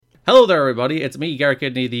Hello there, everybody. It's me, Garrett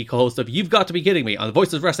Kidney, the co-host of You've Got to Be Kidding Me on the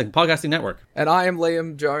Voices of Wrestling Podcasting Network. And I am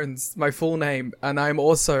Liam Jones, my full name, and I'm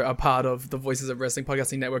also a part of the Voices of Wrestling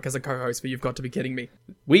Podcasting Network as a co-host for You've Got to Be Kidding Me.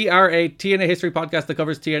 We are a TNA history podcast that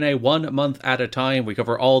covers TNA 1 month at a time. We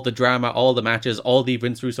cover all the drama, all the matches, all the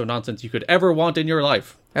Vince Russo nonsense you could ever want in your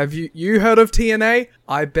life. Have you heard of TNA?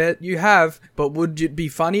 I bet you have, but would it be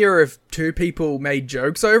funnier if two people made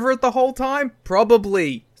jokes over it the whole time?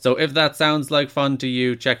 Probably. So if that sounds like fun to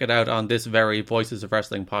you, check it out on this very Voices of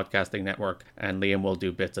Wrestling Podcasting Network, and Liam will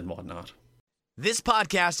do bits and whatnot. This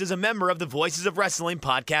podcast is a member of the Voices of Wrestling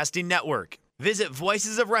Podcasting Network. Visit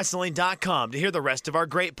voicesofwrestling.com to hear the rest of our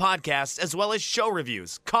great podcasts, as well as show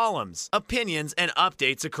reviews, columns, opinions, and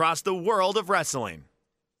updates across the world of wrestling.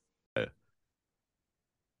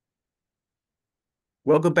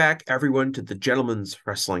 Welcome back, everyone, to the Gentleman's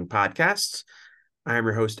Wrestling Podcast. I am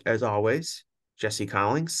your host, as always, Jesse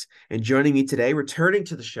Collings, and joining me today, returning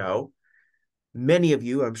to the show, many of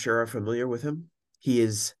you, I'm sure, are familiar with him. He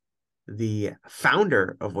is the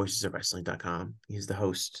founder of VoicesOfWrestling.com. He's the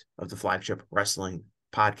host of the Flagship Wrestling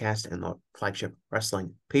Podcast and the Flagship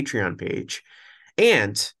Wrestling Patreon page.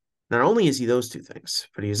 And not only is he those two things,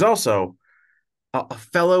 but he is also a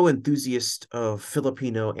fellow enthusiast of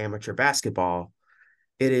Filipino amateur basketball.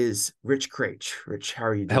 It is Rich Kraetsch. Rich, how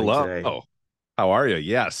are you doing today? Hello. How are you?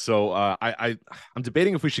 Yeah. So I'm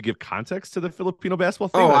debating if we should give context to the Filipino basketball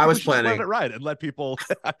thing. I was planning. Let it ride and let people.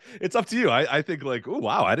 It's up to you. I think like, oh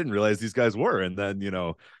wow, I didn't realize these guys were, and then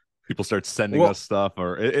people start sending us stuff,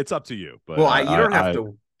 or it's up to you. But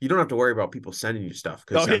you don't have to worry about people sending you stuff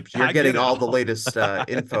because you're getting all the latest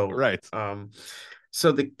info. Right.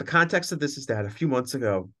 So the context of this is that a few months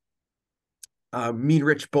ago, me and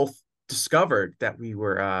Rich both discovered that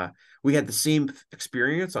we had the same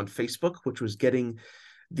experience on Facebook, which was getting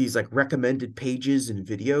these like recommended pages and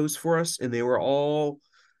videos for us, and they were all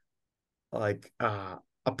like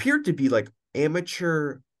appeared to be like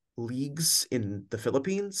amateur leagues in the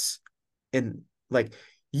Philippines. And like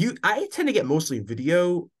I tend to get mostly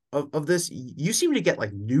video of this. You seem to get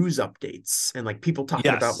like news updates and like people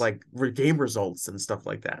talking about like game results and stuff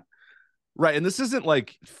like that. Right, and this isn't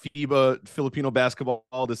like FIBA Filipino basketball.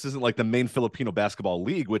 This isn't like the main Filipino basketball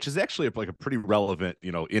league, which is actually like a pretty relevant,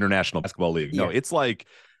 international basketball league. No, it's like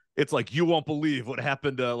you won't believe what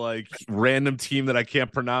happened to like random team that I can't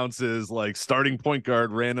pronounce is like starting point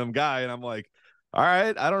guard random guy, and I'm like, all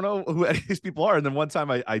right, I don't know who any of these people are. And then one time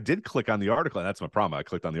I did click on the article, and that's my problem. I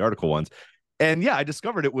clicked on the article once. And yeah, I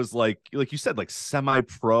discovered it was like you said, like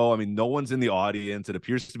semi-pro. I mean, no one's in the audience. It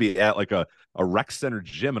appears to be at like a rec center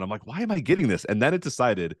gym. And I'm like, why am I getting this? And then it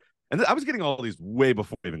decided, and I was getting all these way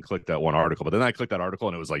before I even clicked that one article. But then I clicked that article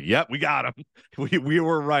and it was like, yep, we got him. We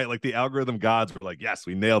were right. Like the algorithm gods were like, yes,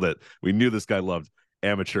 we nailed it. We knew this guy loved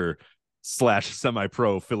amateur /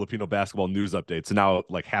 semi-pro Filipino basketball news updates. And now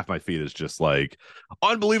like half my feed is just like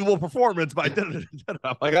unbelievable performance by I'm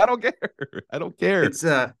like, I don't care.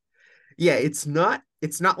 It's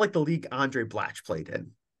not like the league Andre Blatch played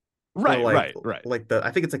in. Right. Like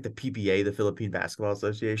I think it's like the PBA, the Philippine Basketball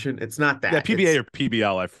Association. It's not that. Yeah, PBA or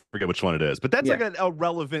PBL, I forget which one it is. But that's like a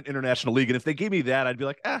relevant international league. And if they gave me that, I'd be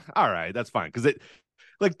like, all right, that's fine. Because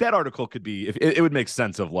like that article could be, if it would make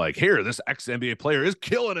sense of like, here, this ex-NBA player is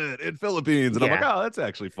killing it in Philippines. And I'm like, oh, that's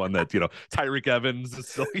actually fun that, Tyreek Evans is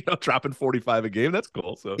still, dropping 45 a game. That's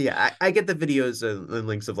cool. So yeah, I get the videos and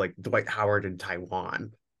links of like Dwight Howard in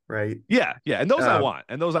Taiwan. Right. Yeah. And those I want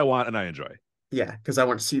and I enjoy. Yeah. Cause I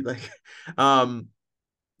want to see like,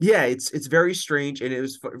 it's very strange. And it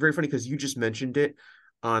was very funny because you just mentioned it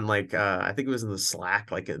on like, I think it was in the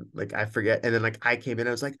Slack, like I forget. And then like I came in,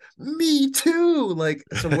 I was like, me too. Like,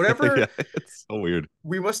 so whatever. Yeah, it's so weird.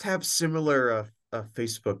 We must have similar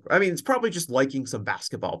Facebook. I mean, it's probably just liking some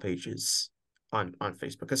basketball pages on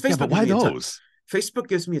Facebook because Facebook. But why those? Facebook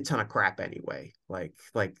gives me a ton of crap anyway. Like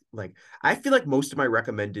I feel like most of my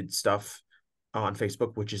recommended stuff on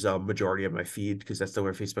Facebook, which is a majority of my feed, because that's the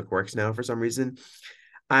way Facebook works now for some reason.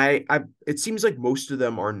 It seems like most of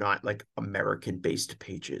them are not like American based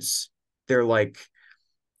pages. They're like,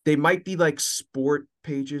 they might be like sport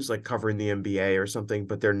pages, like covering the NBA or something,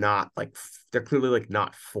 but they're not like, they're clearly like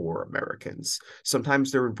not for Americans.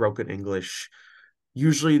 Sometimes they're in broken English.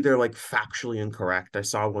 Usually they're like factually incorrect. I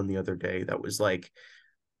saw one the other day that was like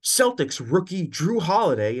Celtics rookie Drew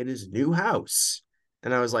Holiday in his new house.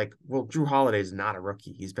 And I was like, well, Drew Holiday is not a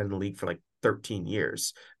rookie. He's been in the league for like 13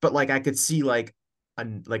 years. But like I could see like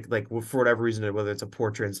like for whatever reason, whether it's a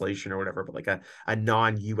poor translation or whatever, but like a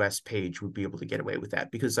non-US page would be able to get away with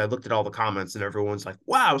that, because I looked at all the comments and everyone's like,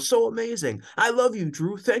 wow, so amazing, I love you,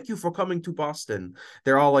 Drew, thank you for coming to Boston.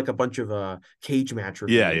 They're all like a bunch of cage match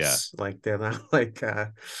reviews. Yeah. Like they're not like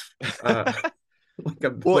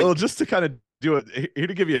well, just to kind of do it here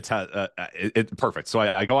to give you a test, perfect. So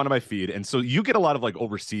I go onto my feed, and so you get a lot of like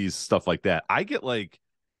overseas stuff like that. I get like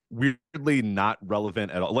weirdly not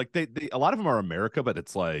relevant at all. Like they a lot of them are America, but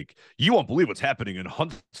it's like, you won't believe what's happening in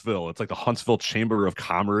Huntsville. It's like the Huntsville Chamber of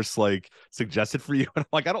Commerce like suggested for you. And I'm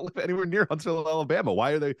like, I don't live anywhere near Huntsville, Alabama.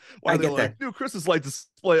 Why are they like new Christmas light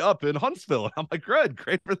display up in Huntsville? And I'm like,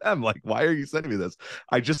 great for them. Like, why are you sending me this?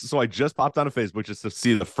 I just popped onto Facebook just to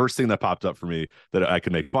see the first thing that popped up for me that I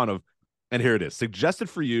could make fun of. And here it is. Suggested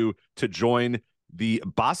for you to join the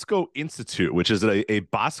Bosco Institute, which is a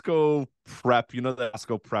Bosco prep, you know, the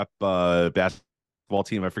Bosco prep basketball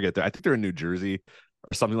team. I forget. I think they're in New Jersey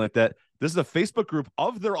or something like that. This is a Facebook group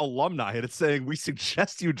of their alumni, and it's saying, we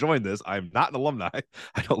suggest you join this. I'm not an alumni.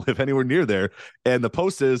 I don't live anywhere near there. And the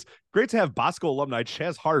post is, great to have Bosco alumni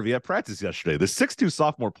Chaz Harvey at practice yesterday. The 6'2"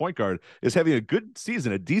 sophomore point guard is having a good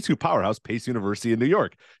season at D2 powerhouse Pace University in New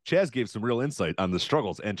York. Chaz gave some real insight on the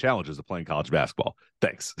struggles and challenges of playing college basketball.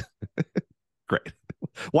 Thanks. Great.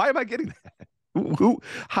 Why am I getting that?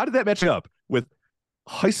 How did that match up with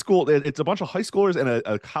high school? It's a bunch of high schoolers and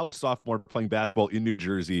a college sophomore playing basketball in New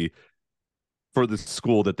Jersey for the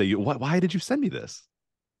school that they. Why did you send me this?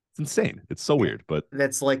 It's insane. It's so weird, but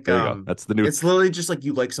that's like that's the new. It's literally just like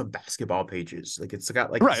you like some basketball pages. Like it's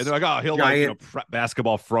got like right. And they're like, oh, he'll giant... like prep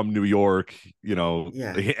basketball from New York,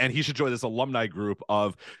 Yeah. And he should join this alumni group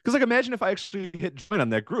of, because like imagine if I actually hit join on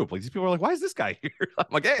that group. Like these people are like, why is this guy here? I'm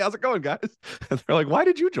like, hey, how's it going, guys? And they're like, why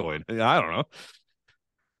did you join? And I don't know.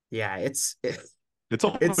 Yeah, it's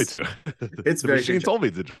told me to. It's the very machine told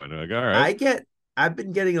me to join. I'm like, all right. I've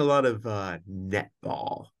been getting a lot of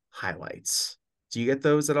netball highlights. Do you get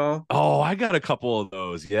those at all? Oh, I got a couple of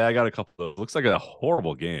those. Yeah, I got a couple of those. Looks like a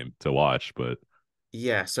horrible game to watch, but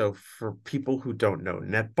yeah. So for people who don't know,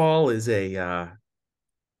 netball is a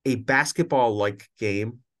basketball-like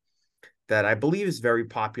game that I believe is very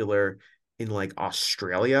popular in like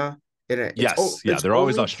Australia. And they're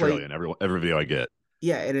always Australian. Every video I get.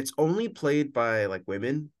 Yeah, and it's only played by like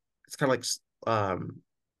women. It's kind of like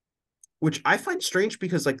which I find strange,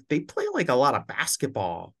 because like they play like a lot of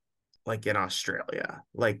basketball like in Australia.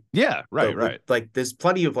 Like right. Like there's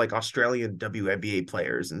plenty of like Australian WNBA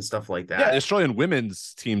players and stuff like that. Yeah, the Australian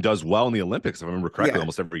women's team does well in the Olympics, if I remember correctly,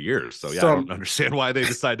 almost every year. So I don't understand why they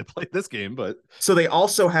decide to play this game, but so they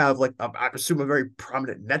also have like I assume a very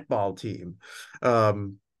prominent netball team.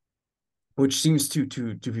 Which seems to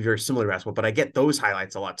be very similar to basketball, but I get those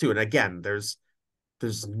highlights a lot too. And again, there's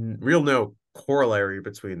no corollary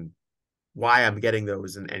between why I'm getting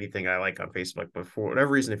those and anything I like on Facebook. But for whatever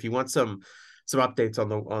reason, if you want some updates on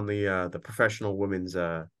the professional women's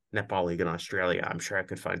netball league in Australia, I'm sure I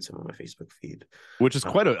could find some on my Facebook feed. Which is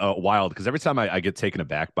quite a wild, because every time I get taken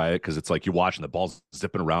aback by it, because it's like you're watching the balls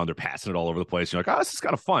zipping around, they're passing it all over the place. You're like, oh, this is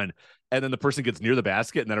kind of fun. And then the person gets near the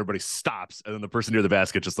basket, and then everybody stops. And then the person near the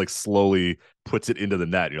basket just like slowly puts it into the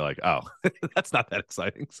net. You're like, oh, that's not that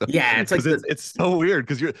exciting. So, yeah, it's like it's so weird,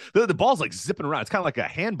 because the ball's like zipping around. It's kind of like a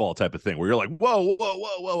handball type of thing where you're like, whoa,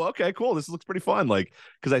 okay, cool. This looks pretty fun. Like,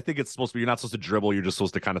 because I think it's supposed to be, you're not supposed to dribble. You're just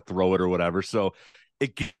supposed to kind of throw it or whatever. So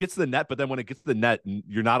it gets to the net, but then when it gets to the net,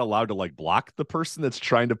 you're not allowed to like block the person that's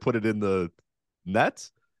trying to put it in the net,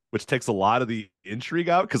 which takes a lot of the intrigue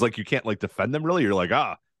out, because like you can't like defend them really. You're like,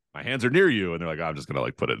 my hands are near you, and they're like, I'm just gonna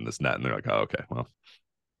like put it in this net, and they're like, oh, okay, well,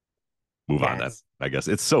 move on then. I guess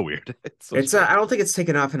it's so weird. It's I don't think it's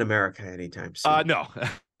taken off in America anytime soon. No,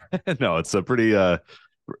 no, it's a pretty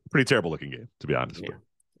terrible looking game, to be honest. Yeah.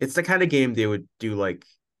 It's the kind of game they would do like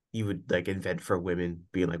you would like invent for women,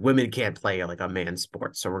 being like, women can't play like a man's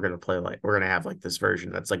sport, so we're gonna have like this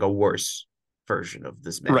version that's like a worse version of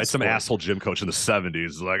this man's right sport. Some asshole gym coach in the 70s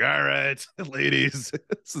is like, all right, ladies,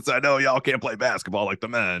 since I know y'all can't play basketball like the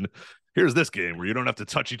men, here's this game where you don't have to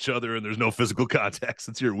touch each other and there's no physical contact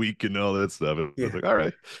since you're weak and all that stuff. It's like, all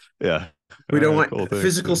right, yeah, we don't want cool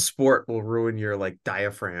physical sport will ruin your like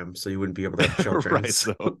diaphragm, so you wouldn't be able to have children. Right,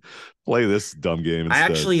 so play this dumb game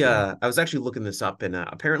instead. I was actually looking this up, and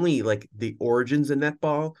apparently like the origins of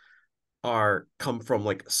netball come from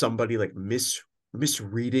like somebody like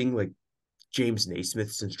misreading like James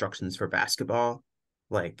Naismith's instructions for basketball.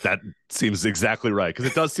 Like that seems exactly right, because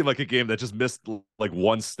it does seem like a game that just missed like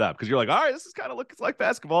one step, because you're like, all right, this is kind of looks like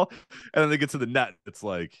basketball, and then they get to the net, it's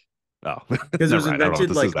like, oh, because it was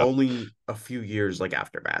invented like only a few years like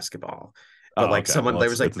after basketball. But Oh, like okay. someone, Well, there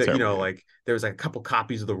was like that's a terrible game. like there was like a couple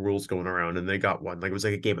copies of the rules going around, and they got one. Like it was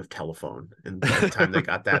like a game of telephone, and by the time they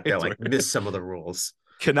got that, they Right, like missed some of the rules.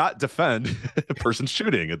 cannot defend a person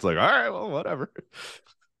shooting. It's like, all right, well, whatever.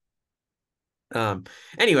 Um.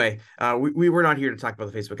 Anyway, we were not here to talk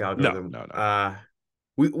about the Facebook No, algorithm. no, no.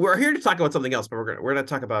 We're here to talk about something else, but we're gonna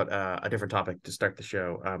talk about a different topic to start the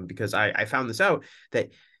show. Because I found this out that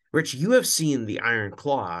Rich, you have seen the Iron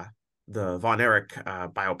Claw, the Von Erich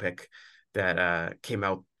biopic that came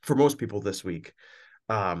out for most people this week.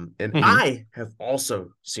 And I have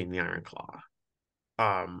also seen the Iron Claw.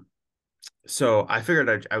 So I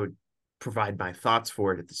figured I would provide my thoughts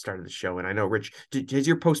for it at the start of the show. And I know, Rich, has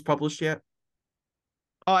your post published yet?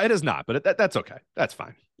 It is not, but that's okay. That's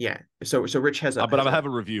fine. Yeah. So Rich has but I have a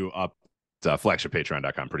review up at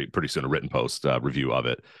flagshippatreon.com pretty soon, a written post review of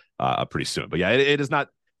it pretty soon. But yeah, it is not,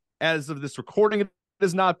 as of this recording, it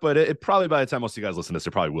is not, but it probably, by the time most of you guys listen to this,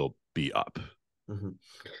 it probably will be up. Mm-hmm.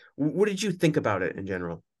 What did you think about it in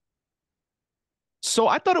general? So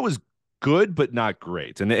I thought it was good, but not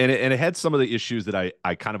great. And it had some of the issues that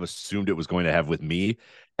I kind of assumed it was going to have with me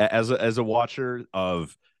as a watcher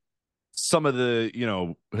of some of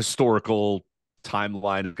the, historical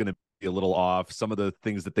timeline is going to be a little off. Some of the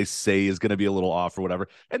things that they say is going to be a little off or whatever.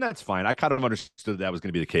 And that's fine. I kind of understood that was going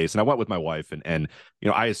to be the case. And I went with my wife and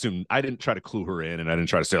I assumed, I didn't try to clue her in, and I didn't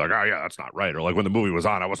try to say like, oh yeah, that's not right. Or like when the movie was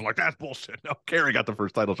on, I wasn't like, that's bullshit. No, Carrie got the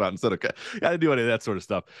first title shot instead of, I didn't do any of that sort of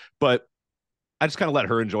stuff. But I just kind of let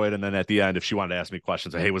her enjoy it. And then at the end, if she wanted to ask me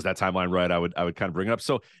questions, hey, was that timeline right? I would kind of bring it up.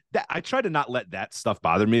 So that I try to not let that stuff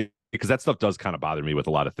bother me, because that stuff does kind of bother me with a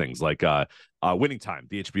lot of things, like Winning Time,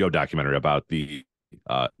 the HBO documentary about the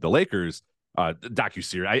Lakers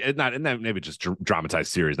docuseries. Not maybe just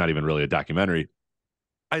dramatized series, not even really a documentary.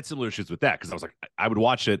 I had similar issues with that, because I was like, I would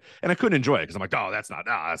watch it and I couldn't enjoy it because I'm like, oh, that's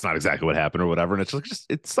not exactly what happened or whatever. And it's like,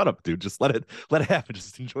 it's set up, dude. Just let it happen.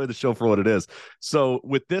 Just enjoy the show for what it is. So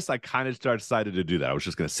with this, I kind of decided to do that. I was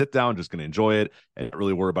just going to sit down, just going to enjoy it, and not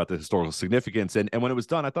really worry about the historical significance. And when it was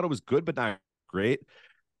done, I thought it was good, but not great.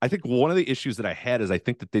 I think one of the issues that I had is I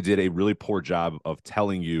think that they did a really poor job of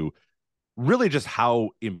telling you really just how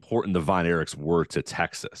important the Von Erichs were to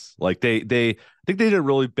Texas. Like I think they did a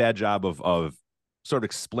really bad job of sort of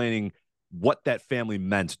explaining what that family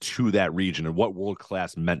meant to that region and what world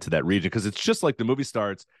class meant to that region. Because it's just like the movie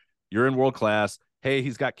starts, you're in world class. Hey,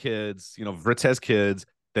 he's got kids. Fritz has kids.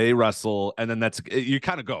 They wrestle, and then you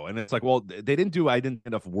kind of go, and it's like, well, I didn't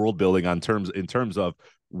enough world building in terms of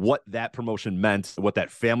what that promotion meant, what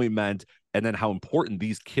that family meant, and then how important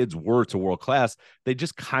these kids were to world class. They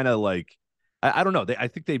just kind of like, I don't know. I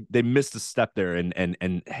think they missed a step there and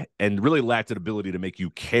really lacked an ability to make you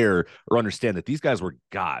care or understand that these guys were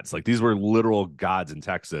gods. Like, these were literal gods in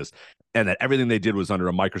Texas, and that everything they did was under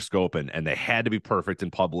a microscope, and they had to be perfect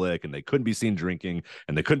in public, and they couldn't be seen drinking,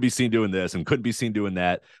 and they couldn't be seen doing this and couldn't be seen doing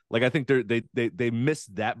that. Like, I think they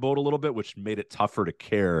missed that boat a little bit, which made it tougher to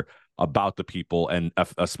care about the people, and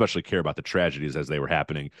especially care about the tragedies as they were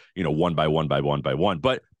happening, one by one by one by one.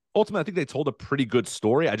 But ultimately, I think they told a pretty good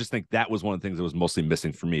story. I just think that was one of the things that was mostly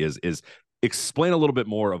missing for me is explain a little bit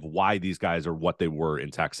more of why these guys are what they were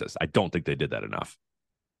in Texas. I don't think they did that enough.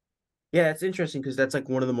 Yeah, it's interesting because that's like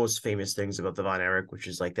one of the most famous things about the Von Erich, which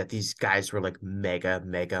is like that these guys were like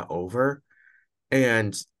mega over,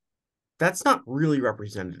 and that's not really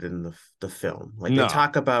represented in the film. Like, No. they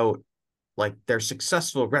talk about like they're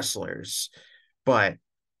successful wrestlers, but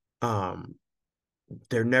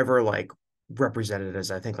they're never like represented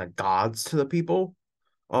as, I think, like gods to the people,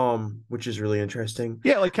 which is really interesting.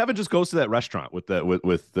 Yeah, like Kevin just goes to that restaurant with the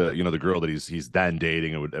the girl that he's then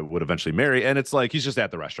dating and would eventually marry, and it's like he's just at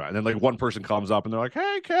the restaurant, and then like one person comes up and they're like,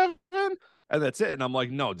 "Hey, Kevin," and that's it. And I'm like,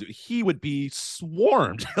 no, dude, he would be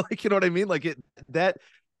swarmed. Like, you know what I mean? Like that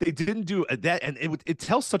they didn't do that, and it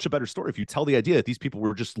tells such a better story if you tell the idea that these people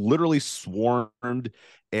were just literally swarmed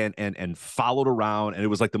and followed around, and it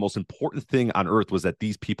was like the most important thing on earth was that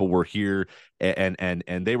these people were here, and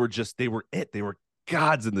they were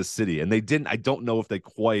gods in the city. And I don't know if they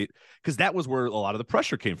quite, because that was where a lot of the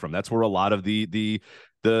pressure came from. That's where a lot of the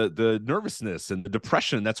nervousness and the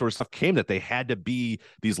depression, that sort of stuff came, that they had to be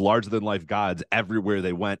these larger than life gods everywhere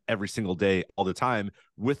they went, every single day, all the time,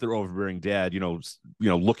 with their overbearing dad,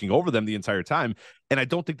 looking over them the entire time. And I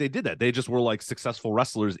don't think they did that. They just were like successful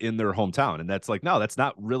wrestlers in their hometown. And that's like, no, that's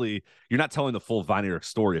not really, you're not telling the full Von Erich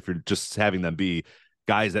story if you're just having them be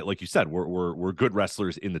guys that, like you said, were good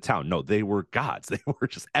wrestlers in the town. No, they were gods. They were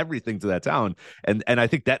just everything to that town. And I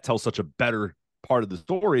think that tells such a better part of the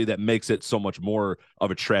story that makes it so much more of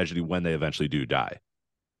a tragedy when they eventually do die.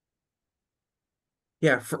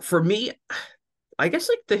 Yeah, for me, I guess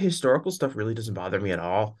like the historical stuff really doesn't bother me at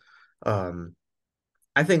all.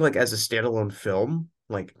 I think like as a standalone film,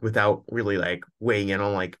 like without really like weighing in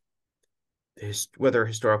on like whether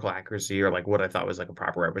historical accuracy or like what I thought was like a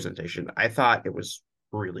proper representation, I thought it was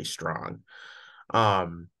really strong.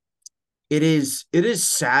 Um, it is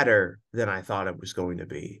sadder than I thought it was going to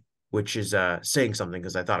be, which is saying something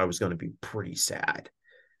because I thought I was going to be pretty sad.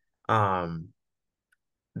 Um,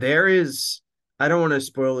 there is I don't want to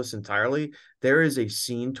spoil this entirely. There is a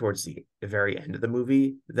scene towards the very end of the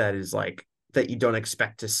movie that is like that you don't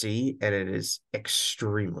expect to see, and it is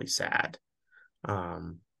extremely sad.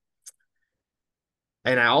 Um,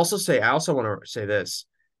 and I also want to say this.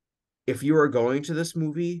 If you are going to this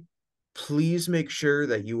movie, please make sure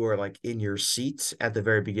that you are like in your seats at the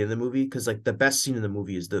very beginning of the movie because like the best scene in the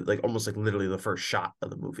movie is the like almost like literally the first shot of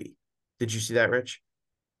the movie. Did you see that, Rich?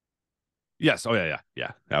 Yes. Oh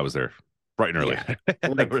yeah. I was there bright and early. Yeah.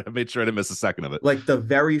 Like I made sure I didn't miss a second of it. like the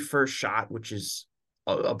very first shot, which is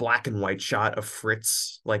a black and white shot of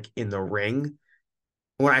Fritz like in the ring.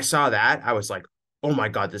 When I saw that, I was like, "Oh my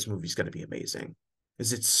God, this movie's going to be amazing."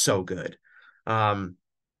 Because it's so good. Um,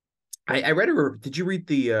 I read did you read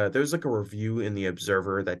the there was like a review in the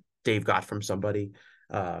Observer that Dave got from somebody.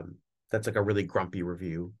 That's like a really grumpy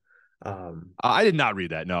review. I did not read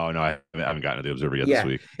that. No, I haven't gotten to the Observer yet this Yeah,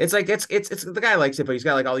 week. it's like it's the guy likes it, but he's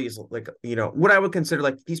got like all these like what I would consider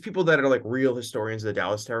like these people that are like real historians of the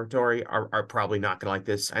Dallas territory are probably not gonna like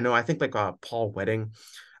this. I know I think like Paul Wedding,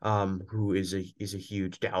 who is a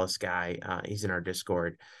huge Dallas guy. He's in our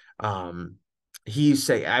Discord. I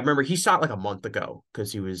remember he saw it like a month ago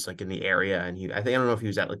because he was like in the area and I don't know if he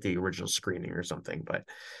was at like the original screening or something, but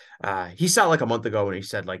he saw it like a month ago and he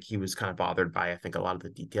said like he was kind of bothered by I think a lot of the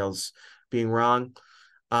details being wrong.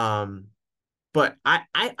 Um, but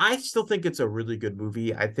I still think it's a really good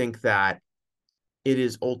movie. I think that it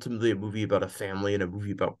is ultimately a movie about a family and a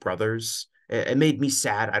movie about brothers. It made me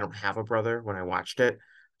sad. I don't have a brother when I watched it.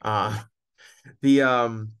 Uh, the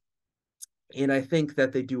and I think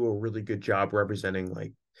that they do a really good job representing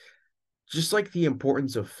like just like the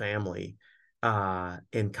importance of family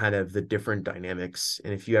and kind of the different dynamics.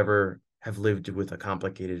 And if you ever have lived with a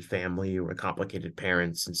complicated family or complicated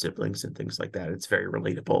parents and siblings and things like that, it's very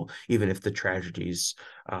relatable, even if the tragedies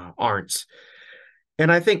aren't.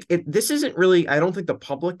 And I think this isn't really, I don't think the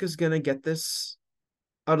public is going to get this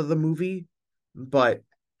out of the movie, but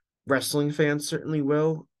wrestling fans certainly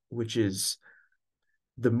will, which is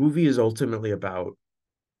the movie is ultimately about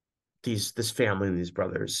this family and these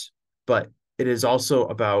brothers, but it is also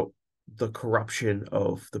about the corruption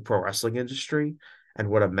of the pro wrestling industry and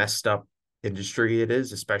what a messed up industry it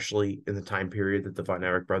is, especially in the time period that the Von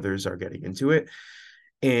Erich brothers are getting into it.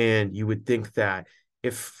 And you would think that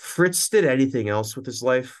if Fritz did anything else with his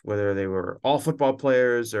life, whether they were all football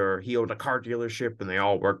players or he owned a car dealership and they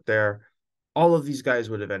all worked there, all of these guys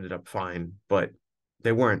would have ended up fine, but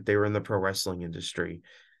they weren't. They were in the pro wrestling industry,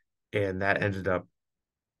 and that ended up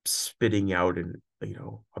spitting out and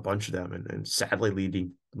a bunch of them and sadly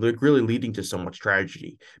really leading to so much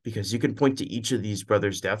tragedy because you can point to each of these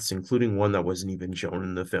brothers' deaths, including one that wasn't even shown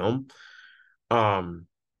in the film. Um,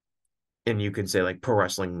 and you can say like pro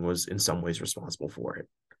wrestling was in some ways responsible for it.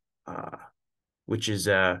 Which is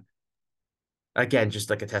again just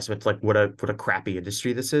like a testament to like what a crappy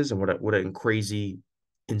industry this is and what a crazy,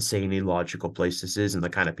 insane, illogical place this is and the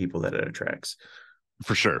kind of people that it attracts.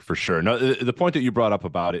 For sure. No, the point that you brought up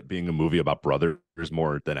about it being a movie about brothers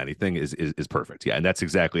more than anything is perfect. Yeah, and that's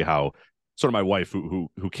exactly how sort of my wife, who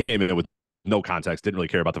came in with no context, didn't really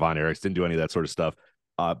care about the Von Erichs, didn't do any of that sort of stuff.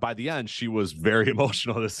 By the end, she was very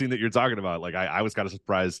emotional. The scene that you're talking about, like I was kind of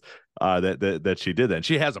surprised that she did that. And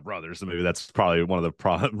she has a brother, so maybe that's probably one of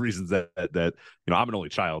the reasons that I'm an only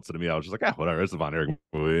child. So to me, I was just like, whatever, it's the Von Erich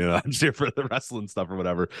movie. I'm just here for the wrestling stuff or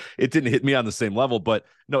whatever. It didn't hit me on the same level, but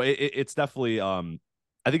no, it's definitely.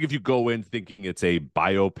 I think if you go in thinking it's a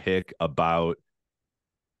biopic about,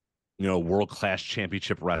 world-class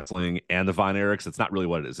championship wrestling and the Von Erichs, it's not really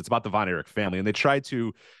what it is. It's about the Von Erich family. And they tried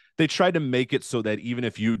to make it so that even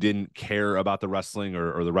if you didn't care about the wrestling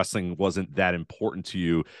or the wrestling wasn't that important to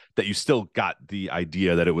you, that you still got the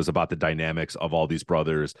idea that it was about the dynamics of all these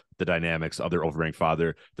brothers, the dynamics of their overbearing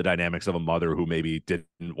father, the dynamics of a mother who maybe didn't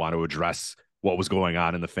want to address what was going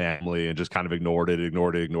on in the family and just kind of ignored it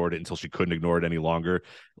until she couldn't ignore it any longer.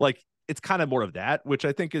 Like, it's kind of more of that, which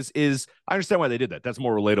I think is I understand why they did that. That's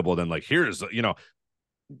more relatable than like, here's,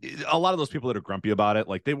 a lot of those people that are grumpy about it,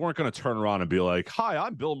 like they weren't going to turn around and be like, "Hi,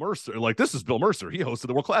 I'm Bill Mercer." Like, this is Bill Mercer. He hosted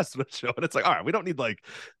the World Class show, and it's like, all right, we don't need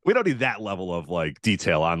that level of like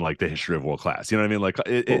detail on like the history of World Class. You know what I mean?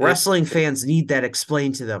 Like, wrestling fans need that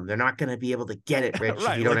explained to them. They're not going to be able to get it, Rich,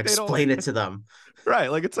 right, if you don't like, explain it to them.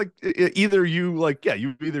 Right. Like, it's like either you like, yeah,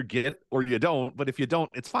 you either get it or you don't. But if you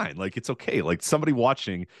don't, it's fine. Like, it's okay. Like, somebody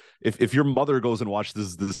watching, if your mother goes and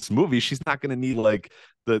watches this movie, she's not going to need like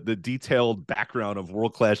the detailed background of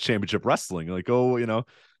World Class Championship Wrestling. Like, oh,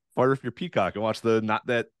 fire up your peacock and watch the not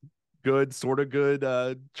that good, sort of good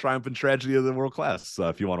Triumph and Tragedy of the World Class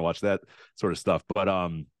if you want to watch that sort of stuff.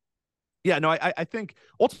 But yeah, no, I think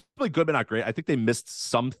ultimately good, but not great. I think they missed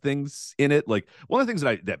some things in it. Like, one of the things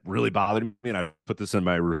that really bothered me, and I put this in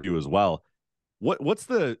my review as well. What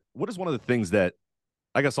is one of the things that,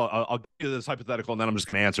 I guess I'll give you this hypothetical, and then I'm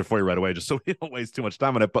just going to answer for you right away, just so we don't waste too much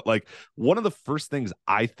time on it. But like, one of the first things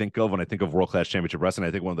I think of when I think of World Class Championship Wrestling,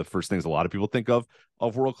 I think one of the first things a lot of people think of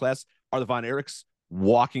World Class are the Von Erichs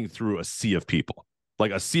walking through a sea of people.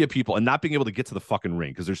 Like, a sea of people, and not being able to get to the fucking ring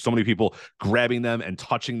because there's so many people grabbing them and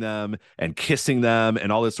touching them and kissing them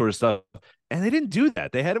and all this sort of stuff. And they didn't do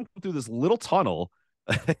that. They had him come through this little tunnel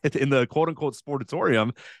in the quote unquote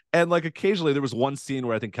sportatorium. And like, occasionally there was one scene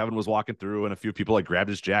where I think Kevin was walking through and a few people like grabbed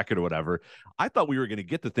his jacket or whatever. I thought we were going to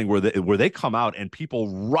get the thing where they come out and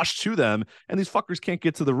people rush to them and these fuckers can't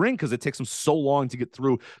get to the ring because it takes them so long to get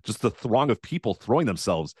through just the throng of people throwing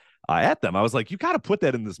themselves at them. I was like, you got to put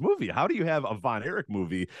that in this movie. How do you have a Von Erich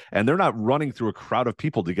movie and they're not running through a crowd of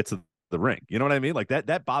people to get to the ring? You know what I mean? Like,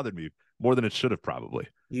 that bothered me more than it should have probably.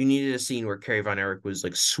 You needed a scene where Kerry Von Erich was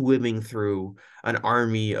like swimming through an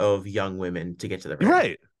army of young women to get to the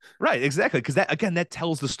ring. Right, exactly. Because that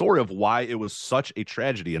tells the story of why it was such a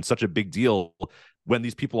tragedy and such a big deal when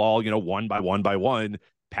these people all, one by one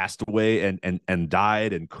passed away and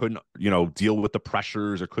died and couldn't, deal with the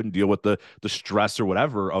pressures or couldn't deal with the stress or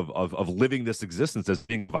whatever of living this existence as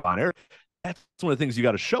being Von Erich. That's one of the things you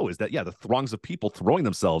got to show is that, yeah, the throngs of people throwing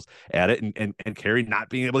themselves at it and Kerry not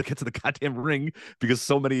being able to get to the goddamn ring because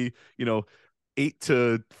so many, 8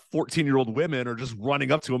 to 14-year-old women are just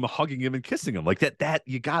running up to him, hugging him and kissing him like that.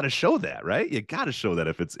 You got to show that, right? You got to show that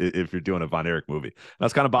if you're doing a Von Erich movie. And I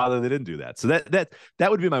was kind of bothered they didn't do that. So that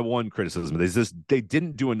would be my one criticism. They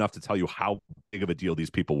didn't do enough to tell you how big of a deal these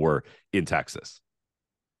people were in Texas.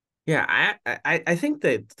 Yeah, I think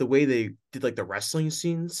that the way they did like the wrestling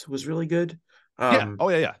scenes was really good. Yeah. Oh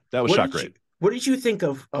yeah. That was shot great. What did you think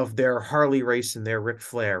of their Harley race and their Ric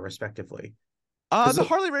Flair, respectively? The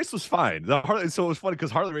Harley race was fine. So it was funny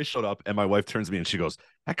because Harley race showed up and my wife turns to me and she goes,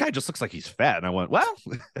 "That guy just looks like he's fat." And I went, "Well,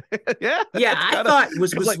 yeah." Yeah, I thought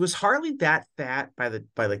was Harley that fat by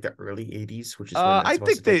like the early 80s, which is when I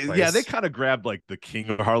think they kind of grabbed like the king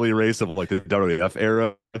of Harley race of like the WWF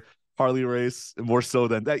era Harley race more so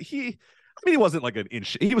than that. He wasn't like an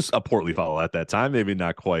inch. He was a portly fellow at that time, maybe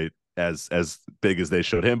not quite as big as they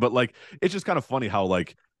showed him, but like, it's just kind of funny how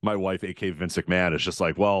like my wife, aka Vince McMahon, is just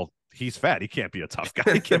like, well, he's fat. He can't be a tough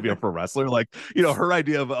guy. He can't be a pro wrestler. Like, her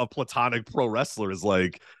idea of a platonic pro wrestler is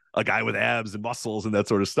like a guy with abs and muscles and that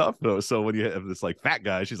sort of stuff. So when you have this like fat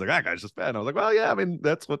guy, she's like, that guy's just fat. And I was like, well, yeah, I mean,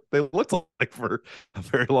 that's what they looked like for a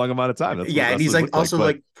very long amount of time. And he's like also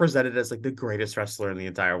like presented as like the greatest wrestler in the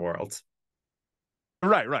entire world.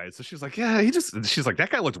 Right. So she's like, yeah, she's like, that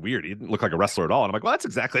guy looked weird. He didn't look like a wrestler at all. And I'm like, well,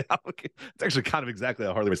 it's actually kind of exactly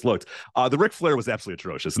how Harley race looked. The Ric Flair was absolutely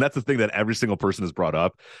atrocious. And that's the thing that every single person has brought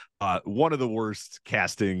up. One of the worst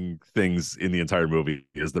casting things in the entire movie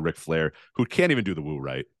is the Ric Flair, who can't even do the woo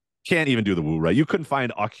right. You couldn't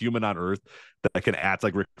find a human on earth that can act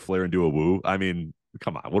like Ric Flair and do a woo. I mean,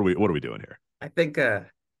 come on. What are we doing here? I think,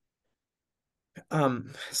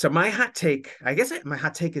 so my hot take is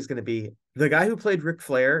going to be the guy who played Ric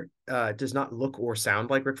Flair does not look or sound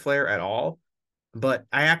like Ric Flair at all, but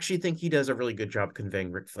I actually think he does a really good job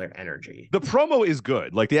conveying Ric Flair energy. The promo is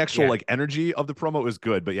good. Like the actual like energy of the promo is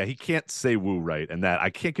good, but yeah, he can't say woo right. And that I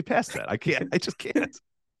can't get past that. I just can't.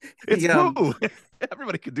 It's woo.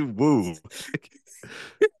 Everybody can do woo.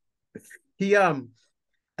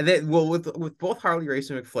 With both Harley Race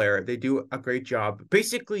and Ric Flair, they do a great job.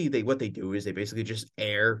 Basically, what they do is they basically just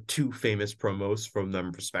air two famous promos from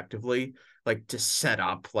them respectively, like to set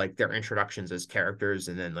up like their introductions as characters,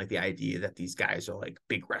 and then like the idea that these guys are like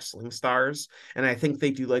big wrestling stars. And I think they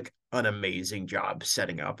do like an amazing job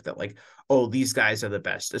setting up that like, oh, these guys are the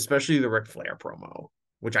best, especially the Ric Flair promo,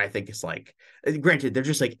 which I think is like, granted, they're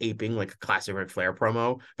just like aping like a classic Ric Flair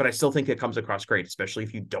promo, but I still think it comes across great, especially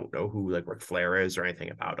if you don't know who like Ric Flair is or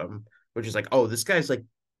anything about him, which is like, oh, this guy's like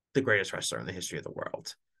the greatest wrestler in the history of the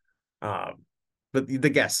world. but the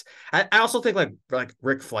guess. I also think like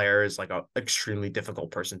Ric Flair is like a extremely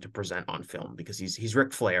difficult person to present on film because he's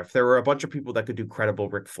Ric Flair. If there were a bunch of people that could do credible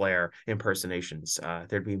Ric Flair impersonations,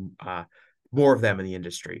 there'd be more of them in the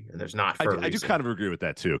industry, and there's not. I do kind of agree with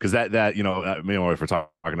that too, because that me and my wife were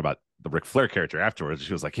talking about the Ric Flair character afterwards.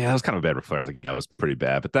 She was like, "Yeah, that was kind of a bad Ric Flair." I was like, "That was pretty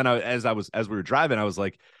bad." But then as we were driving, I was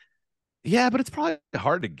like, "Yeah, but it's probably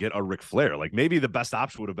hard to get a Ric Flair. Like maybe the best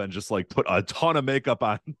option would have been just like put a ton of makeup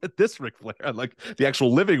on this Ric Flair, like the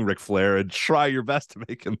actual living Ric Flair, and try your best to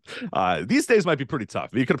make him." These days might be pretty tough.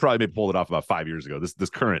 You could have probably pulled it off about 5 years ago. This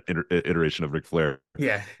current iteration of Ric Flair,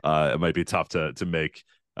 it might be tough to make.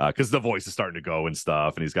 Because the voice is starting to go and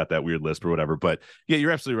stuff, and he's got that weird lisp or whatever. But yeah,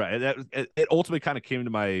 you're absolutely right. It ultimately kind of came to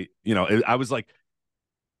my, I was like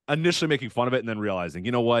initially making fun of it and then realizing,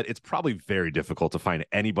 you know what? It's probably very difficult to find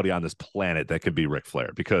anybody on this planet that could be Ric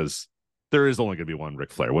Flair because there is only going to be one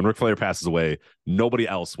Ric Flair. When Ric Flair passes away, nobody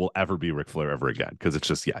else will ever be Ric Flair ever again because it's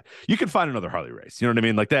just, you can find another Harley Race. You know what I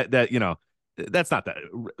mean? Like that, that's not that.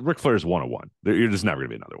 Ric Flair is 101. You're just never going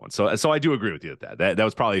to be another one. So I do agree with you with that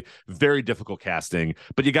was probably very difficult casting,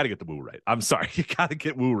 but you got to get the woo right. I'm sorry, you got to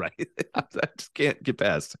get woo right. I just can't get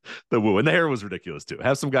past the woo, and the hair was ridiculous too.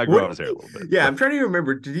 Have some guy grow out his hair a little bit. Yeah, I'm trying to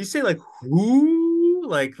remember. Did he say like who?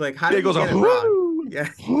 Like how did he goes on who? Yeah,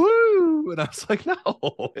 who? And I was like, no,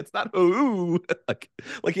 it's not who.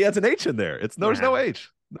 like he has an H in there. There's no H.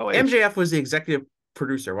 No H. MJF was the executive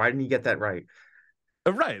producer. Why didn't he get that right?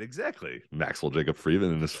 Right, exactly. Maxwell Jacob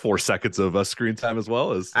Freeman in his 4 seconds of screen time as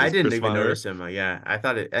well as I didn't Chris even notice him. I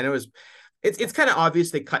thought it, and it's kind of obvious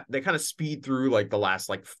they kind of speed through like the last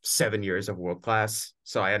like 7 years of World Class.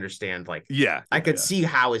 So I understand I could see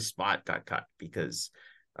how his spot got cut because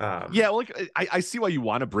I see why you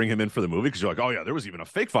want to bring him in for the movie because you're like, oh yeah, there was even a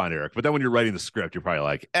fake Von Erich. But then when you're writing the script, you're probably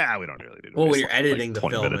like, we don't really need to when you're editing the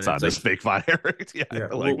 20 film minutes on this fake Von Erich.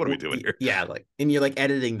 What are we doing here? Yeah, and you're like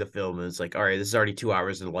editing the film and it's like, all right, this is already 2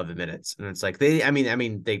 hours and 11 minutes. And it's like they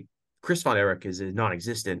Chris Von Erich is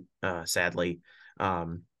non-existent, sadly.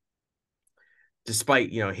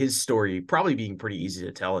 Despite his story probably being pretty easy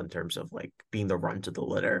to tell in terms of like being the run to the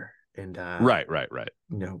litter and right.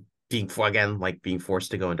 being being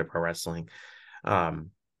forced to go into pro wrestling.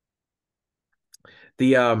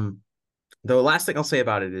 The last thing I'll say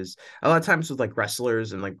about it is a lot of times with like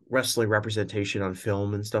wrestlers and like wrestling representation on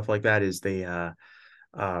film and stuff like that is the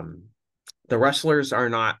wrestlers are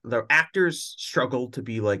not, the actors struggle to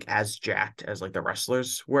be like as jacked as like the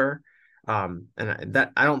wrestlers were. And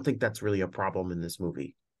that I don't think that's really a problem in this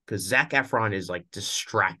movie because Zac Efron is like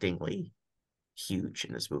distractingly huge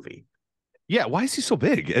in this movie. Yeah, why is he so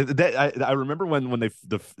big? I remember when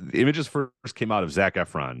the images first came out of Zac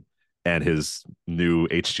Efron and his new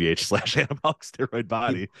HGH/anabolic steroid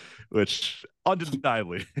body, which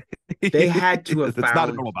undeniably they had to have it's not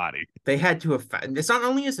a normal body. They had to have found, it's not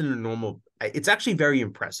only is it a normal, it's actually very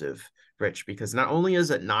impressive, Rich, because not only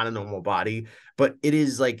is it not a normal body, but it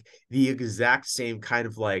is like the exact same kind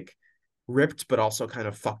of like ripped but also kind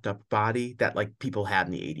of fucked up body that like people had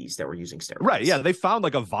in the 80s that were using steroids. Right, yeah, they found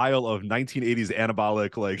like a vial of 1980s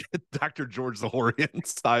anabolic like Dr. George the Horian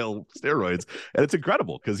style steroids, and it's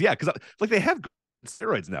incredible because like they have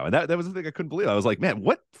steroids now, and that was the thing I couldn't believe. I was like, man,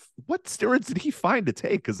 what steroids did he find to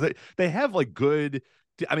take? Because they have like good,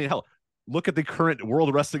 I mean, hell, look at the current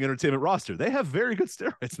World Wrestling Entertainment roster. They have very good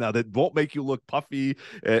steroids now that won't make you look puffy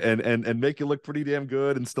and make you look pretty damn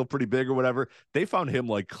good and still pretty big or whatever. They found him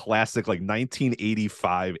like classic, like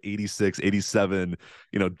 1985, 86, 87,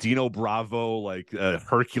 Dino Bravo, like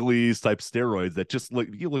Hercules type steroids that just look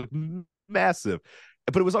massive.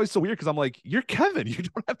 But it was always so weird because I'm like, you're Kevin. You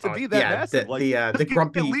don't have to be that massive. The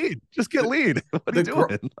grumpy lead. Just get lead. What are you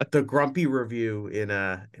doing? The grumpy review in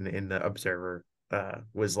the Observer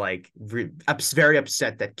was like very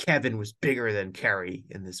upset that Kevin was bigger than Kerry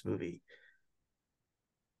in this movie.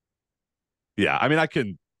 Yeah, I mean, I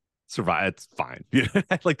can survive. It's fine.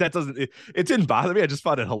 Like that doesn't. It didn't bother me. I just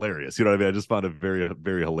found it hilarious. You know what I mean? I just found it very,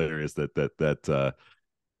 very hilarious that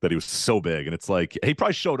he was so big. And it's like he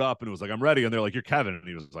probably showed up and it was like, I'm ready. And they're like, you're Kevin. And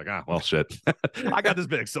he was like, well, shit. I got this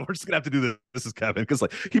big, so we're just gonna have to do this. This is Kevin. Because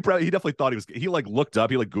like he definitely thought he like looked up,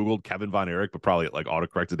 he like Googled Kevin Von Erich, but probably like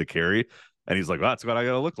autocorrected to Kerry. And he's like, well, that's what I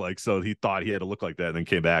gotta look like. So he thought he had to look like that, and then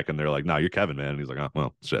came back and they're like, no, you're Kevin, man. And he's like, oh,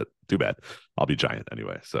 well, shit, too bad. I'll be giant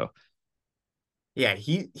anyway. So yeah,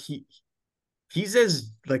 he's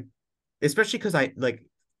as like, especially because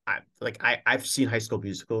I've seen High School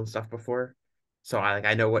Musical and stuff before. So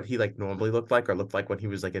I know what he like normally looked like when he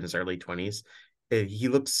was like in his early 20s. He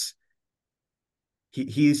looks,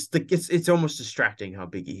 he's like, it's almost distracting how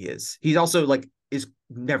big he is. He's also like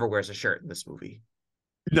never wears a shirt in this movie.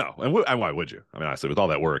 No, and why would you? I mean, honestly, with all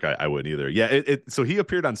that work, I wouldn't either. Yeah, so he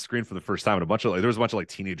appeared on screen for the first time, and there was a bunch of like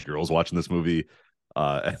teenage girls watching this movie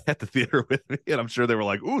at the theater with me, and I'm sure they were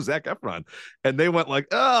like, "Ooh, Zac Efron," and they went like,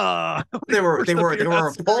 "Ah!" They were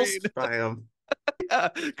repulsed by him. Yeah,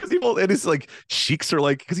 because his like cheeks are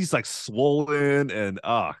like, because he's like swollen, and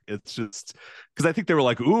it's just because I think they were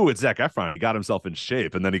like, "Ooh, it's Zac Efron. He got himself in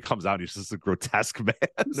shape," and then he comes out, and he's just a grotesque man.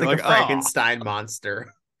 It's like a Frankenstein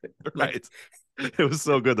monster, right? It was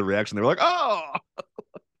so good, the reaction. They were like, "Oh!"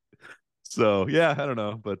 So yeah, I don't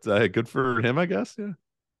know, but good for him, I guess. Yeah.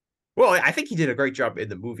 Well, I think he did a great job in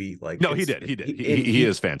the movie. Like, no, he did. He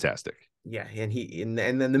is fantastic. Yeah, and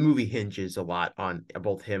then the movie hinges a lot on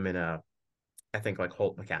both him and I think like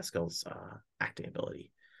Holt McCaskill's acting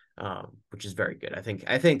ability, which is very good. I think.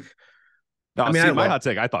 No, I mean, my hot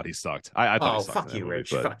take. I thought he sucked. I thought he sucked fuck you,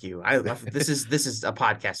 Rich. But... Fuck you. I love this is a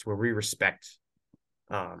podcast where we respect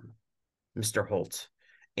Mr. Holt.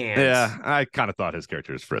 And yeah, I kind of thought his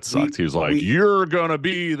character as Fritz sucked. He was like, "You're gonna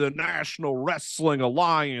be the National Wrestling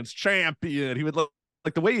Alliance champion." He would look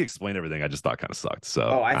like the way he explained everything. I just thought kind of sucked.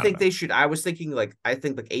 So I think they should. I was thinking I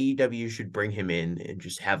think AEW should bring him in and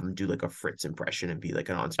just have him do like a Fritz impression and be like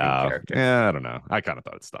an on-screen character. Yeah, I don't know. I kind of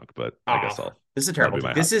thought it stunk, but I guess this is a terrible.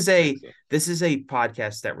 This is a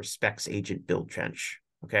podcast that respects Agent Bill Trench.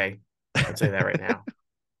 Okay, I'll tell you that right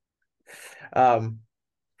now.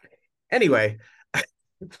 Anyway.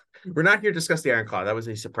 We're not here to discuss the Iron Claw. That was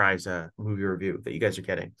a surprise movie review that you guys are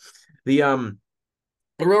getting. The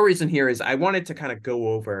real reason here is I wanted to kind of go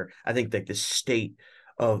over, I think, like the state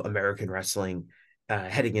of American wrestling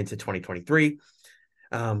heading into 2023.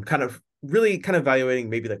 Kind of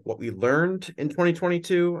evaluating maybe like what we learned in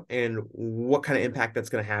 2022 and what kind of impact that's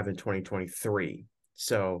going to have in 2023.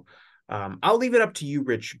 So I'll leave it up to you,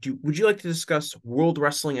 Rich. Would you like to discuss World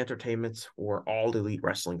Wrestling Entertainment or All Elite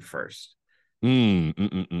Wrestling first? I'm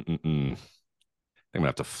gonna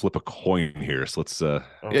have to flip a coin here. So let's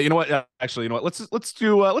yeah, you know what? Actually, you know what? Let's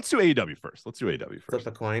do AEW first. Let's do AEW first. Flip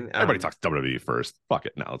a coin. Everybody talks WWE first. Fuck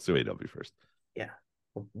it. Now let's do AEW first. Yeah.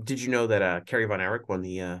 Well, did you know that Kerry Von Erich won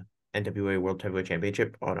the NWA World Heavyweight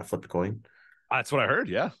Championship on a flipped coin? That's what I heard.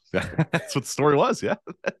 Yeah. That's what the story was. Yeah.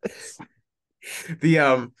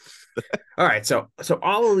 All right. So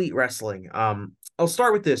All Elite Wrestling. I'll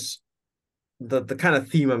start with this. The kind of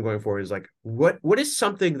theme I'm going for is like what is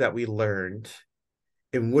something that we learned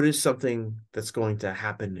and what is something that's going to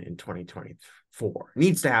happen in 2024,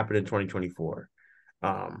 needs to happen in 2024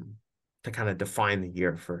 to kind of define the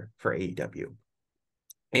year for AEW.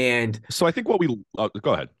 And so I think what we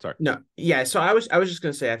go ahead. Sorry. No, yeah. So I was just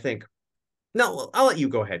going to say, I think, no, I'll let you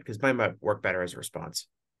go ahead because mine might work better as a response.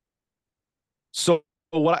 So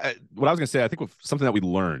what I was going to say, I think something that we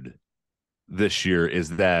learned this year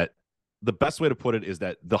is that the best way to put it is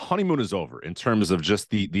that the honeymoon is over in terms of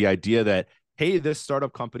just the idea that, hey, this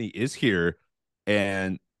startup company is here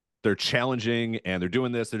and they're challenging and they're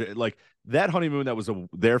doing this. They're, like that honeymoon that was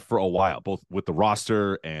there for a while, both with the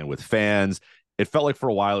roster and with fans. It felt like for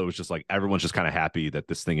a while, it was just like everyone's just kind of happy that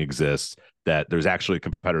this thing exists, that there's actually a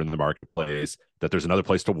competitor in the marketplace, that there's another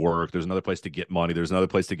place to work, there's another place to get money, there's another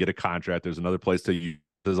place to get a contract, there's another place to use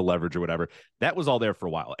as a leverage or whatever. That was all there for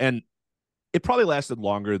a while. And it probably lasted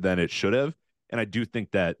longer than it should have. And I do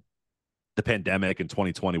think that the pandemic in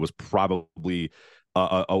 2020 was probably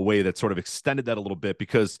a way that sort of extended that a little bit,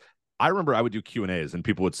 because I remember I would do Q&As and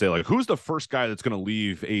people would say like, who's the first guy that's going to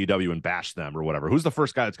leave AEW and bash them or whatever? Who's the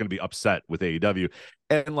first guy that's going to be upset with AEW?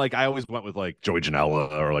 And like, I always went with like Joey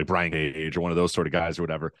Janela or like Brian Cage or one of those sort of guys or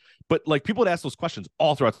whatever. But like people would ask those questions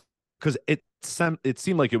all throughout, because it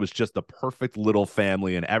seemed like it was just the perfect little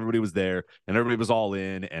family and everybody was there and everybody was all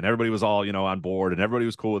in and everybody was all, on board and everybody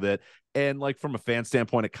was cool with it. And like from a fan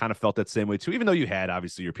standpoint, it kind of felt that same way too, even though you had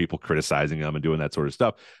obviously your people criticizing them and doing that sort of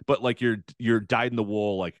stuff. But like you're dyed in the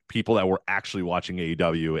wool, like people that were actually watching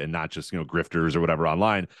AEW and not just, grifters or whatever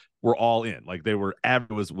online were all in. Like they were,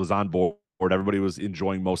 was on board. Everybody was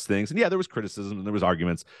enjoying most things. And yeah, there was criticism and there was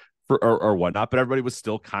arguments or whatnot, but everybody was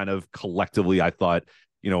still kind of collectively, I thought,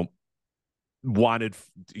 wanted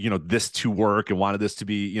this to work and wanted this to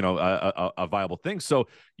be a viable thing. So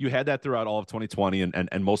you had that throughout all of 2020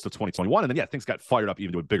 and most of 2021, and then things got fired up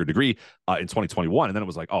even to a bigger degree in 2021, and then it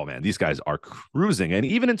was like, oh man, these guys are cruising. And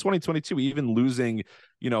even in 2022, even losing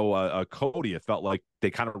Cody, it felt like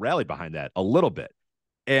they kind of rallied behind that a little bit.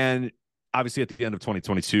 And obviously at the end of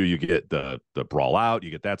 2022 you get the brawl out,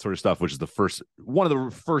 you get that sort of stuff, which is one of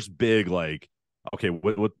the first big like, okay,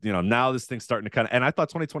 what now this thing's starting to kind of, and I thought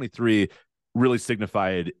 2023 really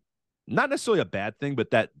signified not necessarily a bad thing,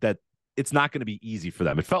 but that it's not going to be easy for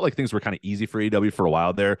them. It felt like things were kind of easy for AEW for a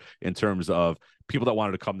while there in terms of people that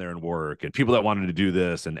wanted to come there and work and people that wanted to do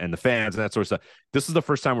this and the fans and that sort of stuff. This is the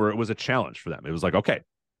first time where it was a challenge for them. It was like, okay,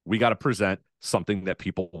 we got to present something that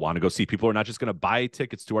people want to go see. People are not just going to buy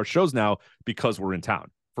tickets to our shows now because we're in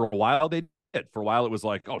town. For a while, they did. For a while, it was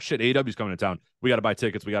like, oh shit, AEW's coming to town. We got to buy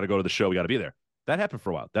tickets. We got to go to the show. We got to be there. That happened for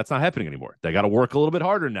a while. That's not happening anymore. They got to work a little bit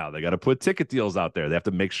harder now. They got to put ticket deals out there. They have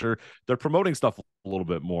to make sure they're promoting stuff a little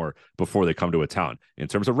bit more before they come to a town. In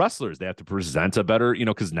terms of wrestlers, they have to present a better,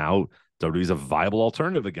 because now WWE's a viable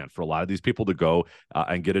alternative again for a lot of these people to go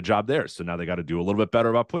and get a job there. So now they got to do a little bit better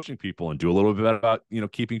about pushing people and do a little bit better about,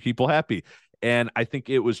 keeping people happy. And I think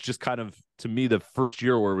it was just kind of, to me, the first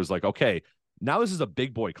year where it was like, okay, now this is a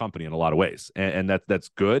big boy company in a lot of ways. And that's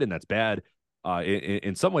good and that's bad.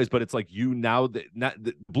 In some ways, but it's like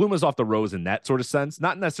the bloom is off the rose in that sort of sense.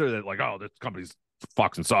 Not necessarily that like, oh, this company's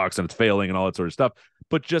fucks and sucks and it's failing and all that sort of stuff,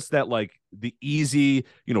 but just that like the easy,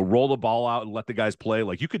 roll the ball out and let the guys play.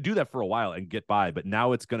 Like you could do that for a while and get by, but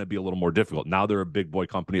now it's going to be a little more difficult. Now they're a big boy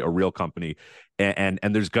company, a real company, and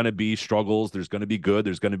there's going to be struggles. There's going to be good.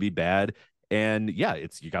 There's going to be bad. And yeah,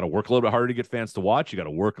 you got to work a little bit harder to get fans to watch. You got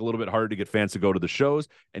to work a little bit harder to get fans to go to the shows,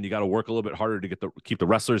 and you got to work a little bit harder to keep the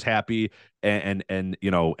wrestlers happy and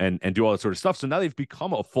do all that sort of stuff. So now they've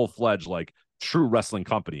become a full-fledged like true wrestling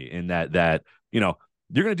company in that you're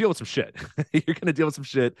going to deal with some shit. You're going to deal with some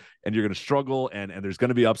shit, and you're going to struggle, and there's going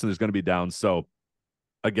to be ups and there's going to be downs. So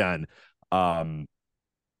again, I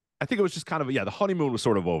think it was just kind of the honeymoon was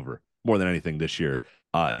sort of over more than anything this year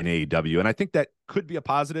in AEW. And I think that could be a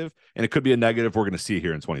positive and it could be a negative. We're going to see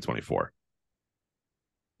here in 2024.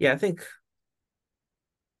 Yeah, I think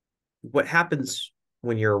what happens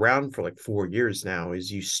when you're around for like 4 years now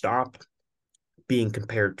is you stop being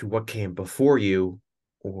compared to what came before you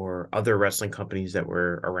or other wrestling companies that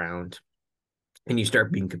were around, and you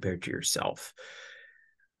start being compared to yourself.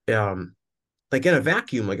 Like in a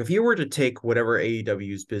vacuum, like if you were to take whatever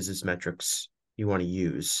AEW's business metrics you want to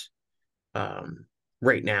use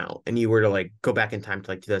right now, and you were to like go back in time to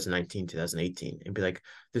like 2019, 2018 and be like,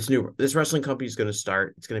 this wrestling company is going to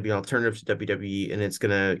start, it's going to be an alternative to WWE, and it's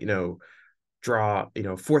going to, draw,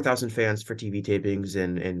 4,000 fans for TV tapings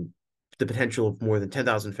and the potential of more than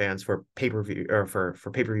 10,000 fans for pay-per-view or for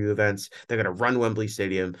pay-per-view events. They're going to run Wembley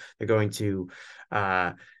Stadium. They're going to,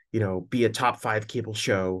 be a top 5 cable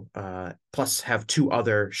show, plus have 2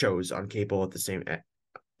 other shows on cable at the same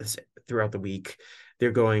throughout the week. They're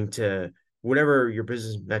going to, whatever your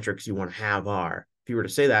business metrics you want to have are, if you were to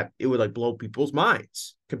say that, it would like blow people's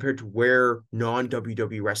minds compared to where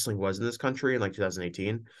non-WWE wrestling was in this country in like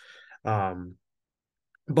 2018.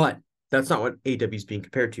 But that's not what AEW is being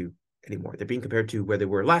compared to anymore. They're being compared to where they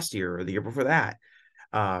were last year or the year before that.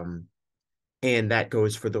 And that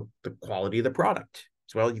goes for the quality of the product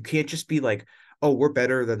as well. You can't just be like, oh, we're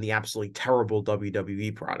better than the absolutely terrible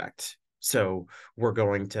WWE product, so we're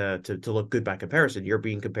going to look good by comparison. You're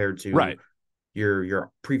being compared to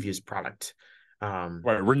your previous product.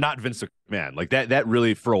 Right. We're not Vince McMahon. Like that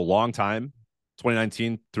really for a long time,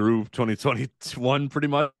 2019 through 2021, pretty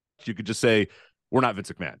much, you could just say, we're not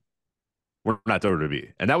Vince McMahon. We're not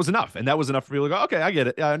WWE. And that was enough. And that was enough for people to go, okay, I get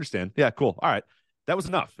it. Yeah, I understand. Yeah, cool. All right. That was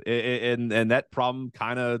enough. And that problem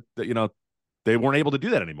kind of, they weren't able to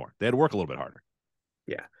do that anymore. They had to work a little bit harder.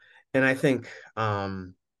 Yeah. And I think,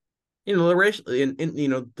 the racial,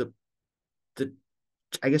 the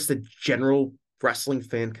I guess the general wrestling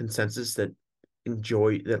fan consensus that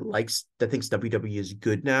thinks WWE is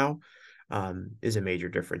good now, is a major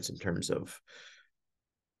difference in terms of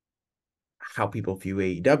how people view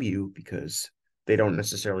AEW, because they don't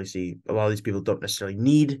necessarily see, a lot of these people don't necessarily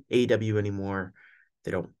need AEW anymore.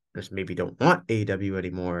 They don't want AEW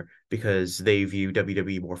anymore because they view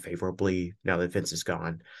WWE more favorably now that Vince is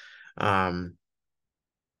gone. And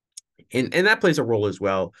that plays a role as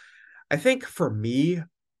well. I think for me,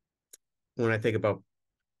 when I think about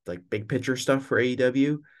like big picture stuff for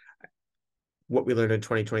AEW, what we learned in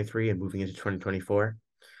 2023 and moving into 2024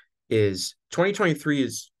 is 2023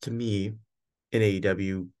 is, to me, in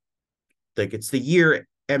AEW, like it's the year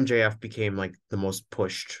MJF became like the most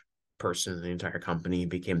pushed person in the entire company,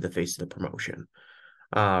 became the face of the promotion.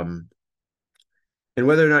 And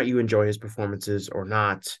whether or not you enjoy his performances or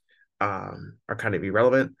not, are kind of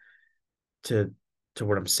irrelevant to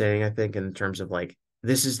what I'm saying, I think, in terms of like,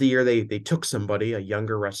 this is the year they took somebody, a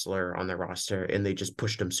younger wrestler on their roster, and they just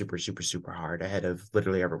pushed him super, super, super hard ahead of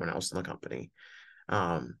literally everyone else in the company.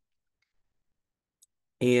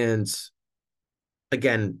 And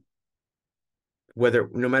again,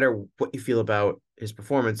 no matter what you feel about his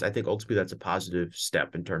performance, I think ultimately that's a positive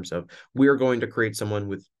step in terms of we're going to create someone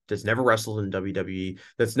with that's never wrestled in WWE,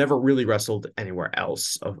 that's never really wrestled anywhere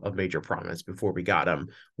else of major prominence before we got him.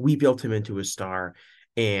 We built him into a star,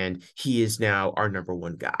 and he is now our number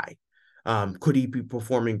one guy. Could he be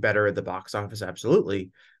performing better at the box office?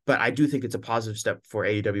 Absolutely. But I do think it's a positive step for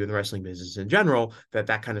AEW and the wrestling business in general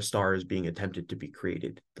that kind of star is being attempted to be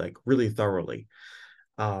created, like, really thoroughly.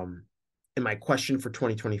 And my question for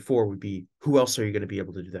 2024 would be, who else are you going to be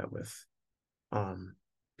able to do that with?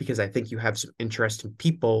 Because I think you have some interesting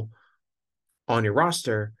people on your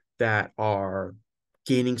roster that are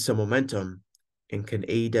gaining some momentum, and can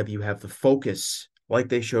AEW have the focus like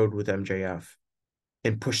they showed with MJF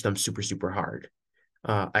and push them super, super hard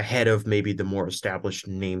ahead of maybe the more established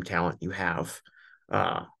name talent you have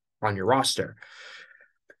on your roster.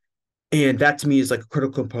 And that to me is like a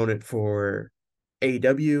critical component for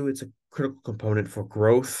AEW. It's a critical component for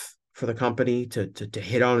growth for the company to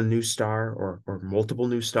hit on a new star or multiple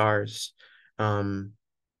new stars. And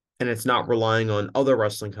it's not relying on other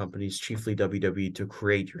wrestling companies, chiefly WWE, to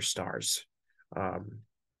create your stars.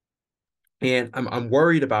 And I'm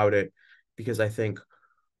worried about it because I think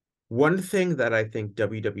one thing that I think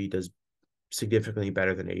WWE does significantly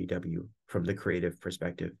better than AEW from the creative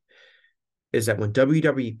perspective is that when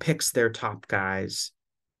WWE picks their top guys,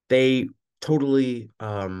 they totally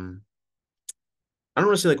I don't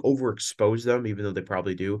want to say like overexpose them, even though they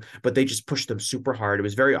probably do, but they just push them super hard. It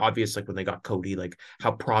was very obvious, like when they got Cody, like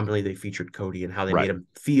how prominently they featured Cody and how they made him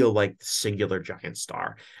feel like the singular giant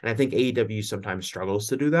star. And I think AEW sometimes struggles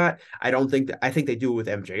to do that. I think they do it with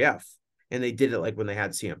MJF, and they did it like when they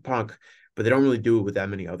had CM Punk, but they don't really do it with that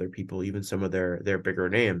many other people, even some of their bigger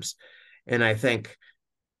names. And I think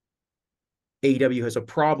AEW has a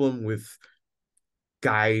problem with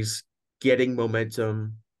guys getting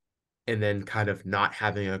momentum and then kind of not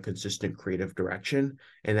having a consistent creative direction,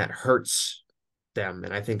 and that hurts them.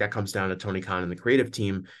 And I think that comes down to Tony Khan and the creative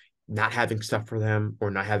team not having stuff for them or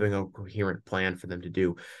not having a coherent plan for them to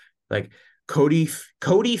do. Like Cody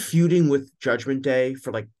feuding with Judgment Day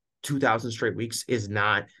for like 2,000 straight weeks is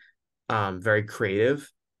not very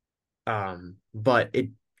creative, but it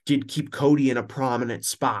did keep Cody in a prominent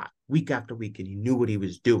spot week after week, and you knew what he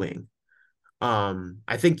was doing.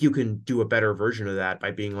 I think you can do a better version of that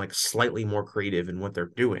by being like slightly more creative in what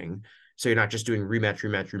they're doing. So you're not just doing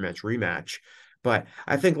rematch. But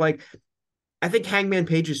I think Hangman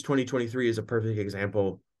Page's 2023 is a perfect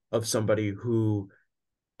example of somebody who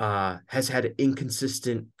has had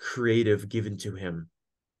inconsistent creative given to him.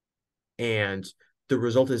 And the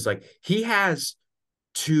result is like he has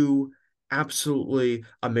two absolutely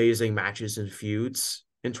amazing matches and feuds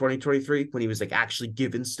in 2023 when he was like actually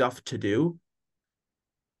given stuff to do.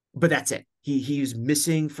 But that's it. He's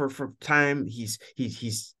missing for time. He's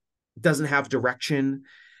doesn't have direction.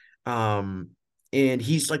 And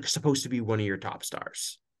he's like supposed to be one of your top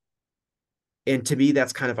stars. And to me,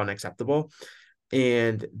 that's kind of unacceptable.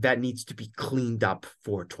 And that needs to be cleaned up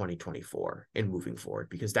for 2024 and moving forward,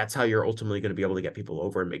 because that's how you're ultimately going to be able to get people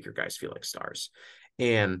over and make your guys feel like stars.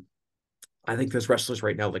 And I think there's wrestlers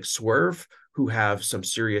right now like Swerve who have some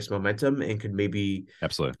serious momentum and could maybe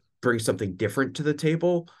absolutely bring something different to the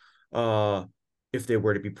table if they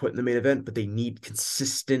were to be put in the main event, but they need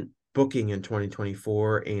consistent booking in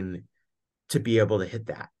 2024 and to be able to hit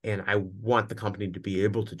that. And I want the company to be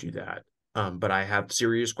able to do that. But I have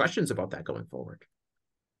serious questions about that going forward.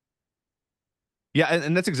 Yeah,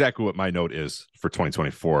 and that's exactly what my note is for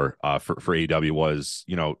 2024 for AEW was,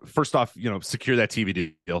 first off, secure that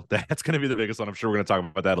TV deal. That's going to be the biggest one. I'm sure we're going to talk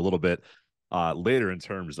about that a little bit later in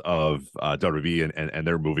terms of WWE and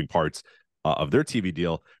their moving parts of their TV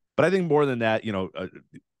deal. But I think more than that,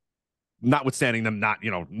 notwithstanding them not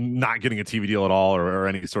getting a TV deal at all or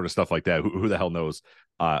any sort of stuff like that, who the hell knows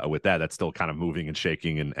with that? That's still kind of moving and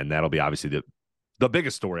shaking, and that'll be obviously the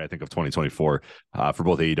biggest story I think of 2024 for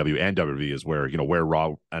both AEW and WWE is where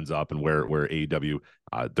Raw ends up and where AEW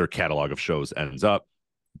their catalog of shows ends up.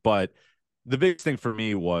 But the biggest thing for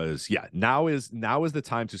me was, now is the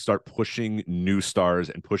time to start pushing new stars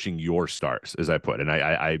and pushing your stars, as I put, and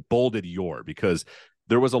I bolded your, because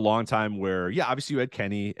there was a long time where, obviously you had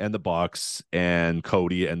Kenny and the Bucks and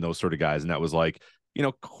Cody and those sort of guys, and that was like,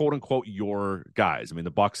 quote unquote, your guys. I mean,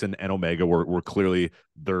 the Bucks and Omega were clearly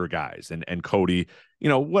their guys, and Cody,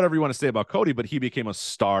 whatever you want to say about Cody, but he became a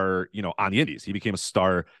star, on the indies. He became a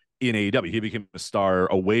star in AEW. He became a star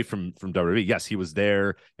away from WWE. Yes, he was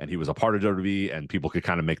there and he was a part of WWE, and people could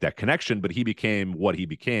kind of make that connection, but he became what he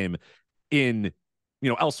became in,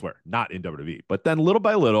 elsewhere, not in WWE. But then little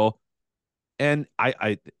by little, and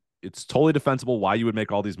it's totally defensible why you would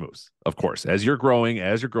make all these moves. Of course, as you're growing,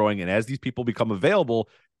 and as these people become available,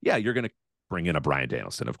 you're going to bring in a Bryan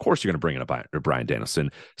Danielson. Of course, you're going to bring in a Bryan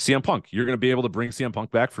Danielson. CM Punk, you're going to be able to bring CM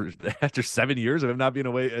Punk back for after 7 years of him not being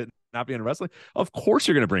away, not being in wrestling. Of course,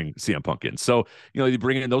 you're going to bring CM Punk in. So, you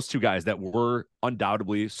bring in those two guys that were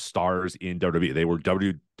undoubtedly stars in WWE. They were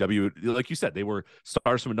WWE, like you said, they were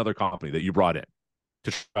stars from another company that you brought in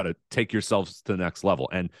to try to take yourselves to the next level,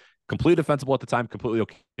 and completely defensible at the time, completely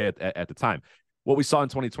okay at the time. What we saw in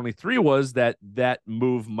 2023 was that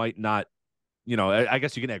move might not, I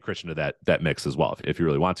guess you can add Christian to that mix as well if you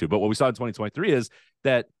really want to. But what we saw in 2023 is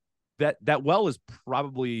that well is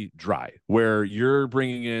probably dry, where you're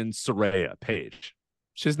bringing in Saraya Paige.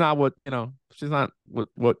 She's not she's not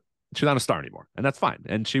a star anymore, and that's fine.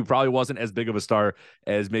 And she probably wasn't as big of a star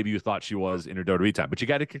as maybe you thought she was in her WWE time, but you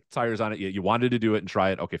got to kick the tires on it. You wanted to do it and try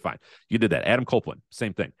it. Okay, fine. You did that. Adam Copeland,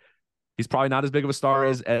 same thing. He's probably not as big of a star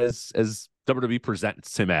as WWE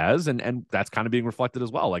presents him as, and that's kind of being reflected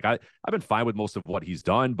as well. Like I've been fine with most of what he's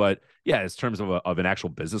done, but yeah, in terms of an actual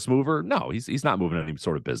business mover, no, he's not moving any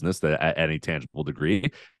sort of business at any tangible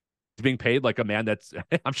degree. He's being paid like a man that's,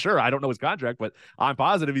 I'm sure, I don't know his contract, but I'm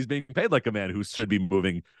positive he's being paid like a man who should be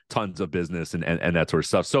moving tons of business and that sort of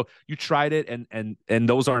stuff. So you tried it and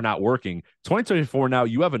those are not working. 2024 now,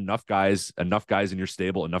 you have enough guys in your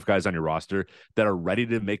stable, enough guys on your roster that are ready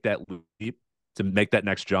to make that leap, to make that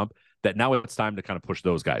next jump, that now it's time to kind of push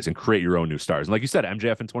those guys and create your own new stars. And like you said,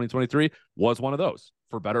 MJF in 2023 was one of those,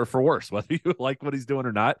 for better or for worse, whether you like what he's doing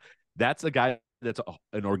or not. That's a guy that's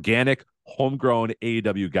an organic, homegrown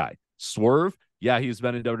AEW guy. Swerve, yeah, he's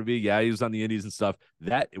been in WWE. Yeah, he was on the Indies and stuff.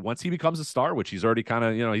 That once he becomes a star, which he's already kind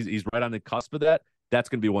of, he's right on the cusp of that. That's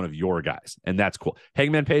going to be one of your guys, and that's cool.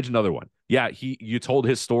 Hangman Page, another one. Yeah, you told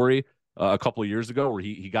his story a couple of years ago where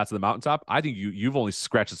he got to the mountaintop. I think you've only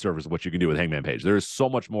scratched the surface of what you can do with Hangman Page. There is so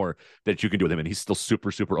much more that you can do with him, and he's still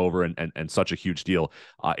super, super over and such a huge deal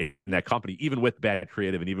in that company, even with bad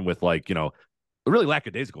creative and even with really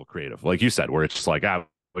lackadaisical creative, like you said, where it's just like,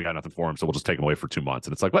 we got nothing for him, so we'll just take him away for 2 months.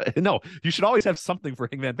 And it's like, what? No, you should always have something for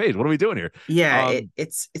Hangman Page. What are we doing here? Yeah,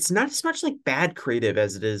 it's not as much like bad creative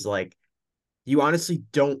as it is like you honestly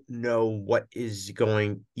don't know what is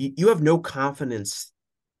going. You have no confidence,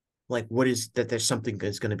 like what is that there's something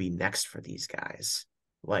that's going to be next for these guys.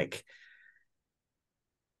 Like,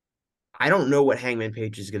 I don't know what Hangman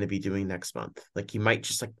Page is going to be doing next month. Like, he might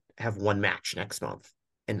just like have one match next month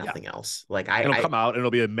and nothing else. Like it'll come out and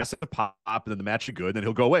it'll be a massive pop, and then the match is good, and then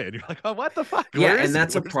he'll go away, and you're like, oh, what the fuck? Yeah, and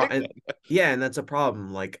that's a problem. Yeah, and that's a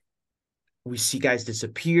problem. Like, we see guys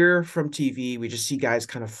disappear from TV. We just see guys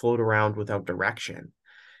kind of float around without direction,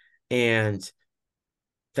 and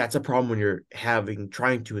that's a problem when you're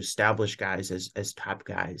trying to establish guys as top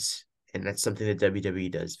guys. And that's something that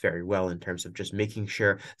WWE does very well in terms of just making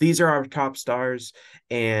sure these are our top stars,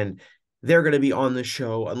 and they're going to be on the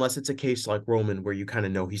show, unless it's a case like Roman where you kind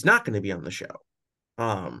of know he's not going to be on the show.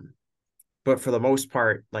 But for the most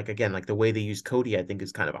part, like, again, like the way they use Cody, I think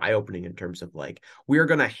is kind of eye-opening in terms of like, we're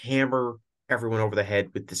going to hammer everyone over the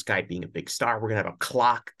head with this guy being a big star. We're going to have a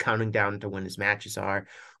clock counting down to when his matches are.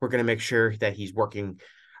 We're going to make sure that he's working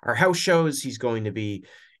our house shows. He's going to be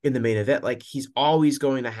in the main event. Like, he's always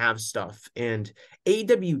going to have stuff. And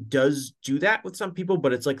AEW does do that with some people,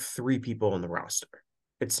 but it's like 3 people on the roster.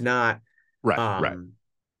 It's not right.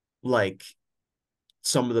 Like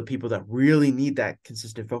some of the people that really need that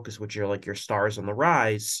consistent focus, which are like your stars on the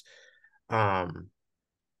rise.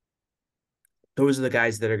 Those are the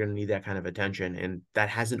guys that are going to need that kind of attention, and that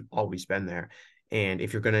hasn't always been there. And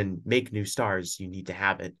if you're going to make new stars, you need to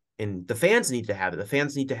have it, and the fans need to have it. The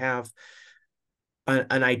fans need to have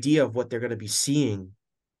an idea of what they're going to be seeing.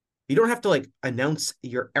 You don't have to like announce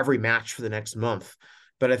your every match for the next month,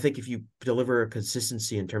 but I think if you deliver a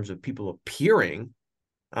consistency in terms of people appearing,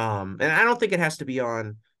 and I don't think it has to be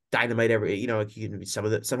on Dynamite it can be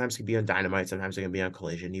sometimes it can be on Dynamite, sometimes it can be on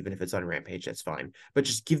Collision, even if it's on Rampage, that's fine. But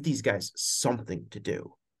just give these guys something to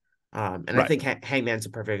do. And right. I think Hangman's a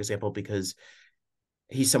perfect example because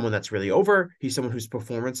he's someone that's really over. He's someone whose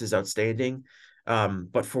performance is outstanding.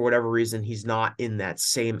 But for whatever reason, he's not in that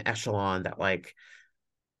same echelon that like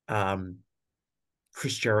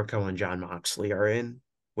Chris Jericho and Jon Moxley are in,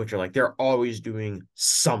 which are like, they're always doing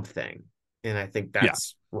something. And I think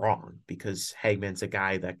that's wrong, because Hangman's a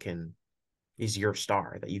guy that he's your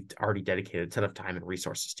star that you've already dedicated a ton of time and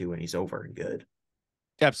resources to, and he's over and good.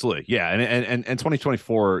 Absolutely. Yeah. And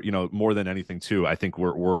 2024, more than anything too, I think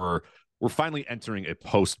we're finally entering a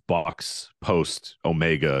post-Bucks,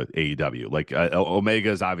 post-Omega AEW. Like Omega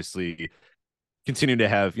is obviously continuing to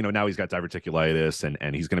have, now he's got diverticulitis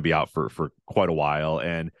and he's going to be out for quite a while.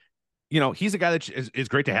 And he's a guy that is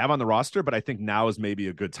great to have on the roster, but I think now is maybe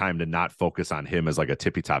a good time to not focus on him as like a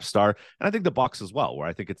tippy top star. And I think the Bucks as well, where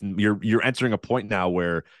I think you're entering a point now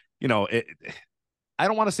where, I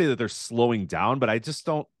don't want to say that they're slowing down, but I just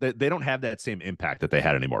they don't have that same impact that they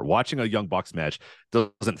had anymore. Watching a Young Bucks match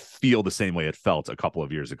doesn't feel the same way it felt a couple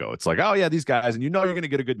of years ago. It's like, oh yeah, these guys, and you're going to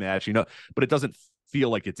get a good match, but it doesn't feel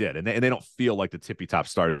like it did. And they don't feel like the tippy top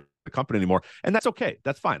star of the company anymore. And that's okay.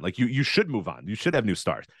 That's fine. Like you should move on. You should have new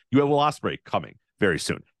stars. You have Will Ospreay coming very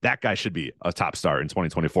soon. That guy should be a top star in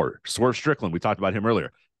 2024. Swerve Strickland, we talked about him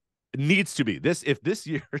earlier. Needs to be this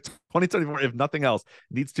year 2024, if nothing else,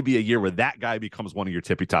 needs to be a year where that guy becomes one of your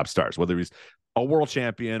tippy top stars, whether he's a world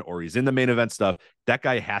champion or he's in the main event stuff. That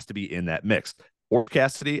guy has to be in that mix. Or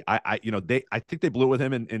Cassidy, I think they blew it with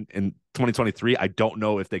him in 2023. I don't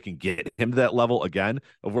know if they can get him to that level again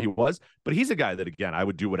of where he was, but he's a guy that, again, I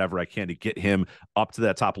would do whatever I can to get him up to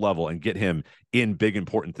that top level and get him in big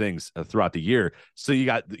important things throughout the year. So you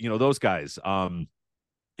got those guys. So I'm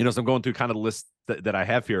going through kind of the list that I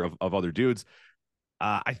have here of other dudes.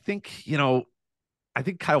 I think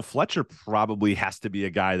Kyle Fletcher probably has to be a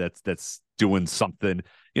guy that's doing something.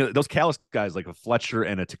 Those Callis guys like a Fletcher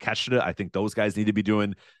and a Takeshita, I think those guys need to be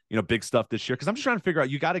doing, big stuff this year. Cause I'm just trying to figure out,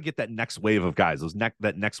 you got to get that next wave of guys,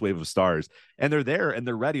 that next wave of stars. And they're there and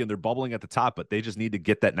they're ready and they're bubbling at the top, but they just need to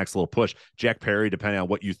get that next little push. Jack Perry, depending on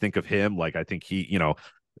what you think of him, like I think he,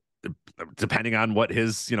 depending on what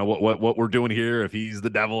his, what we're doing here, if he's the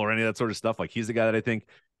devil or any of that sort of stuff, like he's the guy that I think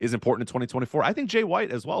is important in 2024. I think Jay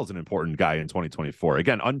White as well is an important guy in 2024.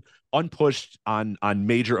 Again, unpushed on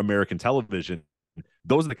major American television.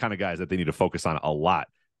 Those are the kind of guys that they need to focus on a lot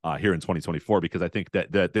here in 2024, because I think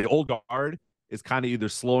that the old guard is kind of either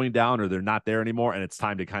slowing down or they're not there anymore. And it's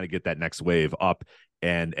time to kind of get that next wave up.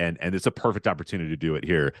 And it's a perfect opportunity to do it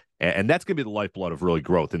here. And that's going to be the lifeblood of really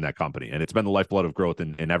growth in that company. And it's been the lifeblood of growth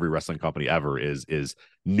in every wrestling company ever is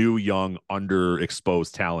new, young,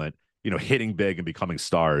 underexposed talent, hitting big and becoming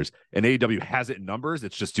stars. And AEW has it in numbers.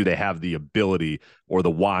 It's just, do they have the ability or the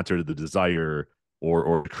want or the desire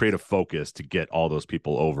or creative focus to get all those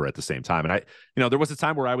people over at the same time? And there was a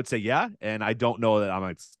time where I would say, yeah. And I don't know that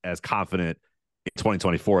I'm as confident in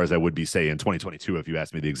 2024 as I would be, say, in 2022, if you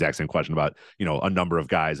asked me the exact same question about, a number of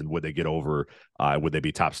guys and would they get over, would they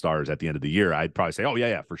be top stars at the end of the year? I'd probably say, oh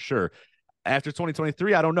yeah, for sure. After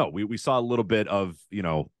 2023, I don't know. We saw a little bit of,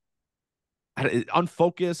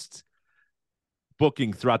 unfocused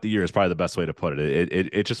booking throughout the year is probably the best way to put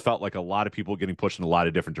it. It just felt like a lot of people getting pushed in a lot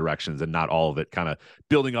of different directions and not all of it kind of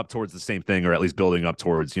building up towards the same thing, or at least building up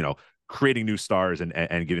towards, creating new stars and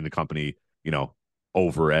getting the company,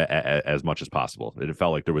 over as much as possible. It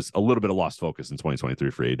felt like there was a little bit of lost focus in 2023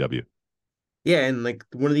 for AEW. Yeah, and like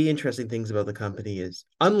one of the interesting things about the company is,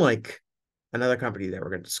 unlike another company that we're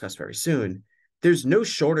going to discuss very soon, there's no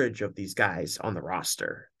shortage of these guys on the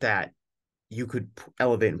roster that you could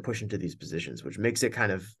elevate and push into these positions, which makes it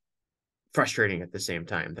kind of frustrating at the same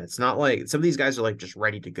time. That's not like some of these guys are like just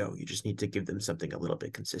ready to go. You just need to give them something a little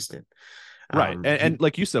bit consistent. Right. And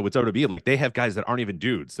like you said, with WWE, like they have guys that aren't even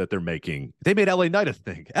dudes that they're making. They made LA Knight a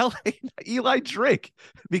thing. Eli Drake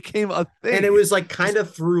became a thing. And it was like kind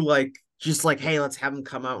of through like, just like, hey, let's have him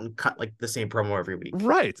come out and cut like the same promo every week.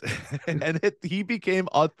 Right. He became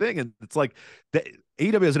a thing. And it's like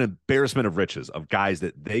AEW is an embarrassment of riches of guys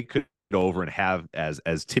that they could go over and have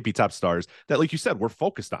as tippy top stars that, like you said, we're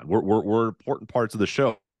focused on. We're important parts of the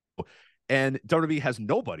show. And WWE has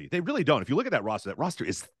nobody. They really don't. If you look at that roster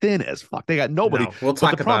is thin as fuck. They got nobody. No, we'll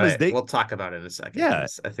talk about it. We'll talk about it in a second. Yeah,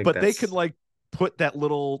 I think, but they could like put that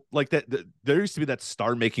little like that. There used to be that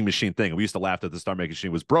star making machine thing. We used to laugh that the star making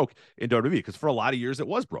machine was broke in WWE because for a lot of years it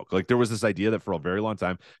was broke. Like there was this idea that for a very long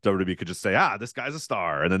time WWE could just say, this guy's a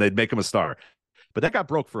star, and then they'd make him a star. But that got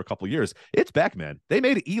broke for a couple of years. It's back, man. They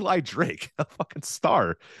made Eli Drake a fucking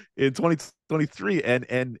star in 2023.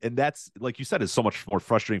 And that's, like you said, is so much more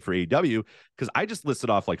frustrating for AEW because I just listed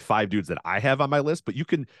off like 5 dudes that I have on my list, but you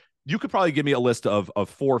could probably give me a list of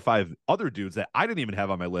 4 or 5 other dudes that I didn't even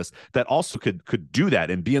have on my list that also could do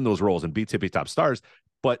that and be in those roles and be tippy top stars.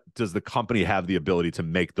 But does the company have the ability to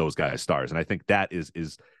make those guys stars? And I think that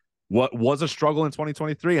is what was a struggle in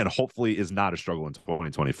 2023 and hopefully is not a struggle in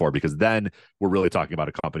 2024, because then we're really talking about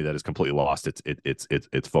a company that has completely lost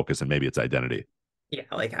its focus and maybe its identity. Yeah,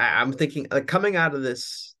 like I'm thinking, like coming out of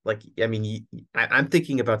this, like I mean, I'm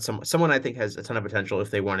thinking about someone I think has a ton of potential if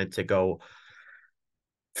they wanted to go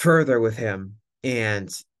further with him, and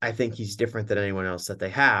I think he's different than anyone else that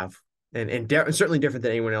they have, and certainly different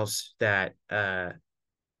than anyone else that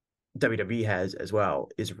WWE has as well.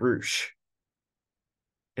 Is Roosh.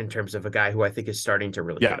 In terms of a guy who I think is starting to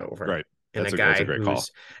really get over. Right. And a guy who's call.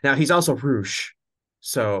 Now he's also Roosh.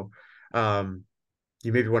 So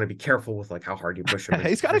You maybe want to be careful with like how hard you push him.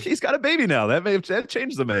 He's got a baby now. That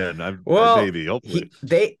changed the man. Well, maybe hopefully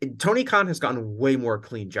Tony Khan has gotten way more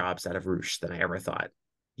clean jobs out of Roosh than I ever thought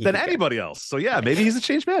than anybody else. So yeah, maybe he's a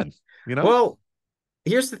changed man. Well,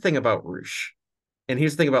 here's the thing about Roosh, and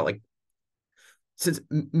here's the thing about like, since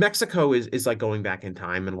Mexico is like going back in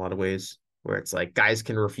time in a lot of ways, where it's like guys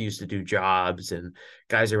can refuse to do jobs and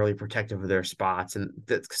guys are really protective of their spots, and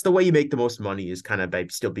that's the way you make the most money is kind of by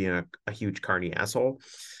still being a huge carny asshole.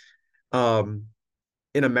 In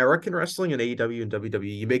American wrestling and AEW and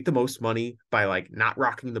WWE, you make the most money by like not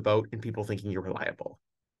rocking the boat and people thinking you're reliable.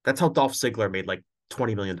 That's how Dolph Ziggler made like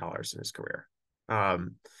 $20 million in his career.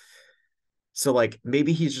 So like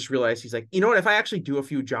maybe he's just realized, he's like, you know what, if I actually do a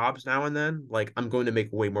few jobs now and then, like I'm going to make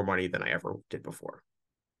way more money than I ever did before.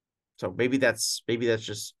 So maybe that's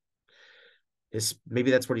just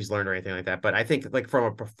maybe that's what he's learned or anything like that. But I think like from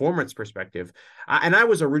a performance perspective, and I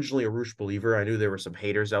was originally a Roosh believer. I knew there were some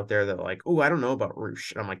haters out there that were like, oh, I don't know about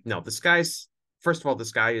Roosh. And I'm like, no, this guy is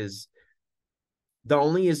not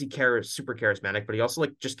only is he super charismatic, but he also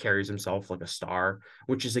like just carries himself like a star,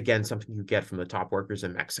 which is again something you get from the top workers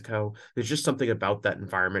in Mexico. There's just something about that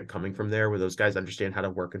environment coming from there where those guys understand how to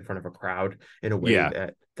work in front of a crowd in a way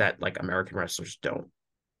that like American wrestlers don't.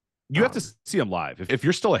 You have to see him live. If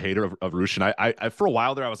you're still a hater of Roosh, and I for a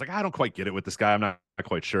while there, I was like, I don't quite get it with this guy. I'm not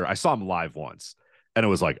quite sure. I saw him live once, and it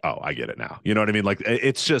was like, oh, I get it now. You know what I mean? Like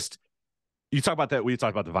it's just. You talk about that. We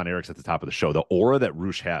talked about the Von Erichs at the top of the show, the aura that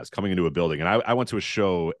Roosh has coming into a building. And I went to a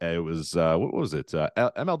show. It was what was it?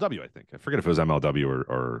 MLW, I think. I forget if it was MLW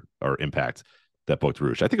or Impact that booked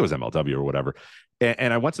Roosh. I think it was MLW or whatever.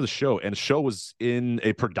 And I went to the show, and the show was in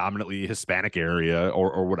a predominantly Hispanic area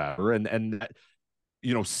or whatever. And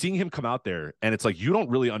seeing him come out there, and it's like you don't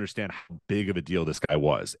really understand how big of a deal this guy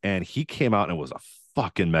was. And he came out and was a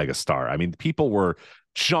fucking mega star. I mean, people were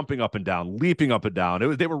jumping up and down, leaping up and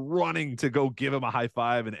down. They were running to go give him a high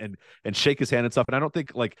five and shake his hand and stuff. And I don't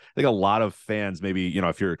think I think a lot of fans, maybe,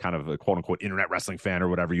 if you're kind of a quote unquote internet wrestling fan or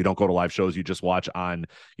whatever, you don't go to live shows, you just watch on,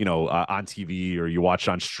 on TV or you watch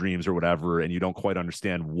on streams or whatever, and you don't quite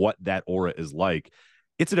understand what that aura is like.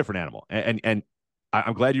 It's a different animal. And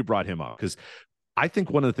I'm glad you brought him up, because I think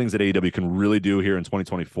one of the things that AEW can really do here in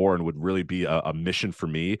 2024 and would really be a mission for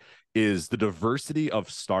me is the diversity of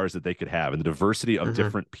stars that they could have and the diversity of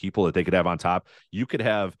different people that they could have on top. You could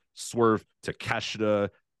have Swerve, Takeshita,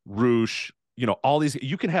 Roosh, all these.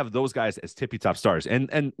 You can have those guys as tippy top stars.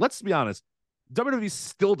 And let's be honest, WWE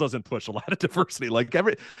still doesn't push a lot of diversity. Like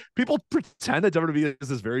people pretend that WWE is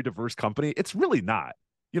this very diverse company. It's really not.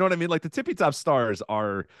 You know what I mean? Like the tippy top stars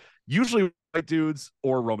are usually white dudes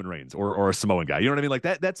or Roman Reigns or a Samoan guy. You know what I mean? Like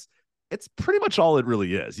it's pretty much all it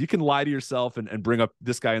really is. You can lie to yourself and bring up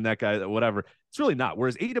this guy and that guy, whatever. It's really not.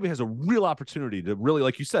 Whereas AEW has a real opportunity to really,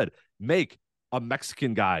 like you said, make a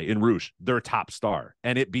Mexican guy in Roosh their top star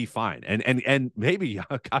and it be fine. And maybe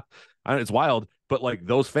it's wild, but like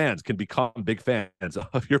those fans can become big fans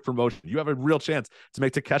of your promotion. You have a real chance to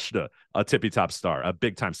make Takeshita a tippy top star, a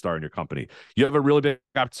big time star in your company. You have a really big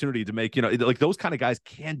opportunity to make, like those kind of guys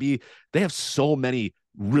they have so many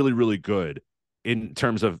really, really good in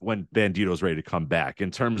terms of when Bandito's ready to come back, in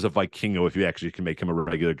terms of like Kingo, if you actually can make him a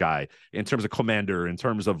regular guy, in terms of Commander, in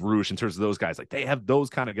terms of Roosh, in terms of those guys, like they have those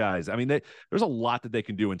kind of guys. I mean, there's a lot that they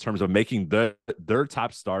can do in terms of making their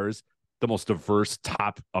top stars the most diverse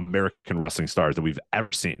top American wrestling stars that we've ever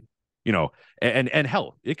seen, and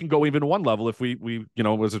hell, it can go even one level if we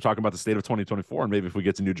as we're talking about the state of 2024, and maybe if we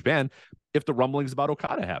get to New Japan, if the rumblings about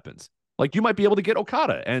Okada happens, like you might be able to get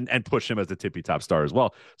Okada and push him as the tippy top star as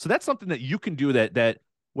well. So that's something that you can do that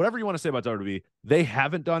whatever you want to say about WWE, they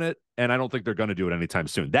haven't done it, and I don't think they're going to do it anytime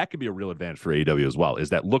soon. That could be a real advantage for AEW as well, is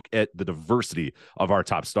that look at the diversity of our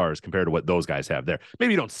top stars compared to what those guys have there.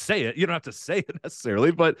 Maybe you don't say it. You don't have to say it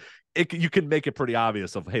necessarily, but you can make it pretty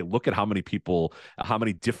obvious of, hey, look at how many people, how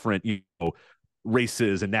many different,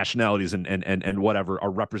 races and nationalities and whatever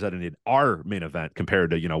are represented in our main event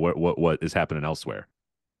compared to, what is happening elsewhere.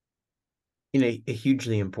 A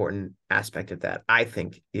hugely important aspect of that, I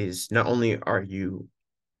think, is not only are you,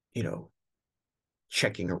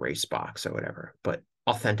 checking a race box or whatever, but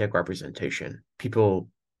authentic representation, people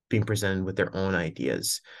being presented with their own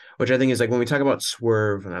ideas, which I think is like when we talk about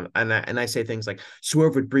Swerve, and I say things like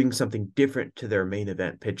Swerve would bring something different to their main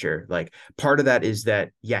event picture. Like part of that is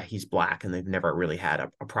that, yeah, he's black and they've never really had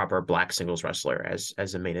a proper black singles wrestler as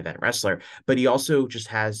a main event wrestler, but he also just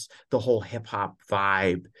has the whole hip hop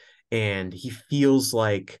vibe, and he feels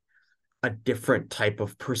like a different type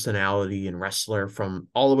of personality and wrestler, from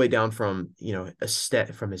all the way down from, you know,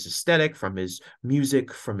 from his aesthetic, from his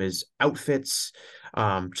music, from his outfits,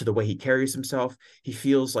 to the way he carries himself. He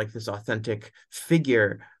feels like this authentic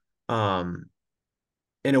figure, in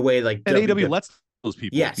a way like And AEW lets those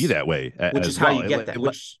people be yes, that way which as is how well. you get that,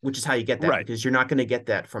 which is how you get that, right. because you're not going to get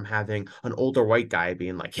that from having an older white guy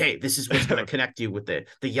being like, hey, this is what's going to connect you with the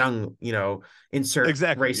young, you know, insert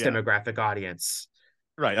Exactly, race yeah. demographic audience.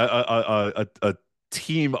 Right. A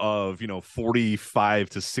team of, you know,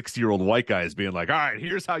 45 to 60-year-old white guys being like, all right,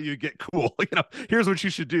 here's how you get cool. You know, here's what you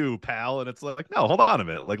should do, pal. And it's like, no, hold on a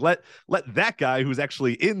minute. Like, let that guy who's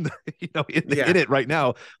actually in the, you know, in it right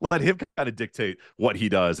now, let him kind of dictate what he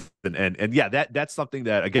does. And yeah, that's something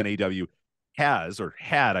that, again, AEW has, or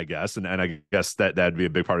had, I guess, and I guess that'd be a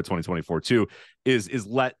big part of 2024 too, is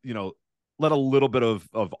let, you know, let a little bit of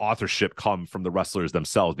authorship come from the wrestlers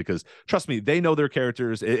themselves, because trust me, they know their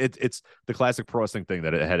characters. It's the classic pro wrestling thing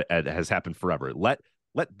that it has happened forever. Let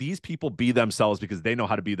these people be themselves, because they know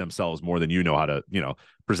how to be themselves more than you know how to, you know,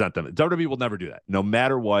 present them. WWE will never do that. No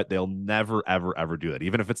matter what, they'll never, ever, ever do that.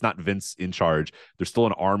 Even if it's not Vince in charge, there's still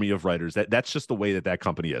an army of writers. That's just the way that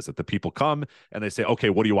company is, that the people come and they say, okay,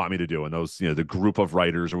 what do you want me to do? And those, you know, the group of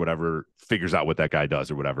writers or whatever figures out what that guy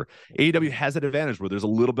does or whatever. AEW has that advantage where there's a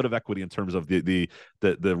little bit of equity in terms of the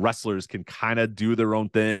wrestlers can kind of do their own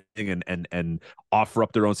thing and offer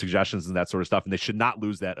up their own suggestions and that sort of stuff. And they should not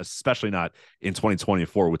lose that, especially not in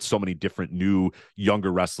 2024 with so many different new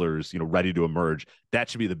younger wrestlers, you know, ready to emerge. That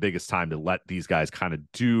should be the biggest time to let these guys kind of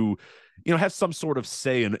do, you know, have some sort of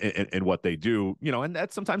say in what they do, you know, and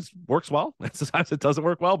that sometimes works well, and sometimes it doesn't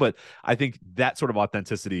work well. But I think that sort of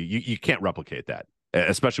authenticity, you can't replicate that,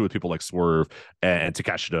 especially with people like Swerve and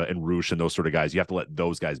Takeshita and Roosh and those sort of guys. You have to let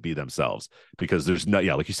those guys be themselves, because there's no,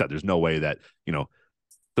 yeah, like you said, there's no way that, you know,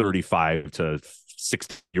 35 to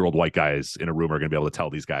 60-year-old white guys in a room are going to be able to tell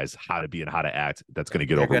these guys how to be and how to act. That's going to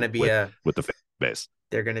get over with the fan base.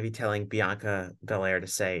 They're going to be telling Bianca Belair to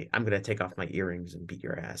say, I'm going to take off my earrings and beat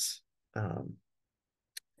your ass. What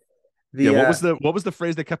was the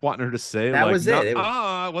phrase they kept wanting her to say? That like, was it.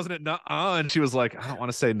 Wasn't it nuh-uh? And she was like, I don't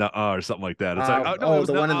want to say nuh-uh or something like that. It's like, no, it was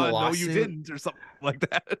the one in the no, lawsuit. you didn't, or something like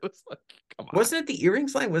that. It was like, come on. Wasn't it the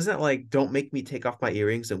earrings line? Wasn't it like, don't make me take off my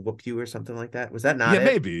earrings and whoop you or something like that? Was that not it?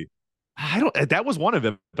 Maybe. That was one of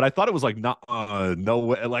it, but I thought it was like, no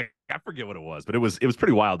way. Like, I forget what it was, but it was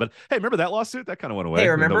pretty wild. But hey, remember that lawsuit? That kind of went away. Hey,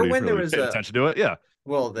 remember when there was attention to it? Yeah.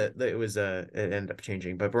 Well, it ended up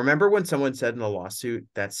changing. But remember when someone said in the lawsuit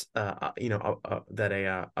that's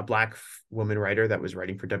that a black woman writer that was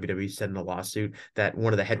writing for WWE said in the lawsuit that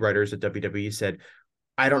one of the head writers at WWE said,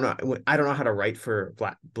 I don't know how to write for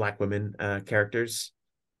black women characters.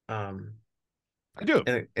 I do.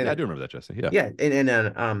 I do remember that, Jesse. Yeah. Yeah.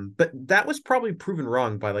 But that was probably proven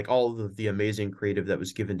wrong by like all of the amazing creative that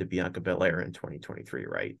was given to Bianca Belair in 2023,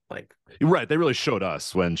 right? Like, right. They really showed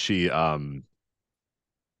us when she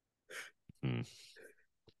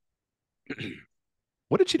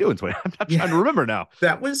what did she do in 20? I'm not trying to remember now.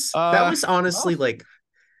 That was honestly like,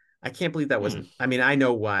 I can't believe that wasn't. I mean, I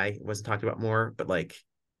know why it wasn't talked about more, but like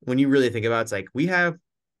when you really think about it, it's like we have.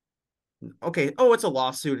 Okay, it's a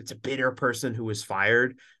lawsuit. It's a bitter person who was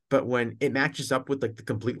fired, but when it matches up with like the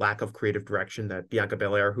complete lack of creative direction that Bianca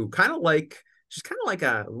Belair, who kind of like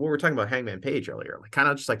what we were talking about Hangman Page earlier, like kind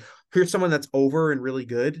of just like, here's someone that's over and really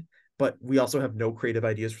good, but we also have no creative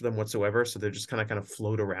ideas for them whatsoever, so they're just kind of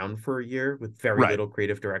float around for a year with very little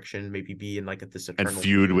creative direction, maybe be in like this eternal and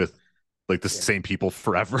feud with like the same people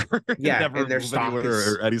forever. Yeah, never and their stock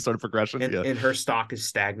or any sort of progression. And her stock is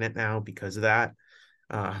stagnant now because of that.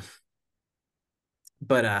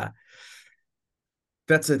 But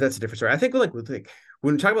that's a different story. I think like when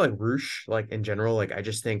we talk about like Roosh, like in general, like I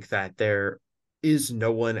just think that there is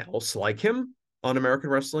no one else like him on American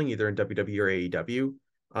wrestling, either in WWE or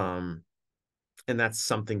AEW. And that's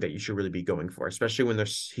something that you should really be going for, especially when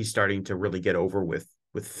he's starting to really get over with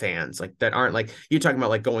fans like that aren't like you're talking about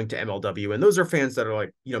like going to MLW, and those are fans that are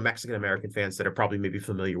like, you know, Mexican American fans that are probably maybe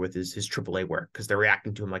familiar with his AAA work because they're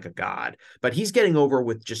reacting to him like a god. But he's getting over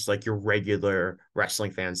with just like your regular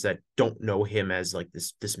wrestling fans that don't know him as like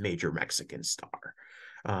this major Mexican star,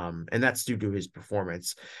 and that's due to his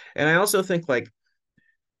performance. And I also think like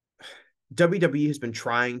WWE has been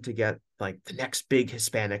trying to get like the next big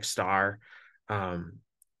Hispanic star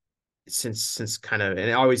since kind of, and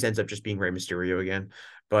it always ends up just being Rey Mysterio again.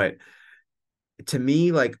 But to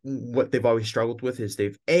me, like what they've always struggled with is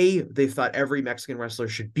they've thought every Mexican wrestler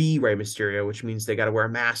should be Rey Mysterio, which means they got to wear a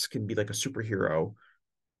mask and be like a superhero.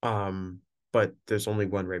 But there's only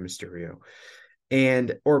one Rey Mysterio.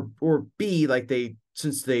 And or B, like they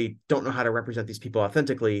since they don't know how to represent these people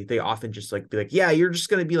authentically, they often just like be like, yeah, you're just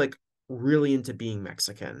going to be like really into being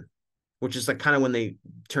Mexican, which is like kind of when they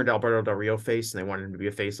turned Alberto Del Rio face and they wanted him to be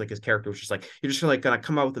a face. Like his character was just like, you're just like going to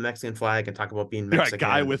come out with the Mexican flag and talk about being Mexican. You're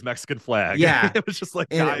a guy with Mexican flag. Yeah. It was just like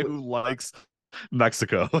guy who likes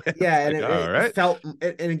Mexico. Yeah. And like, it felt,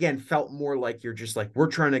 and again, felt more like you're just like, we're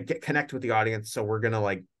trying to connect with the audience. So we're going to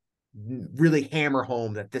like really hammer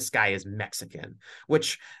home that this guy is Mexican,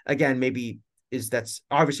 which again, maybe that's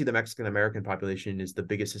obviously the Mexican American population is the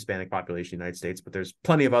biggest Hispanic population in the United States, but there's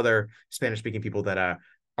plenty of other Spanish speaking people that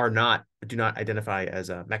do not identify as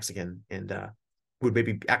a Mexican and would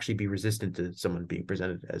maybe actually be resistant to someone being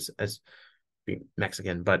presented as being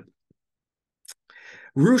Mexican. But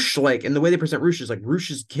Roosh, like, and the way they present Roosh is like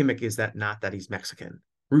Roosh's gimmick is that not that he's Mexican.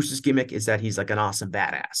 Roosh's gimmick is that he's like an awesome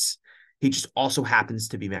badass. He just also happens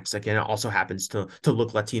to be Mexican. It also happens to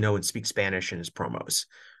look Latino and speak Spanish in his promos,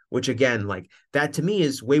 which again, like that to me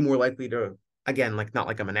is way more likely to, again, like not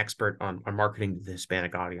like I'm an expert on marketing to the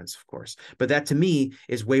Hispanic audience, of course, but that to me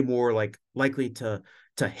is way more like likely to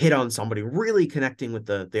hit on somebody, really connecting with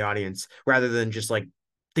the audience rather than just like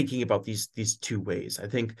thinking about these two ways. I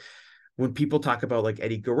think when people talk about like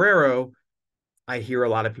Eddie Guerrero, I hear a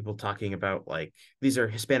lot of people talking about like, these are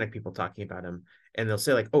Hispanic people talking about him. And they'll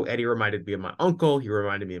say like, oh, Eddie reminded me of my uncle. He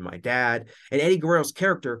reminded me of my dad. And Eddie Guerrero's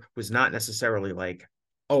character was not necessarily like,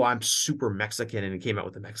 oh, I'm super Mexican and he came out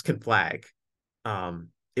with a Mexican flag.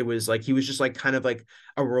 It was like, he was just like kind of like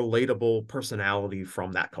a relatable personality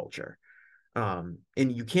from that culture. And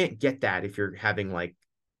you can't get that if you're having like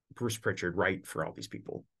Bruce Pritchard write for all these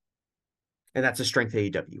people. And that's a strength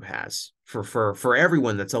AEW has for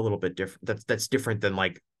everyone that's a little bit different. That's different than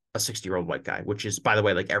like a 60-year-old white guy, which is, by the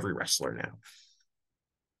way, like every wrestler now.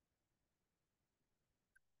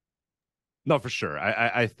 No, for sure.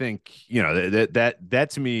 I think, you know, that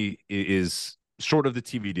to me is short of the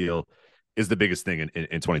TV deal is the biggest thing in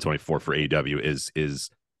 2024 for AEW is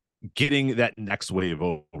getting that next wave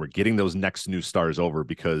over, getting those next new stars over,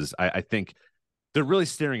 because I think they're really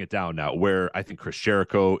staring it down now, where I think Chris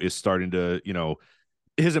Jericho is starting to, you know,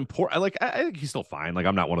 his important, like, I think he's still fine. Like,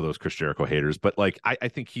 I'm not one of those Chris Jericho haters, but like, I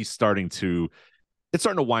think he's starting to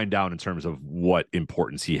wind down in terms of what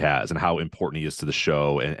importance he has and how important he is to the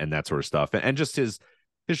show and that sort of stuff. And just his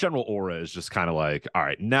general aura is just kind of like, all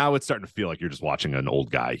right, now it's starting to feel like you're just watching an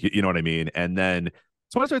old guy. You know what I mean? And then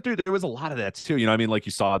 2023, there was a lot of that too. You know what I mean? Like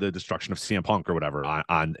you saw the destruction of CM Punk or whatever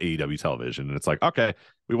on AEW television. And it's like, okay,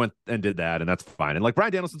 we went and did that and that's fine. And like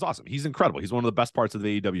Bryan Danielson's awesome. He's incredible. He's one of the best parts of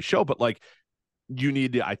the AEW show, but like you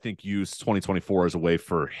need to, I think, use 2024 as a way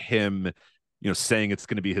for him, you know, saying it's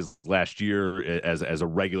going to be his last year as a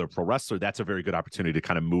regular pro wrestler. That's a very good opportunity to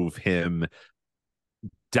kind of move him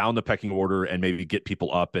down the pecking order and maybe get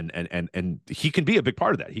people up and he can be a big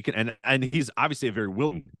part of that. He can, and he's obviously a very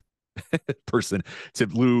willing person to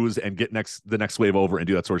lose and get the next wave over and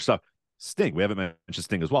do that sort of stuff. Sting, we haven't mentioned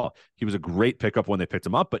Sting as well. He was a great pickup when they picked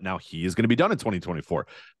him up, but now he is going to be done in 2024.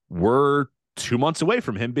 We're 2 months away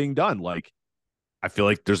from him being done. Like, I feel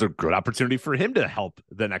like there's a good opportunity for him to help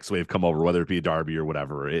the next wave come over, whether it be Darby or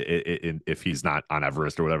whatever, if he's not on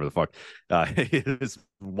Everest or whatever the fuck. It's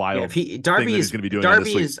wild. Yeah, Darby is going to be doing.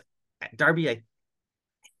 Darby. I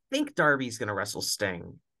think Darby's going to wrestle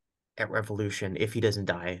Sting at Revolution if he doesn't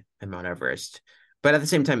die at Mount Everest. But at the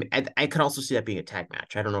same time, I could also see that being a tag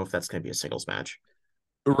match. I don't know if that's going to be a singles match.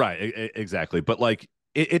 Right, exactly. But like,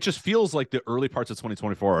 it just feels like the early parts of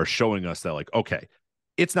 2024 are showing us that, like, okay,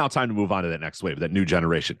 it's now time to move on to that next wave, that new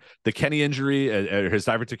generation. The Kenny injury, his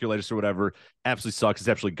diverticulitis or whatever, absolutely sucks. It's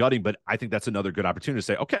absolutely gutting, but I think that's another good opportunity to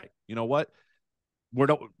say, okay, you know what?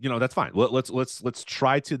 That's fine. Let's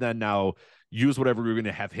try to then now use whatever we're going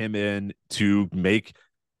to have him in to make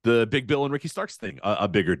the Big Bill and Ricky Starks thing a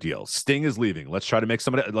bigger deal. Sting is leaving. Let's try to make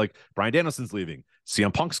somebody like Bryan Danielson's leaving.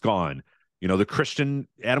 CM Punk's gone. You know, the Christian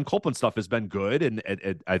Adam Copeland stuff has been good. And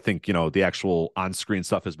I think, you know, the actual on-screen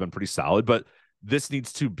stuff has been pretty solid, but this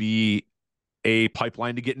needs to be a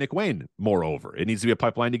pipeline to get Nick Wayne more over. It needs to be a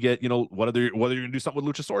pipeline to get, you know, whether you're going to do something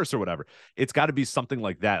with Luchasaurus or whatever. It's got to be something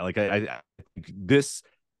like that. Like I this,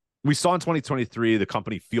 we saw in 2023, the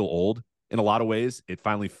company feel old in a lot of ways. It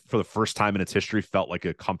finally, for the first time in its history, felt like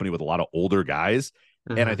a company with a lot of older guys.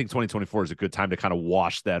 Mm-hmm. And I think 2024 is a good time to kind of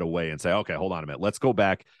wash that away and say, okay, hold on a minute. Let's go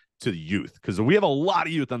back to the youth, because we have a lot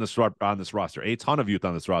of youth on this roster, a ton of youth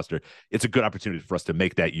on this roster. It's a good opportunity for us to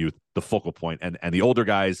make that youth the focal point, and the older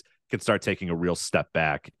guys can start taking a real step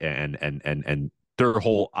back, and their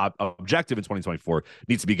whole objective in 2024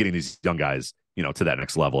 needs to be getting these young guys, you know, to that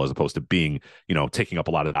next level, as opposed to being, you know, taking up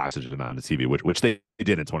a lot of the oxygen on the TV, which they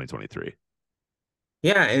did in 2023.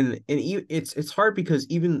 Yeah, and it's hard because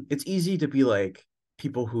even it's easy to be like,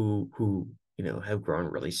 people who have grown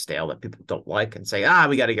really stale that people don't like and say,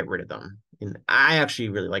 we got to get rid of them. And I actually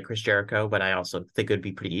really like Chris Jericho, but I also think it'd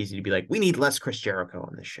be pretty easy to be like, we need less Chris Jericho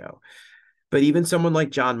on this show. But even someone like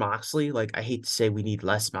John Moxley, like, I hate to say we need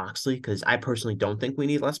less Moxley, because I personally don't think we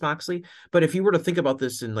need less Moxley. But if you were to think about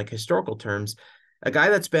this in like historical terms, a guy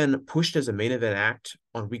that's been pushed as a main event act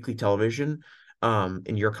on weekly television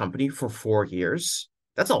in your company for 4 years,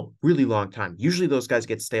 that's a really long time. Usually those guys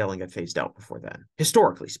get stale and get phased out before then,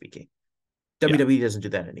 historically speaking. WWE doesn't do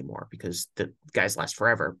that anymore because the guys last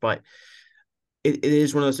forever. But it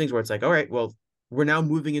is one of those things where it's like, all right, well, we're now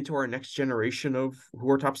moving into our next generation of who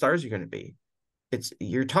our top stars are going to be. It's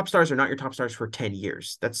your top stars are not your top stars for 10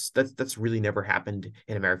 years. That's really never happened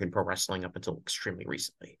in American pro wrestling up until extremely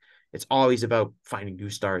recently. It's always about finding new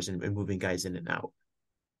stars and moving guys in and out.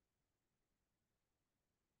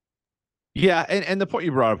 Yeah, and the point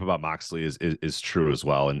you brought up about Moxley is true as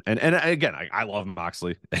well. And again, I love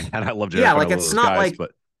Moxley and I love Jericho. Yeah, like it's not guys, like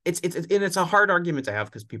but it's a hard argument to have,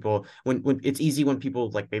 because people when it's easy when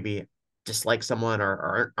people like maybe dislike someone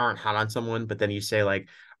or aren't hot on someone, but then you say like,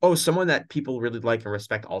 oh, someone that people really like and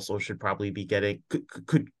respect also should probably be getting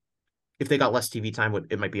could if they got less TV time,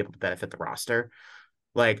 it might be able to benefit the roster.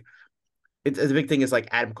 Like the big thing is like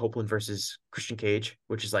Adam Copeland versus Christian Cage,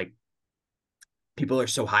 which is like, people are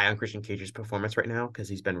so high on Christian Cage's performance right now because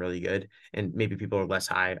he's been really good, and maybe people are less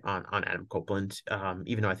high on Adam Copeland,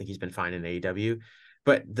 even though I think he's been fine in AEW.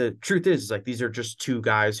 But the truth is like, these are just two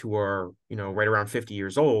guys who are right around 50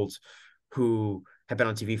 years old, who have been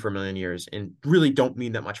on TV for a million years and really don't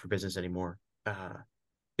mean that much for business anymore,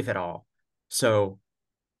 if at all. So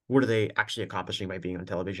what are they actually accomplishing by being on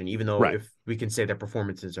television, even though if we can say their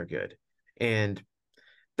performances are good? And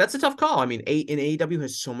that's a tough call. I mean, in AEW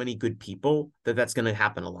has so many good people that's going to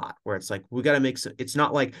happen a lot, where it's like, we got to it's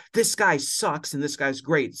not like this guy sucks and this guy's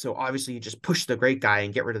great, so obviously you just push the great guy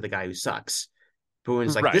and get rid of the guy who sucks. But when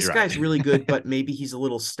it's like, this guy's really good, but maybe he's a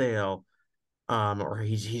little stale, or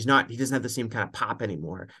he doesn't have the same kind of pop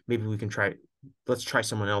anymore. Maybe let's try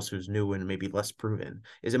someone else who's new and maybe less proven.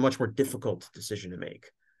 Is a much more difficult decision to make.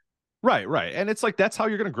 Right. And it's like, that's how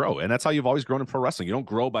you're going to grow. And that's how you've always grown in pro wrestling. You don't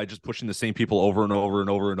grow by just pushing the same people over and over and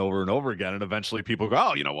over and over and over again. And eventually people go,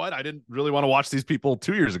 oh, you know what? I didn't really want to watch these people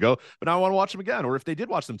 2 years ago, but now I want to watch them again. Or if they did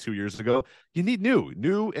watch them 2 years ago, you need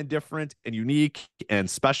new and different and unique and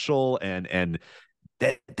special. And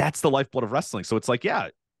that's the lifeblood of wrestling. So it's like, yeah,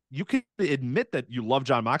 you can admit that you love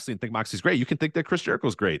John Moxley and think Moxley's great. You can think that Chris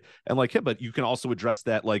Jericho's great and like him, but you can also address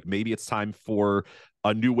that, like, maybe it's time for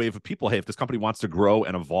a new wave of people. Hey, if this company wants to grow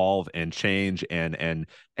and evolve and change and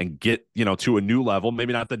get, to a new level,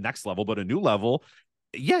 maybe not the next level, but a new level.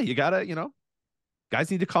 Yeah, you gotta,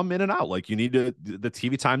 guys need to come in and out. Like, you need the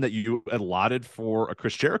TV time that you allotted for a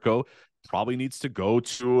Chris Jericho probably needs to go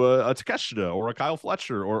to a Takeshita or a Kyle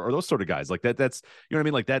Fletcher or those sort of guys. Like that's, you know what I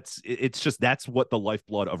mean? Like that's what the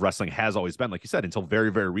lifeblood of wrestling has always been, like you said, until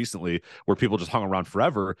very, very recently, where people just hung around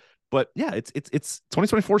forever. But yeah, it's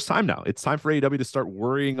 2024's time now. It's time for AEW to start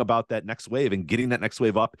worrying about that next wave and getting that next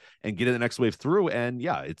wave up and getting the next wave through. And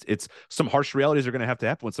yeah, it's some harsh realities are going to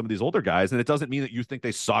happen with some of these older guys. And it doesn't mean that you think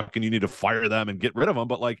they suck and you need to fire them and get rid of them,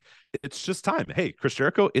 but like, it's just time. Hey, Chris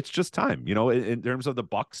Jericho, it's just time, in terms of the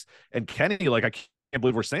Bucks and Kenny. Like, I can't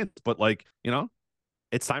believe we're saying this, but like,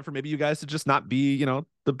 it's time for maybe you guys to just not be,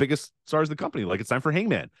 the biggest stars of the company. Like, it's time for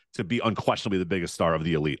Hangman to be unquestionably the biggest star of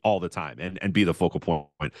the Elite all the time and be the focal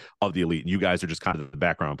point of the Elite. And you guys are just kind of the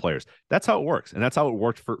background players. That's how it works. And that's how it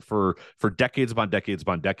worked for decades upon decades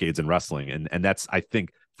upon decades in wrestling. And that's, I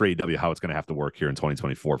think, for AEW, how it's going to have to work here in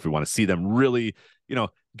 2024 if we want to see them really,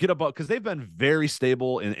 get above, because they've been very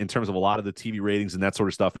stable in terms of a lot of the TV ratings and that sort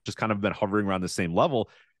of stuff, just kind of been hovering around the same level.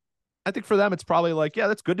 I think for them, it's probably like, yeah,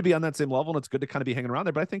 that's good to be on that same level and it's good to kind of be hanging around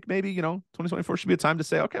there. But I think maybe, 2024 should be a time to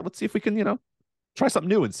say, okay, let's see if we can, try something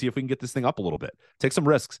new and see if we can get this thing up a little bit, take some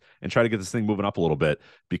risks and try to get this thing moving up a little bit,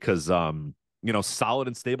 because, solid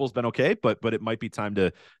and stable has been okay, but it might be time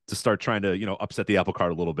to start trying to, upset the apple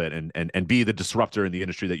cart a little bit and be the disruptor in the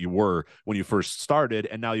industry that you were when you first started.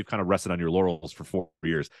 And now you've kind of rested on your laurels for 4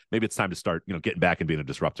 years. Maybe it's time to start, getting back and being a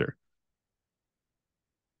disruptor.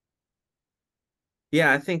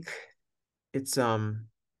 Yeah, I think it's and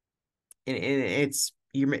it's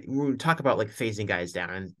we talk about like phasing guys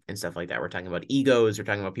down and stuff like that. We're talking about egos. We're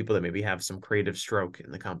talking about people that maybe have some creative stroke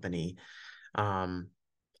in the company, and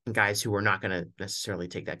guys who are not going to necessarily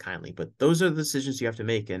take that kindly. But those are the decisions you have to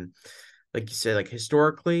make. And like you said, like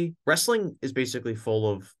historically, wrestling is basically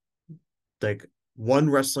full of like one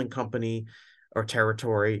wrestling company or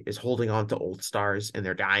territory is holding on to old stars and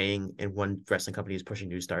they're dying, and one wrestling company is pushing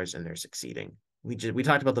new stars and they're succeeding. We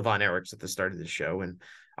talked about the Von Erichs at the start of the show, and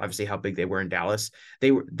obviously how big they were in Dallas.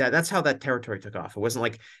 That's how that territory took off. It wasn't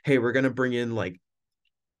like, hey, we're gonna bring in like,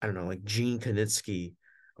 I don't know, like Gene Knitsky,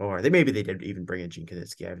 or maybe they did even bring in Gene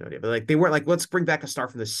Knitsky. I have no idea, but like they weren't like, let's bring back a star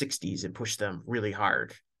from the '60s and push them really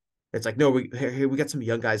hard. It's like, no, we got some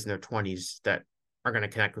young guys in their 20s that are going to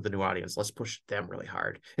connect with the new audience. Let's push them really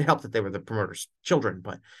hard. It helped that they were the promoters' children,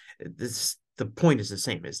 but the point is the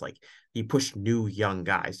same. Is like you push new young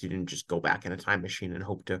guys. You didn't just go back in a time machine and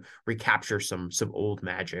hope to recapture some old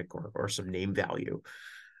magic or some name value.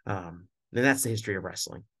 And that's the history of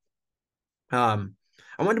wrestling. I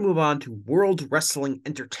want to move on to World Wrestling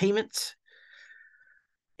Entertainment.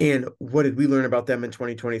 And what did we learn about them in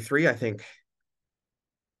 2023? I think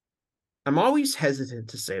I'm always hesitant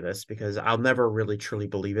to say this because I'll never really truly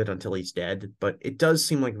believe it until he's dead, but it does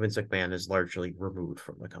seem like Vince McMahon is largely removed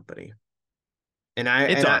from the company. It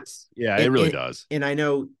really does. And I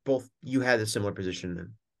know both you had a similar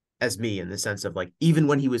position as me in the sense of like, even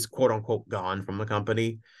when he was quote unquote gone from the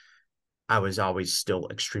company, I was always still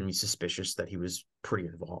extremely suspicious that he was pretty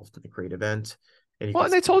involved in the creative end. And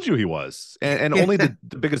they told you he was. And only the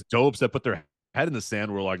biggest dopes that put their head in the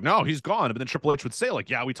sand were like, no, he's gone. But then Triple H would say, like,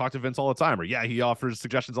 yeah, we talk to Vince all the time, or yeah, he offers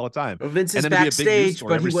suggestions all the time. Well, Vince is backstage,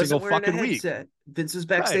 but he wasn't wearing a headset. Vince was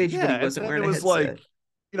backstage, but he wasn't wearing a headset. Like,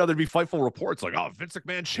 there'd be Fightful reports like, oh, Vince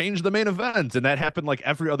McMahon changed the main event. And that happened like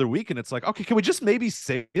every other week. And it's like, okay, can we just maybe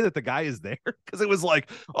say that the guy is there? Because it was like,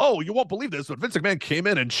 oh, you won't believe this, but Vince McMahon came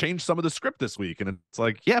in and changed some of the script this week. And it's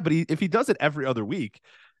like, yeah, but if he does it every other week,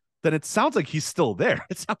 then it sounds like he's still there.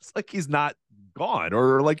 It sounds like he's not gone,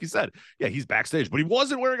 or like you said, yeah, he's backstage, but he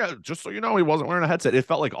wasn't wearing just so you know, he wasn't wearing a headset. It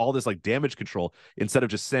felt like all this like damage control instead of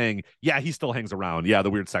just saying, yeah, he still hangs around. Yeah, the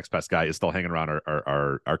weird sex pest guy is still hanging around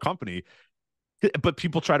our company. But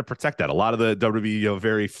people try to protect that. A lot of the WWE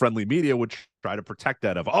very friendly media would try to protect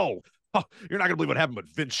that of, oh, you're not gonna believe what happened, but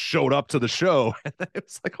Vince showed up to the show. And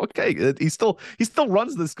it's like, okay, he still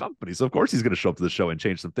runs this company, so of course he's gonna show up to the show and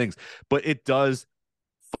change some things. But it does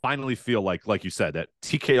finally feel like you said, that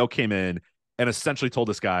TKO came in and essentially told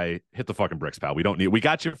this guy, hit the fucking bricks, pal. We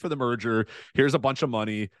got you for the merger. Here's a bunch of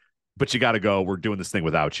money, but you got to go. We're doing this thing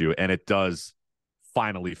without you. And it does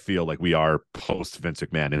finally feel like we are post Vince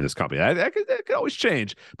McMahon in this company. That could always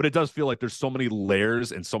change, but it does feel like there's so many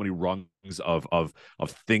layers and so many rungs of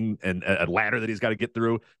thing and a ladder that he's got to get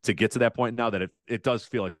through to get to that point now, that it does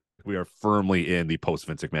feel like we are firmly in the post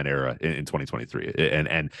Vince McMahon era in 2023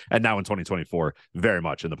 and now in 2024, very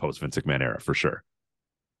much in the post Vince McMahon era for sure.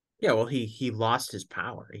 Yeah, well, he lost his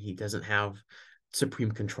power. He doesn't have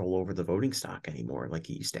supreme control over the voting stock anymore like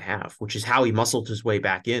he used to have, which is how he muscled his way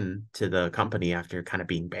back in to the company after kind of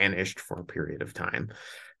being banished for a period of time.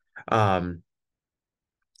 And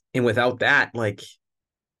without that, like,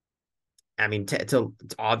 I mean, it's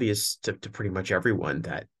obvious to pretty much everyone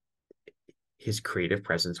that his creative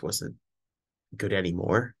presence wasn't good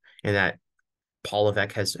anymore, and that Paul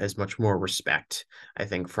Levesque has much more respect, I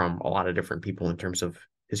think, from a lot of different people in terms of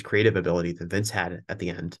his creative ability than Vince had at the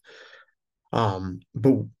end.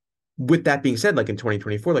 But with that being said, like in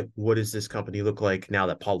 2024, like what does this company look like now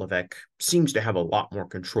that Paul Levesque seems to have a lot more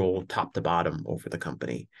control top to bottom over the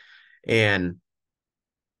company? And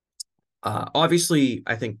obviously,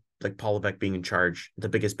 I think like Paul Levesque being in charge, the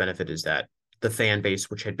biggest benefit is that the fan base,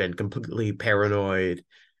 which had been completely paranoid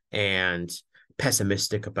and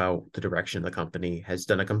pessimistic about the direction of the company, has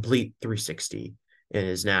done a complete 360 and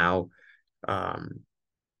is now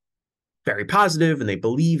very positive, and they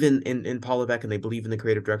believe in Paul Levesque, and they believe in the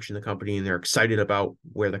creative direction of the company, and they're excited about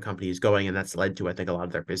where the company is going. And that's led to, I think, a lot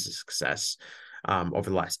of their business success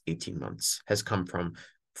over the last 18 months has come from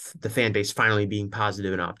the fan base finally being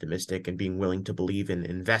positive and optimistic and being willing to believe and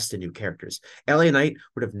invest in new characters. LA Knight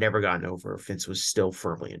would have never gotten over if Vince was still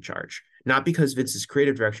firmly in charge. Not because Vince's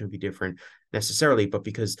creative direction would be different necessarily, but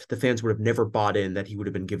because the fans would have never bought in that he would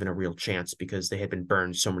have been given a real chance, because they had been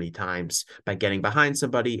burned so many times by getting behind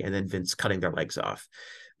somebody and then Vince cutting their legs off.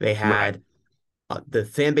 They had the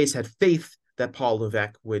fan base had faith that Paul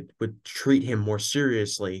Levesque would treat him more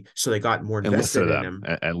seriously, so they got more invested in him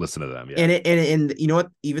and listen to them. Yeah. And you know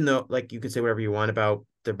what? Even though, like, you could say whatever you want about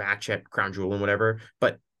the match at Crown Jewel and whatever,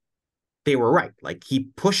 but they were right. Like, he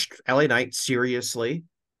pushed LA Knight seriously,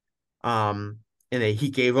 and he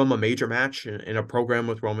gave him a major match in a program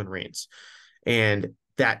with Roman Reigns, and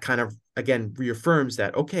that kind of again reaffirms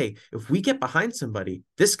that, okay, if we get behind somebody,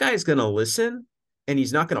 this guy is going to listen, and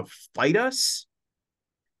he's not going to fight us.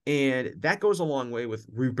 And that goes a long way with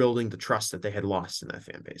rebuilding the trust that they had lost in that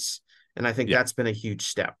fan base. And I think that's been a huge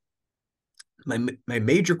step. My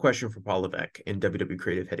major question for Paul Levesque in WWE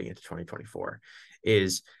Creative heading into 2024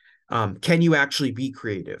 is, can you actually be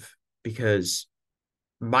creative? Because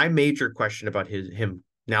my major question about him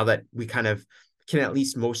now that we kind of can at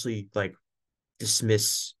least mostly like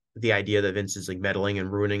dismiss the idea that Vince is like meddling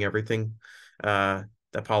and ruining everything that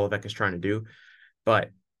Paul Levesque is trying to do.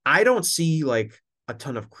 But I don't see like a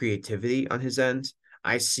ton of creativity on his end.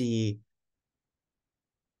 I see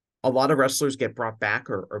a lot of wrestlers get brought back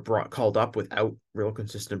or called up without real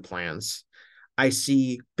consistent plans. I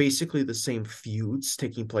see basically the same feuds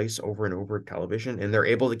taking place over and over television, and they're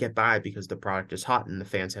able to get by because the product is hot and the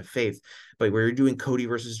fans have faith. But where you're doing Cody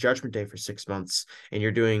versus Judgment Day for 6 months, and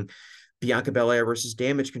you're doing Bianca Belair versus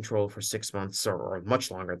Damage Control for 6 months, or much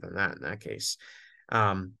longer than that in that case.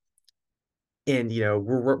 And we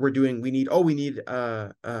need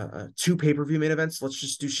 2 pay-per-view main events. Let's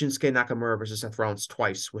just do Shinsuke Nakamura versus Seth Rollins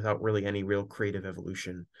twice without really any real creative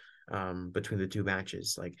evolution between the 2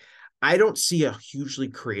 matches. Like, I don't see a hugely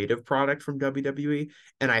creative product from WWE,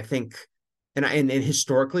 and I think and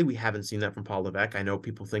historically we haven't seen that from Paul Levesque. I know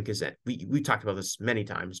people think we talked about this many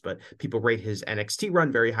times, but people rate his NXT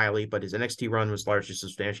run very highly, but his NXT run was largely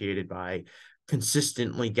substantiated by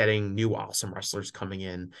consistently getting new awesome wrestlers coming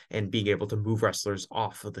in and being able to move wrestlers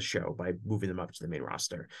off of the show by moving them up to the main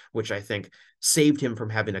roster, which I think saved him from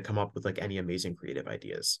having to come up with like any amazing creative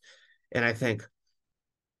ideas. And I think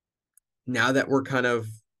now that we're kind of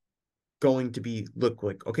going to be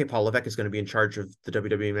okay, Paul Levesque is going to be in charge of the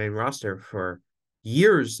WWE main roster for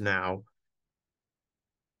years now.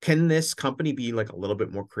 Can this company be like a little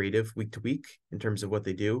bit more creative week to week in terms of what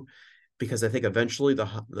they do? Because I think eventually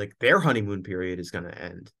their honeymoon period is going to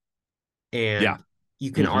end. And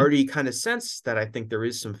you can already kind of sense that I think there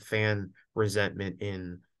is some fan resentment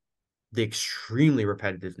in the extremely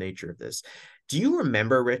repetitive nature of this. Do you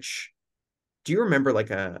remember, Rich? Do you remember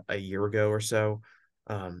like a year ago or so?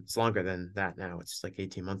 It's longer than that now. It's like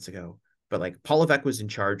 18 months ago. But like Paul Levesque was in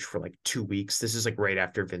charge for like 2 weeks. This is like right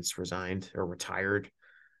after Vince resigned or retired.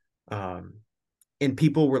 And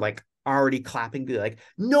people were like already clapping, be like,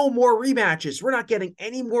 no more rematches. We're not getting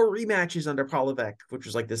any more rematches under Paul Levesque, which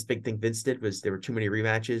was like this big thing Vince did, was there were too many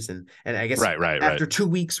rematches. And I guess after 2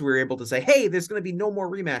 weeks, we were able to say, hey, there's going to be no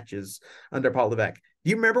more rematches under Paul Levesque. Do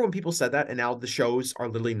you remember when people said that? And now the shows are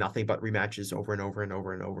literally nothing but rematches over and over and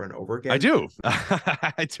over and over and over again. I do.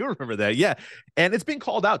 I do remember that. Yeah. And it's being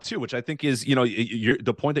called out too, which I think is,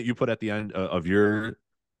 the point that you put at the end of your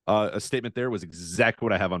statement there was exactly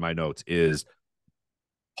what I have on my notes is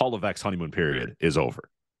Paul Levesque's honeymoon period is over.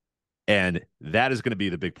 And that is going to be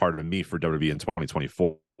the big part of me for WWE in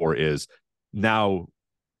 2024 is now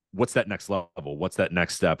what's that next level? What's that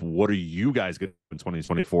next step? What are you guys going to do in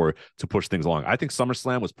 2024 to push things along? I think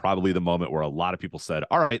SummerSlam was probably the moment where a lot of people said,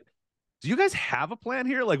 all right, do you guys have a plan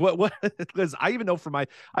here? Like what, because I even know I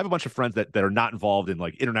have a bunch of friends that are not involved in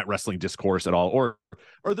like internet wrestling discourse at all, or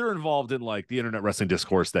they're involved in like the internet wrestling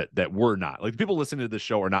discourse that we're not. Like the people listening to this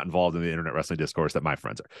show are not involved in the internet wrestling discourse that my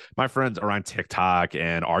friends are. My friends are on TikTok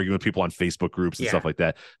and arguing with people on Facebook groups and stuff like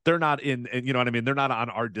that. They're not in, and you know what I mean? They're not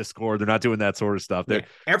on our Discord. They're not doing that sort of stuff.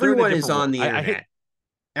 Everyone is on the internet.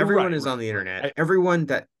 Everyone is on the internet. Everyone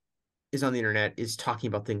that is on the internet is talking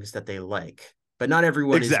about things that they like. But not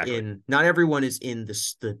everyone is in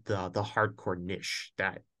this the hardcore niche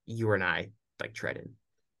that you and I like tread in.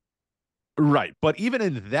 Right. But even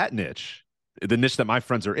in that niche, the niche that my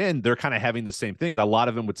friends are in, they're kind of having the same thing. A lot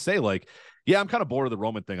of them would say like, yeah, I'm kind of bored of the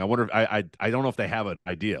Roman thing. I wonder if I don't know if they have an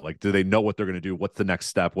idea. Like, do they know what they're going to do? What's the next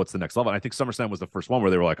step? What's the next level? And I think SummerSlam was the first one where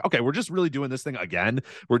they were like, okay, we're just really doing this thing again.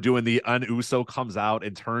 We're doing the Uso comes out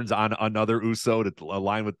and turns on another Uso to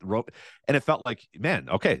align with Roman. And it felt like, man,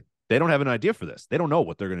 okay, they don't have an idea for this. They don't know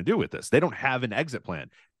what they're going to do with this. They don't have an exit plan.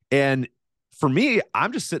 And for me,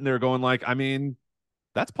 I'm just sitting there going like, I mean,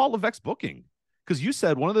 that's Paul Levesque's booking. Because you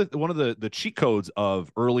said one of the cheat codes of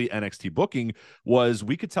early NXT booking was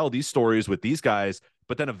we could tell these stories with these guys,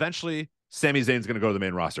 but then eventually Sami Zayn's going to go to the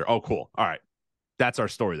main roster. Oh, cool. All right. That's our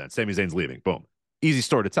story then. Sami Zayn's leaving. Boom. Easy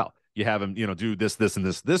story to tell. You have him, do this, and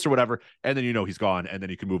this, or whatever, and then he's gone, and then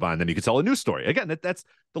you can move on. Then you can tell a new story. Again, that's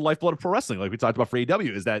the lifeblood of pro wrestling. Like we talked about for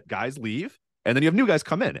AEW, is that guys leave, and then you have new guys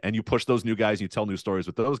come in, and you push those new guys, and you tell new stories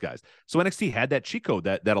with those guys. So NXT had that cheat code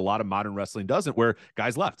that a lot of modern wrestling doesn't, where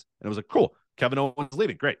guys left, and it was like, cool, Kevin Owens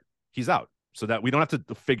leaving, great, he's out, so that we don't have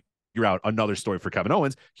to figure out another story for Kevin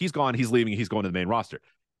Owens. He's gone, he's leaving, he's going to the main roster.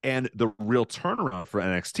 And the real turnaround for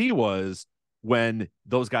NXT was when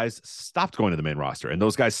those guys stopped going to the main roster and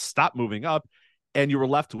those guys stopped moving up, and you were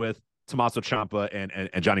left with Tommaso Ciampa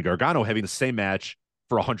and Johnny Gargano having the same match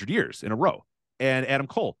for 100 years in a row, and Adam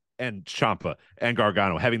Cole and Ciampa and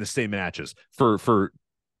Gargano having the same matches for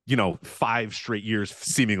 5 straight years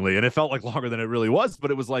seemingly. And it felt like longer than it really was,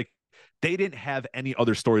 but it was like they didn't have any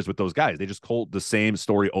other stories with those guys. They just told the same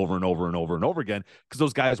story over and over and over and over again because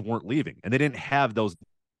those guys weren't leaving, and they didn't have those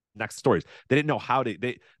next stories. They didn't know how to.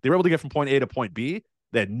 They were able to get from point A to point B.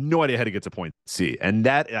 They had no idea how to get to point C, and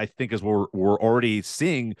that I think is what we're already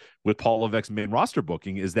seeing with Paul Levesque's main roster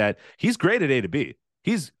booking is that he's great at A to B.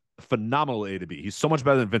 He's phenomenal at A to B. He's so much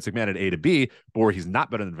better than Vince McMahon at A to B, but where he's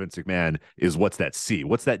not better than Vince McMahon is what's that C?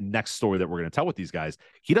 What's that next story that we're going to tell with these guys?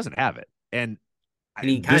 He doesn't have it, and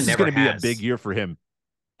this is going to be a big year for him.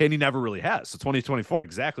 And he never really has. So 2024,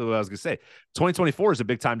 exactly what I was going to say. 2024 is a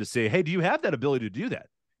big time to say, hey, do you have that ability to do that?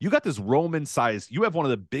 You got this Roman size. You have one of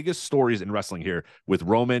the biggest stories in wrestling here with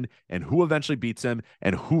Roman and who eventually beats him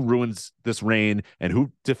and who ruins this reign and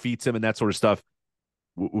who defeats him and that sort of stuff.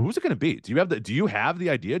 Who's it going to be? Do you have the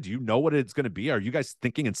idea? Do you know what it's going to be? Are you guys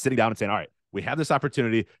thinking and sitting down and saying, all right, we have this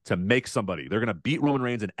opportunity to make somebody. They're going to beat Roman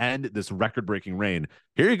Reigns and end this record-breaking reign.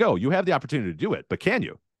 Here you go. You have the opportunity to do it, but can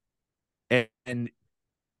you? And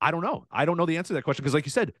I don't know. I don't know the answer to that question because like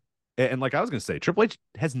you said, and like I was going to say, Triple H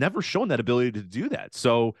has never shown that ability to do that.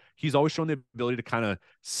 So he's always shown the ability to kind of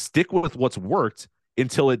stick with what's worked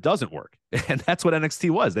until it doesn't work. And that's what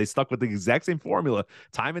NXT was. They stuck with the exact same formula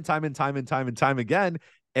time and time and time and time and time again.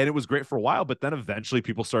 And it was great for a while. But then eventually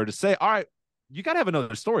people started to say, all right, you got to have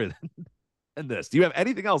another story than this. Do you have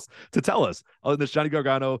anything else to tell us other than this Johnny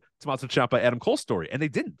Gargano, Tommaso Ciampa, Adam Cole story? And they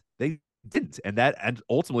didn't. And that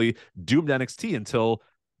ultimately doomed NXT until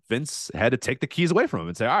Vince had to take the keys away from him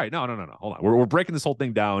and say, all right, no, hold on. We're breaking this whole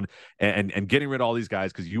thing down and getting rid of all these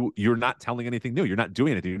guys because you're not telling anything new. You're not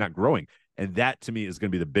doing anything. You're not growing. And that, to me, is going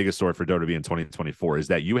to be the biggest story for WWE in 2024 is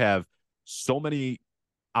that you have so many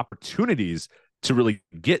opportunities to really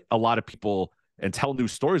get a lot of people and tell new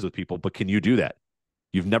stories with people, but can you do that?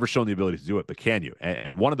 You've never shown the ability to do it, but can you?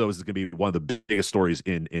 And one of those is going to be one of the biggest stories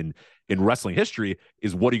in wrestling history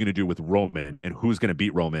is what are you going to do with Roman and who's going to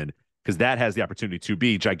beat Roman? Because that has the opportunity to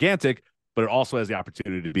be gigantic, but it also has the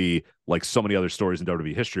opportunity to be like so many other stories in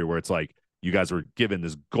WWE history where it's like you guys were given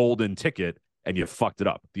this golden ticket and you fucked it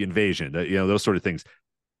up. The invasion, those sort of things.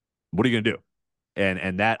 What are you going to do?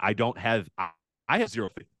 And that I have zero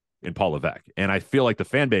faith in Paul Levesque. And I feel like the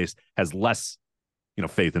fan base has less,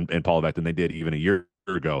 faith in Paul Levesque than they did even a year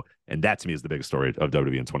ago. And that to me is the biggest story of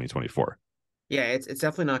WWE in 2024. Yeah, it's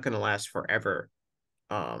definitely not going to last forever.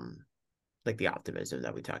 Like the optimism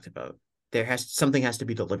that we talked about. Something has to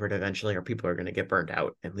be delivered eventually, or people are going to get burned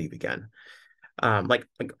out and leave again. Like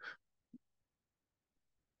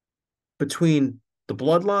between the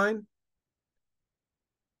Bloodline,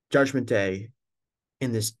 Judgment Day,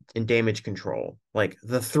 in Damage Control, like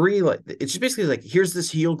the three, like it's just basically like here's this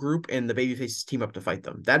heel group and the babyfaces team up to fight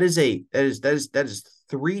them. That is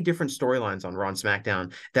three different storylines on Raw and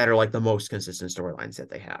SmackDown that are like the most consistent storylines that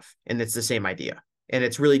they have, and it's the same idea. And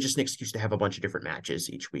it's really just an excuse to have a bunch of different matches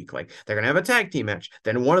each week. Like they're going to have a tag team match.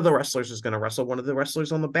 Then one of the wrestlers is going to wrestle one of the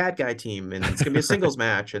wrestlers on the bad guy team. And it's going to be a singles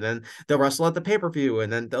match. And then they'll wrestle at the pay-per-view. And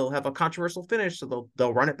then they'll have a controversial finish. So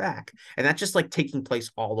they'll run it back. And that's just like taking place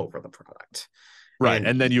all over the product. Right.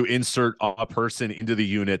 And then you insert a person into the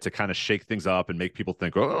unit to kind of shake things up and make people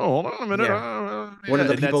think, oh, hold on a minute. Yeah. One of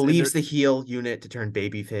the people leaves the heel unit to turn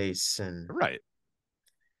babyface. And right.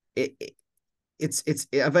 It's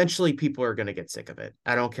eventually people are going to get sick of it.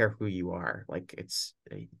 I don't care who you are. Like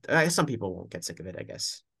some people won't get sick of it, I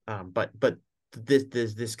guess. But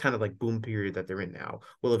this kind of like boom period that they're in now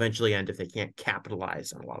will eventually end if they can't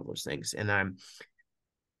capitalize on a lot of those things. And I'm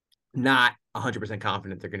not 100%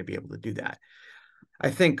 confident they're going to be able to do that. I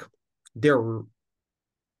think they're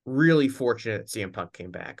really fortunate CM Punk came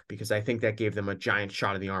back because I think that gave them a giant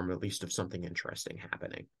shot in the arm, at least of something interesting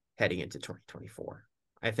happening heading into 2024.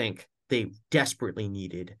 I think they desperately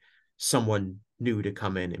needed someone new to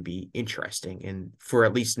come in and be interesting. And for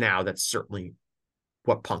at least now, that's certainly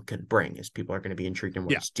what Punk can bring is people are going to be intrigued in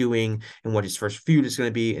what he's doing and what his first feud is going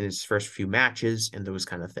to be in his first few matches and those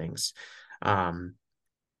kind of things.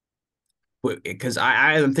 Because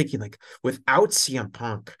I am thinking like without CM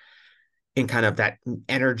Punk and kind of that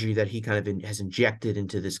energy that he kind of has injected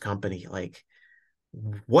into this company, like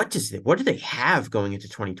what do they have going into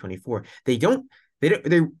 2024?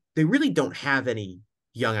 They really don't have any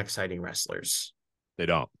young, exciting wrestlers. They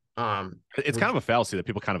don't. It's kind of a fallacy that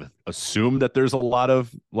people kind of assume that there's a lot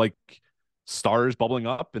of like stars bubbling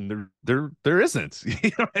up, and there isn't.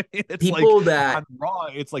 You know what I mean? It's people like, that on Raw,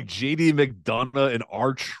 it's like JD McDonough and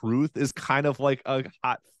R-Truth is kind of like a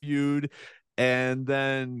hot feud. And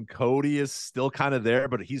then Cody is still kind of there,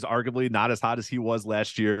 but he's arguably not as hot as he was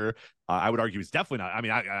last year. I would argue he's definitely not. I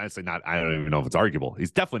mean, I say not. I don't even know if it's arguable.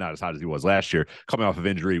 He's definitely not as hot as he was last year, coming off of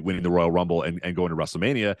injury, winning the Royal Rumble, and going to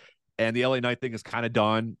WrestleMania. And the LA Knight thing is kind of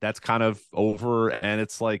done. That's kind of over. And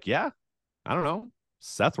it's like, yeah, I don't know,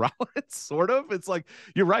 Seth Rollins, sort of. It's like,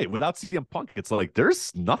 you're right. Without CM Punk, it's like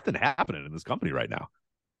there's nothing happening in this company right now.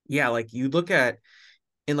 Yeah, like you look at,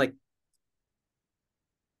 and like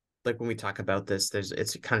when we talk about this,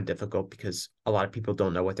 it's kind of difficult because a lot of people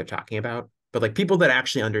don't know what they're talking about. But like people that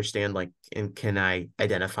actually understand, like, and can I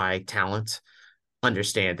identify talent,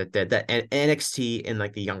 understand that NXT and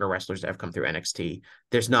like the younger wrestlers that have come through NXT,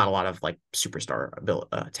 there's not a lot of like superstar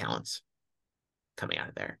talents coming out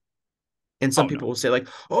of there. And some people will say like,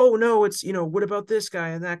 oh no, it's, what about this guy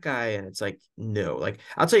and that guy? And it's like, no, like,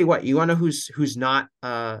 I'll tell you what, you want to know who's not,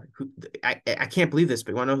 I can't believe this,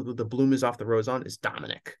 but you want to know who the bloom is off the rose on is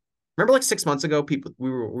Dominic. Remember like 6 months ago, we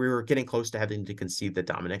were getting close to having to concede that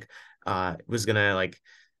Dominic was going to like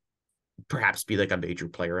perhaps be like a major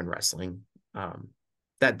player in wrestling.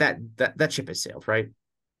 That ship has sailed, right?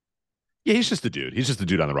 Yeah, he's just a dude. He's just a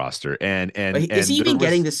dude on the roster. And is he even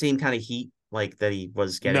getting the same kind of heat like that he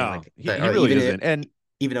was getting? No, like he really isn't. And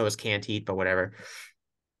even though it was canned heat, but whatever.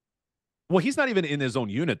 Well, he's not even in his own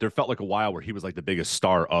unit. There felt like a while where he was like the biggest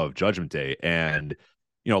star of Judgment Day, and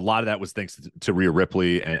a lot of that was thanks to Rhea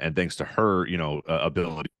Ripley and thanks to her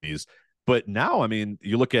abilities. But now, I mean,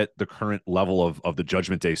 you look at the current level of the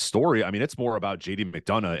Judgment Day story. I mean, it's more about JD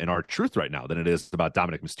McDonough and R-Truth right now than it is about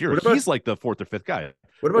Dominic Mysterio. He's like the fourth or fifth guy.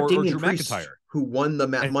 What about Damian Priest, McIntyre, who won the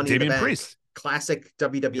Money in the Bank? Priest. Classic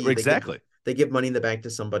WWE. Exactly. They give Money in the Bank to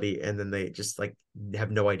somebody, and then they just like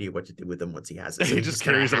have no idea what to do with him once he has it. So he just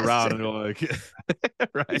carries it around and like,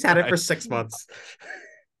 right, he's had it for 6 months.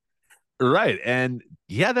 Right. And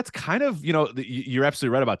yeah, that's kind of, you're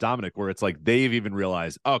absolutely right about Dominic, where it's like they've even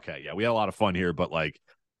realized, okay, yeah, we had a lot of fun here, but like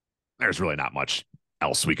there's really not much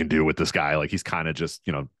else we can do with this guy. Like he's kind of just,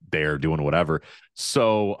 there doing whatever.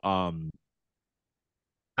 So I'm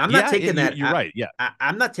not taking that. You're right. Yeah.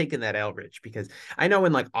 I'm not taking that L, Rich, because I know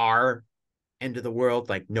in like our end of the world,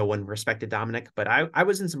 like no one respected Dominic, but I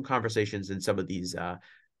was in some conversations in some of these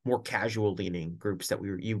more casual leaning groups that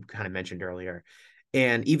you kind of mentioned earlier.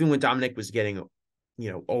 And even when Dominic was getting,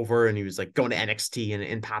 over and he was like going to NXT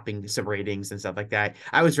and popping some ratings and stuff like that,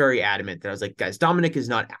 I was very adamant that I was like, guys, Dominic is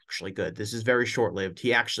not actually good. This is very short lived.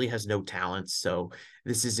 He actually has no talent. So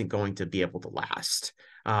this isn't going to be able to last.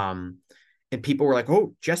 And people were like,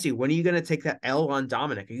 oh, Jesse, when are you going to take that L on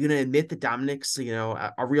Dominic? Are you going to admit that Dominic's,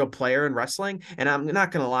 a real player in wrestling? And I'm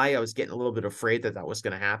not going to lie, I was getting a little bit afraid that was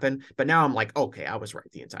going to happen. But now I'm like, okay, I was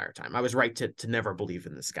right the entire time. I was right to never believe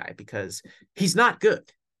in this guy because he's not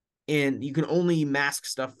good. And you can only mask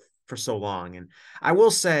stuff for so long. And I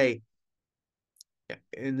will say,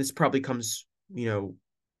 and this probably comes,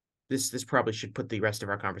 this probably should put the rest of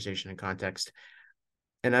our conversation in context.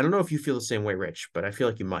 And I don't know if you feel the same way, Rich, but I feel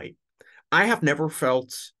like you might. I have never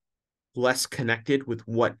felt less connected with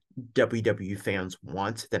what WWE fans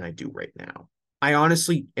want than I do right now. I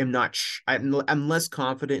honestly am not. I'm less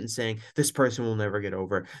confident in saying this person will never get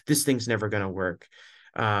over. This thing's never going to work,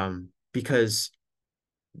 because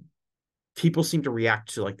people seem to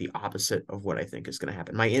react to like the opposite of what I think is going to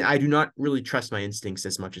happen. I do not really trust my instincts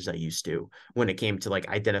as much as I used to when it came to like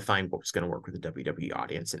identifying what was going to work with the WWE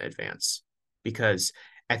audience in advance, because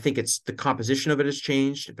I think it's the composition of it has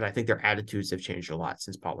changed, but I think their attitudes have changed a lot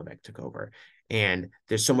since Paul Levesque took over. And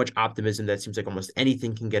there's so much optimism that it seems like almost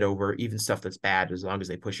anything can get over, even stuff that's bad, as long as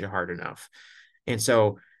they push it hard enough. And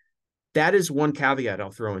so that is one caveat I'll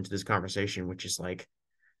throw into this conversation, which is like,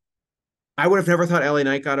 I would have never thought LA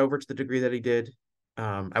Knight got over to the degree that he did.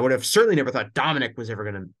 I would have certainly never thought Dominic was ever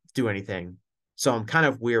going to do anything. So I'm kind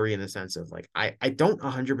of weary in the sense of like, I don't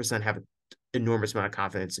 100% have enormous amount of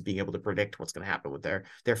confidence in being able to predict what's going to happen with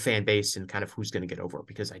their fan base and kind of who's going to get over,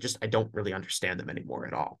 because I don't really understand them anymore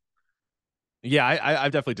at all. Yeah,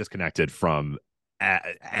 I've definitely disconnected from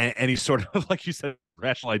any sort of, like you said,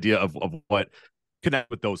 rational idea of what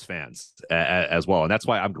connect with those fans as well. And that's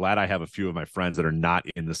why I'm glad I have a few of my friends that are not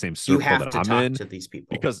in the same circle that I'm in, to these people,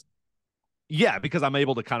 because I'm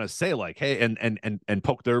able to kind of say like, hey, and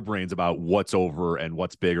poke their brains about what's over and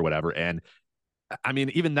what's big or whatever. And I mean,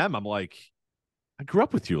 even them, I'm like, I grew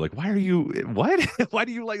up with you. Like, why do you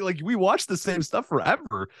like we watched the same stuff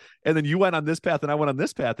forever, and then you went on this path and I went on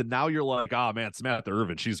this path, and now you're like, oh man, Samantha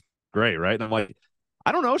Irvin, she's great, right? And I'm like,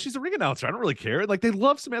 I don't know, she's a ring announcer, I don't really care. Like, they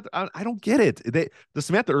love Samantha. I don't get it. The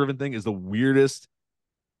Samantha Irvin thing is the weirdest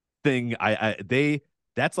thing.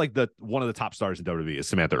 That's like one of the top stars in WWE is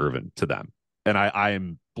Samantha Irvin to them, and I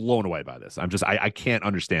am blown away by this. I can't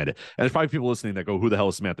understand it. And there's probably people listening that go, who the hell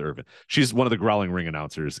is Samantha Irvin? She's one of the growling ring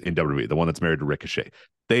announcers in WWE, the one that's married to Ricochet.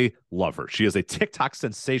 They love her. She is a TikTok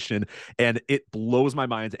sensation, and it blows my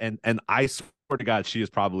mind. And I swear to God, she is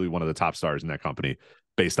probably one of the top stars in that company.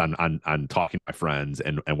 based on talking to my friends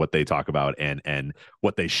and what they talk about and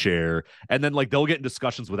what they share. And then like they'll get in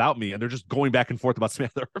discussions without me and they're just going back and forth about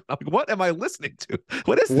Samantha Irvin. I'm like, what am I listening to?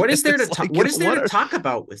 What is there to like, what is there to talk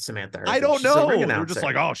about with Samantha Irvin? I don't She's a ring know. They're announcer. just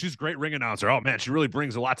like, oh, she's a great ring announcer. Oh man, she really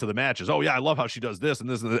brings a lot to the matches. Oh yeah, I love how she does this and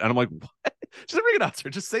this and I'm like, what? She's a ring announcer.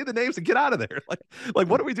 Just say the names and get out of there. Like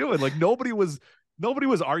what are we doing? Like nobody was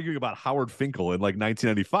arguing about Howard Finkel in like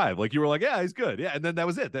 1995. Like you were like, yeah, he's good. Yeah. And then that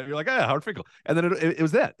was it. Then you're like, yeah, Howard Finkel. And then it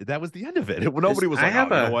was that. That was the end of it. Nobody was like, oh, you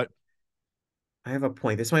know what? I have a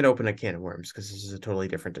point. This might open a can of worms because this is a totally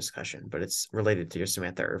different discussion, but it's related to your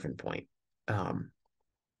Samantha Irvin point.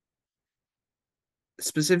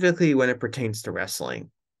 Specifically when it pertains to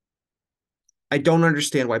wrestling, I don't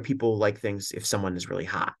understand why people like things if someone is really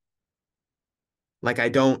hot. Like I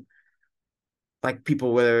don't like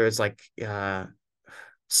people, whether it's like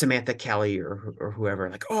Samantha Kelly or whoever,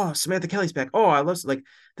 like, oh, Samantha Kelly's back. Oh, I love like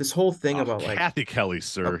this whole thing about like Kathy Kelly,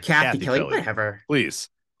 sir. Kathy Kelly, whatever. Please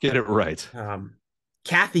get it right.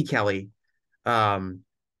 Kathy Kelly,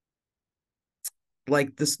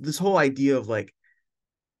 like this whole idea of like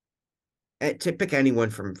to pick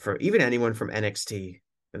anyone from NXT,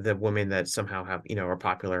 the women that somehow have are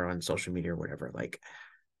popular on social media or whatever, like.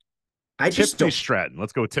 Tiffany Stratton.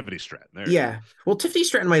 Let's go with Tiffany Stratton. Well, Tiffany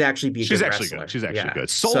Stratton might actually be. She's actually good. She's actually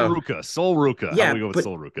good. Sol Ruka. Yeah, how do we go with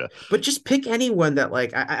Sol Ruka? But just pick anyone that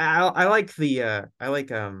like I like the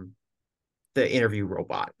interview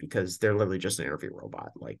robot because they're literally just an interview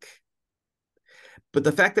robot. Like, but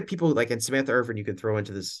the fact that people like, and Samantha Irvin, you can throw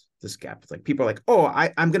into this gap. It's like people are like, oh,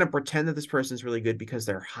 I'm gonna pretend that this person's really good because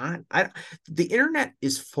they're hot. The internet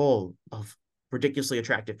is full of ridiculously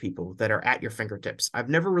attractive people that are at your fingertips. I've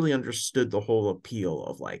never really understood the whole appeal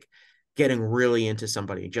of like getting really into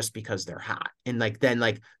somebody just because they're hot and like then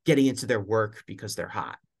like getting into their work because they're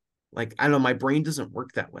hot. Like, I don't know, my brain doesn't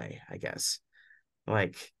work that way, I guess.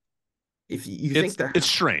 Like if you think it's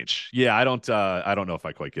strange. Yeah, I don't know if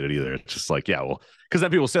I quite get it either. It's just like, yeah, well, because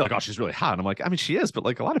then people say like, oh, she's really hot. And I'm like, I mean, she is, but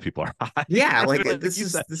like a lot of people are hot. Yeah, like this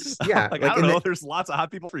is yeah. Like I don't know. There's lots of hot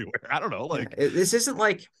people everywhere. I don't know. Like this isn't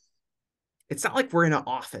like. It's not like we're in an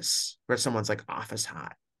office where someone's like office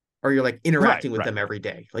hot or you're like interacting with them every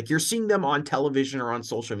day. Like you're seeing them on television or on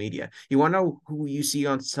social media. You want to know who you see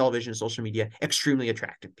on television, social media? Extremely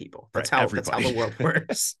attractive people. That's how the world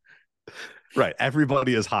works. Right.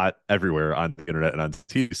 Everybody is hot everywhere on the internet and on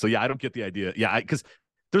TV. So yeah, I don't get the idea. Yeah, because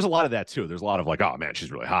there's a lot of that too. There's a lot of like, oh man,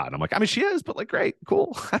 she's really hot. And I'm like, I mean, she is, but like, great,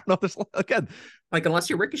 cool. I don't know. There's again, like, unless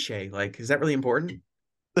you're Ricochet, like, is that really important?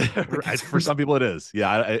 For some people it is.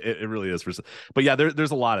 Yeah, it really is. But yeah,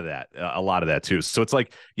 there's a lot of that too. So it's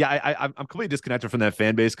like, yeah, I'm completely disconnected from that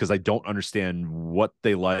fan base because I don't understand what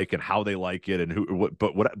they like and how they like it and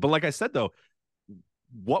but like I said though,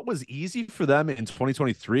 what was easy for them in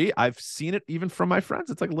 2023, I've seen it even from my friends.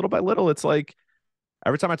 It's like little by little, it's like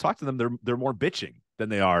every time I talk to them, they're more bitching than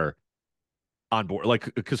they are on board.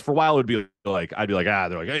 Like, because for a while it would be like, I'd be like,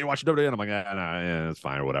 they're like, hey, you watching WWE? And I'm like, yeah, it's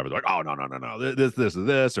fine or whatever. They're like, oh, no,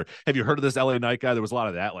 this, or have you heard of this LA Knight guy? There was a lot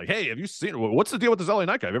of that. Like, hey, have you seen, what's the deal with this LA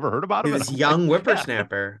Knight guy? Have you ever heard about him? This young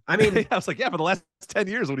whippersnapper. Yeah. I mean, I was like, yeah, for the last 10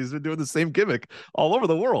 years when he's been doing the same gimmick all over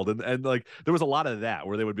the world. And like, there was a lot of that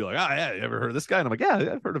where they would be like, oh yeah, you ever heard of this guy? And I'm like,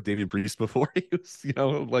 yeah, I've heard of Damian Priest before. He was,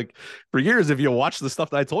 like for years, if you watched the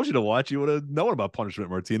stuff that I told you to watch, you would have known about Punishment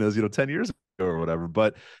Martinez, 10 years ago or whatever.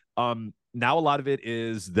 But, now a lot of it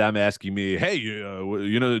is them asking me, hey,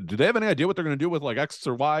 do they have any idea what they're going to do with like X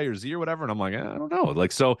or Y or Z or whatever? And I'm like, I don't know.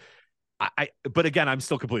 Like, so but again, I'm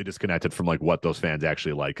still completely disconnected from like what those fans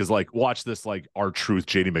actually like. Cause like watch this, like R-Truth,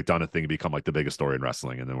 JD McDonough thing become like the biggest story in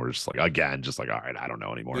wrestling. And then we're just like, again, just like, all right, I don't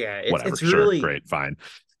know anymore. Yeah. Whatever. It's really, sure, great. Fine.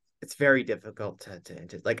 It's very difficult to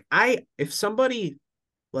like, if somebody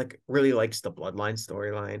like really likes the Bloodline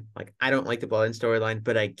storyline, like I don't like the Bloodline storyline,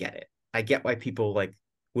 but I get it. I get why people like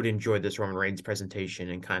would enjoy this Roman Reigns presentation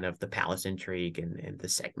and kind of the palace intrigue and the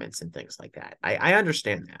segments and things like that. I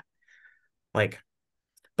understand that. Like,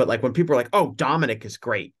 but like when people are like, oh, Dominic is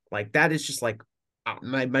great. Like that is just like,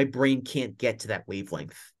 my brain can't get to that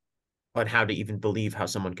wavelength on how to even believe how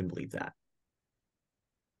someone can believe that.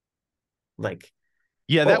 Like,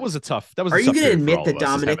 yeah, that was a tough, are you going to admit that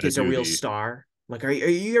Dominic is a real star? Like, are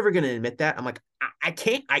you ever going to admit that? I'm like, I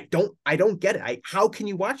can't, I don't get it. How can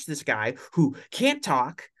you watch this guy who can't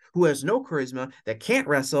talk, who has no charisma, that can't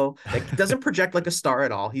wrestle, that doesn't project like a star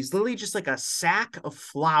at all? He's literally just like a sack of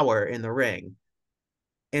flour in the ring.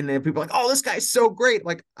 And then people are like, oh, this guy's so great.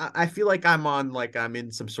 Like, I feel like I'm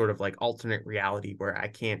in some sort of like alternate reality where I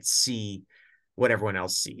can't see what everyone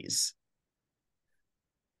else sees.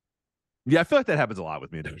 Yeah, I feel like that happens a lot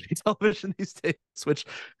with me on WWE television these days, which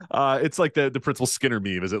it's like the Principal Skinner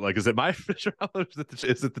meme. Is it my fish or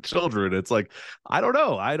is it the children? It's like, I don't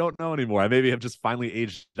know. I don't know anymore. I maybe have just finally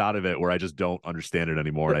aged out of it where I just don't understand it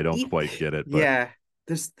anymore and I don't quite get it. But yeah,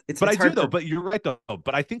 but I do though. But you're right though.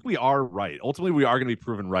 But I think we are right. Ultimately, we are going to be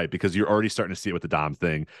proven right because you're already starting to see it with the Dom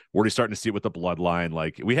thing. We're already starting to see it with the bloodline.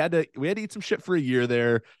 Like we had to eat some shit for a year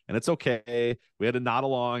there, and it's okay. We had to nod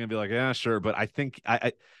along and be like, yeah, sure. But I think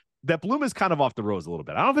I that bloom is kind of off the rose a little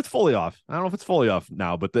bit. I don't know if it's fully off. I don't know if it's fully off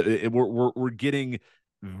now, but we're getting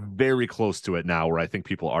very close to it now, where I think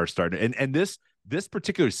people are starting. And this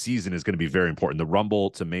particular season is going to be very important. The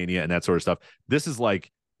Rumble to Mania and that sort of stuff. This is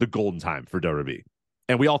like the golden time for WWE.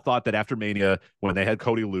 And we all thought that after Mania, when they had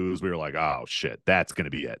Cody lose, we were like, oh, shit, that's going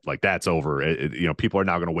to be it. Like, that's over. People are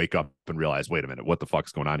now going to wake up and realize, wait a minute, what the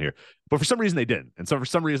fuck's going on here? But for some reason, they didn't. And so for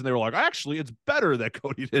some reason, they were like, actually, it's better that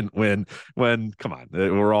Cody didn't win when, come on,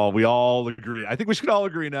 we all agree. I think we should all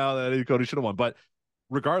agree now that Cody should have won. But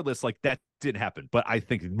regardless, like, that didn't happen. But I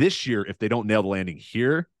think this year, if they don't nail the landing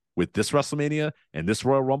here with this WrestleMania and this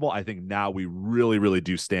Royal Rumble, I think now we really, really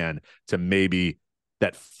do stand to maybe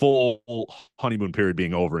that full honeymoon period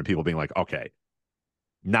being over and people being like, okay,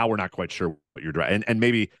 now we're not quite sure what you're doing. And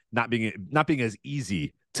maybe not being as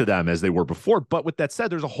easy to them as they were before. But with that said,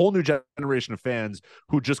 there's a whole new generation of fans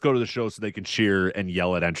who just go to the show so they can cheer and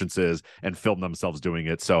yell at entrances and film themselves doing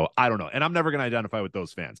it. So I don't know. And I'm never going to identify with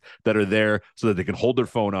those fans that are there so that they can hold their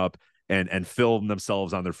phone up and film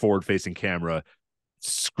themselves on their forward facing camera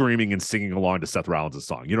screaming and singing along to Seth Rollins'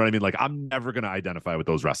 song. You know what I mean? Like, I'm never going to identify with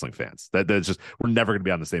those wrestling fans. That's just, we're never going to be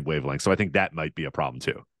on the same wavelength. So I think that might be a problem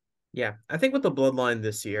too. Yeah, I think with the bloodline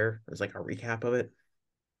this year, as like a recap of it,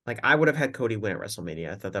 like I would have had Cody win at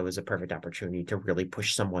WrestleMania. I thought that was a perfect opportunity to really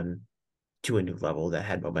push someone to a new level that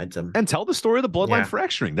had momentum. And tell the story of the bloodline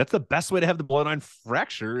fracturing. That's the best way to have the bloodline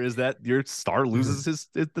fracture, is that your star loses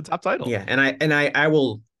the top title. Yeah, and I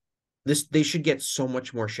will they should get so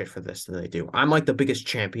much more shit for this than they do. I'm like the biggest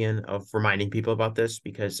champion of reminding people about this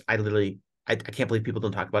because I can't believe people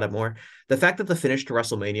don't talk about it more. The fact that the finish to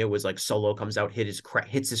WrestleMania was like Solo comes out, hits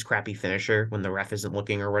his crappy finisher when the ref isn't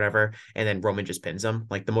looking or whatever, and then Roman just pins him.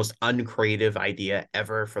 Like the most uncreative idea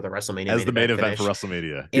ever for the WrestleMania as the main event for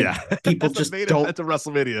WrestleMania. And yeah, people just don't at the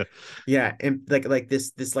WrestleMania. Yeah, and like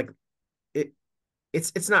this like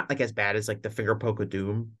it's not like as bad as like the finger poke of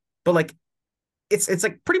doom, but like it's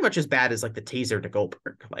like pretty much as bad as like the taser to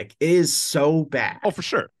Goldberg. Like it is so bad. Oh, for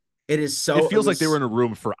sure. It is so. It feels like they were in a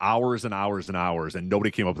room for hours and hours and hours, and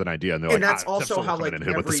nobody came up with an idea. And they're like, that's also how like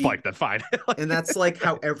with the spike. That's fine. And that's like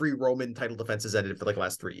how every Roman title defense has ended for like the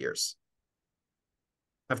last 3 years.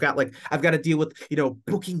 I've got to deal with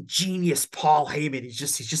booking genius Paul Heyman. He's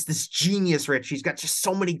just this genius, Rich. He's got just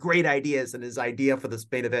so many great ideas, and his idea for this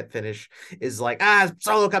main event finish is like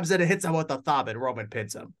Solo comes in and hits him with the thumb, and Roman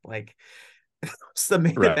pins him. Like. It's the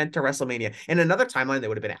main event to WrestleMania. In another timeline, they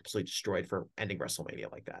would have been absolutely destroyed for ending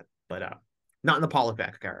WrestleMania like that. But not in the Paul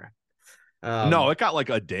Levesque era. No, it got like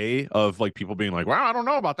a day of like people being like, "Wow, I don't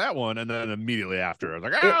know about that one," and then immediately after, I was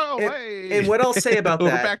like, hey. And what I'll say about that,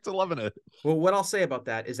 we're back to loving it. Well, what I'll say about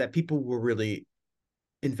that is that people were really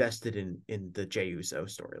invested in the Jey Uso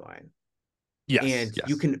storyline. Yes, and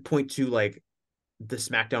you can point to like the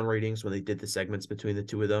SmackDown ratings when they did the segments between the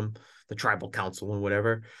two of them, the Tribal Council and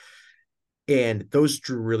whatever. And those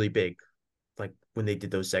drew really big, like when they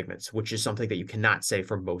did those segments, which is something that you cannot say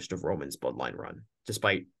for most of Roman's bloodline run,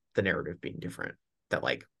 despite the narrative being different. That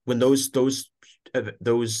like when those segments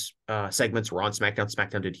were on SmackDown,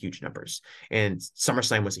 SmackDown did huge numbers, and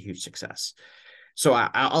SummerSlam was a huge success. So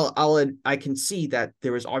I can see that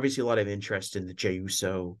there was obviously a lot of interest in the Jey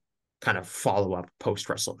Uso kind of follow up post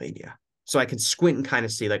WrestleMania. So I can squint and kind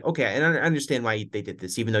of see like, okay, and I understand why they did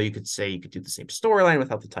this, even though you could say you could do the same storyline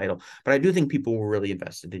without the title. But I do think people were really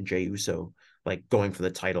invested in Jey Uso, like going for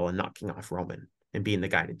the title and knocking off Roman and being the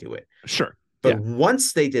guy to do it. Sure. But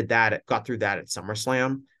once they did that, got through that at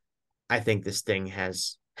SummerSlam, I think this thing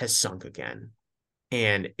has sunk again.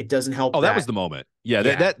 And it doesn't help. Oh, that was the moment.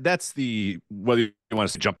 Yeah. That's the, whether you want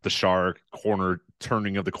to say jump the shark, corner,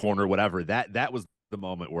 turning of the corner, whatever, that was the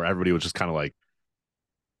moment where everybody was just kind of like,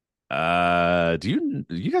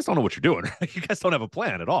 you guys don't know what you're doing. You guys don't have a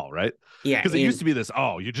plan at all, right? Yeah, because it used to be this,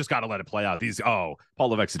 you just got to let it play out. These Paul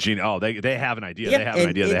Levesque and Gene, they have an idea. They have an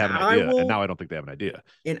idea. They have an idea. And now I don't think they have an idea.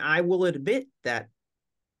 And I will admit that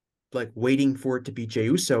like waiting for it to be Jey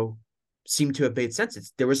Uso seemed to have made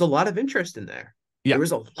sense. There was a lot of interest in there. Yeah. There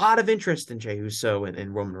was a lot of interest in Jey Uso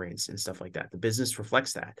and Roman Reigns and stuff like that. The business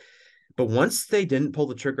reflects that. But once they didn't pull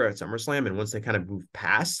the trigger at SummerSlam and once they kind of moved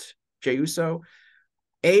past Jey Uso,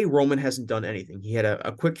 Roman hasn't done anything. He had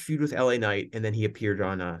a quick feud with LA Knight, and then he appeared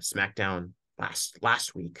on SmackDown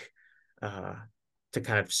last week to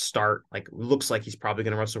kind of start, like, looks like he's probably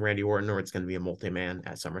going to wrestle Randy Orton, or it's going to be a multi-man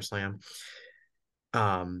at SummerSlam.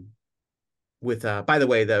 With by the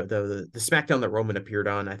way, the SmackDown that Roman appeared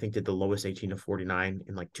on, I think, did the lowest 18-49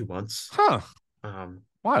 in like 2 months.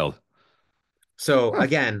 Wild. So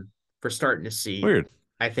again, we're starting to see, weird.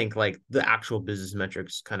 I think, like, the actual business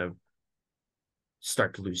metrics kind of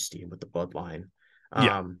start to lose steam with the bloodline.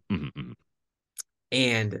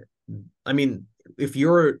 And I mean, if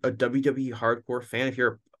you're a WWE hardcore fan, if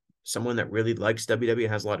you're someone that really likes WWE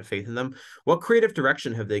and has a lot of faith in them, what creative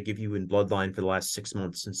direction have they give you in Bloodline for the last 6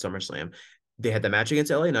 months in SummerSlam? They had the match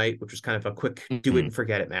against LA Knight, which was kind of a quick do it and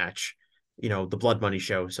forget it match. You know, the Blood Money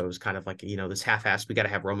show. So it was kind of like, you know, this half-assed, we got to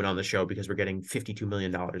have Roman on the show because we're getting $52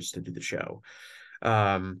 million to do the show.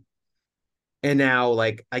 And now,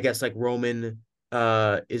 like, I guess, like, Roman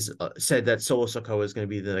is said that Solo Sikoa is going to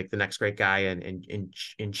be the next great guy, and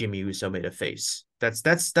Jimmy Uso made a face. That's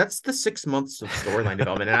the 6 months of storyline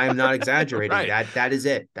development, and I am not exaggerating. Right. That is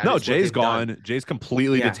it. Jay's gone. Done. Jay's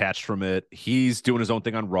completely detached from it. He's doing his own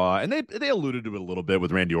thing on Raw, and they alluded to it a little bit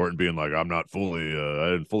with Randy Orton being like, "I'm not fully,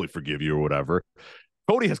 I didn't fully forgive you" or whatever.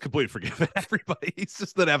 Cody has completely forgiven everybody. He's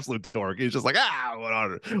just an absolute dork. He's just like,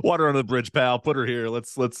 water on the bridge, pal. Put her here.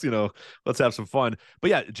 Let's have some fun.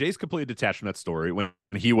 But yeah, Jay's completely detached from that story. When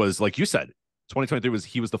he was, like you said, 2023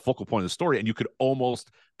 he was the focal point of the story, and you could almost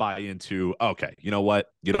buy into, okay, you know what?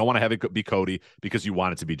 You don't want to have it be Cody because you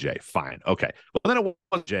want it to be Jay. Fine. Okay. Well, then it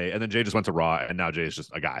was Jay, and then Jay just went to Raw, and now Jay is just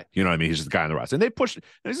a guy. You know what I mean? He's just a guy on the roster. And they pushed,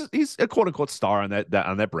 he's a quote unquote star on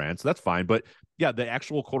that brand. So that's fine. But yeah, the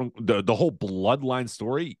actual quote, the whole bloodline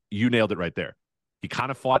story, you nailed it right there. He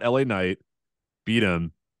kind of fought LA Knight, beat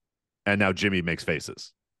him, and now Jimmy makes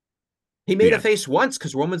faces. He made a face once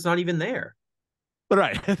because Roman's not even there. But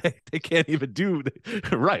right, they can't even do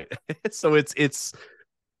right. So it's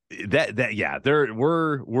that yeah.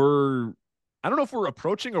 We're I don't know if we're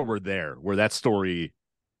approaching or we're there where that story,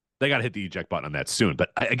 they got to hit the eject button on that soon. But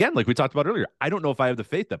again, like we talked about earlier, I don't know if I have the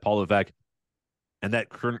faith that Paul Levesque and that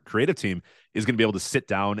current creative team is going to be able to sit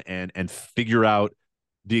down and figure out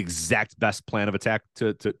the exact best plan of attack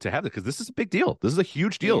to have it, because this is a big deal. This is a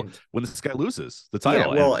huge deal when this guy loses the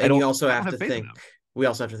title. Yeah, well, and you also have to think. We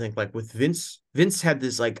also have to think, like, with Vince had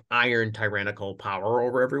this, like, iron tyrannical power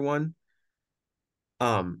over everyone.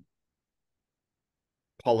 Paul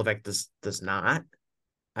Levesque does not,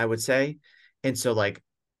 I would say. And so, like,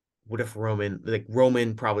 what if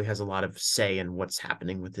Roman probably has a lot of say in what's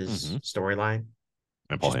happening with his storyline,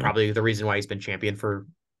 which is probably the reason why he's been champion for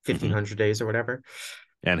 1,500 days or whatever.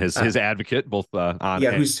 And his advocate, both on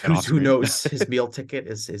who knows his meal ticket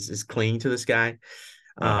is clinging to this guy.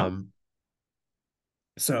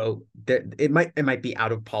 So it might be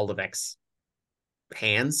out of Paul Levesque's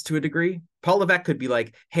hands to a degree. Paul Levesque could be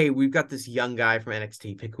like, hey, we've got this young guy from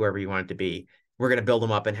NXT, pick whoever you want it to be. We're going to build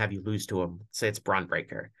him up and have you lose to him. Say it's Braun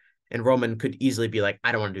Breaker. And Roman could easily be like,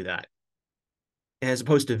 I don't want to do that. And as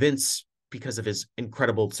opposed to Vince, because of his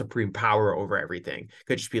incredible supreme power over everything,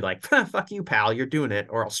 could just be like, fuck you, pal, you're doing it,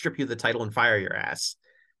 or I'll strip you of the title and fire your ass.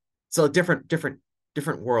 So a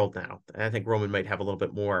different world now. And I think Roman might have a little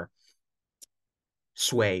bit more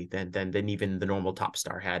sway than even the normal top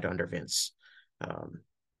star had under Vince.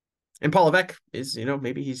 And Paul Levesque is,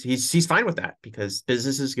 maybe he's fine with that because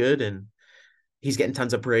business is good and he's getting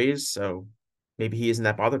tons of praise, so maybe he isn't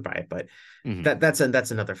that bothered by it. But that's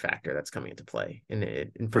another factor that's coming into play.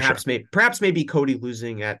 And perhaps maybe Cody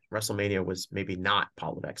losing at WrestleMania was maybe not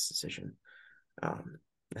Paul Levesque's decision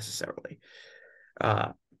necessarily.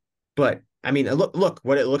 But I mean, look,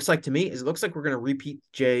 what it looks like to me is it looks like we're going to repeat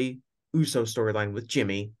Jay Uso storyline with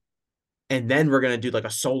Jimmy, and then we're going to do like a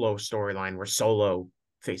Solo storyline where Solo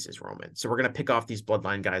faces Roman. So we're going to pick off these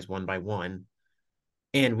bloodline guys one by one,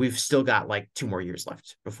 and we've still got like 2 more years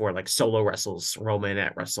left before like Solo wrestles Roman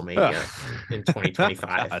at WrestleMania in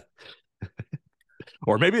 2025.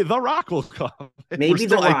 Or maybe The Rock will come. Maybe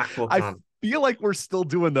The Rock will come. I feel like we're still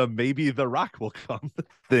doing the maybe The Rock will come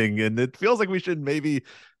thing, and it feels like we should maybe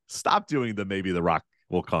stop doing the maybe The Rock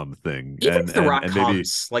will come thing. Even if The Rock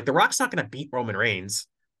comes, like, The Rock's not going to beat Roman Reigns.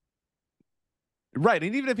 Right.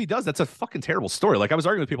 And even if he does, that's a fucking terrible story. Like, I was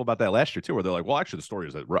arguing with people about that last year too, where they're like, well, actually the story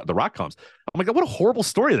is that The Rock comes. I'm like, what a horrible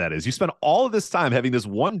story that is. You spend all of this time having this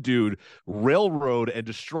one dude railroad and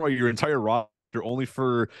destroy your entire roster only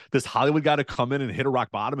for this Hollywood guy to come in and hit a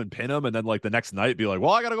rock bottom and pin him, and then like the next night be like,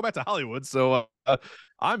 well, I got to go back to Hollywood, so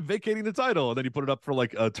I'm vacating the title, and then you put it up for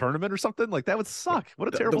like a tournament or something. Like that would suck. What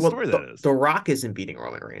a terrible story that is. The Rock isn't beating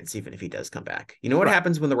Roman Reigns, even if he does come back. You know what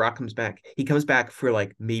happens when The Rock comes back? He comes back for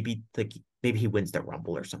like maybe he wins the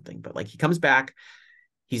Rumble or something, but like he comes back,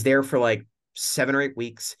 he's there for like 7 or 8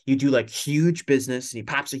 weeks. You do like huge business and he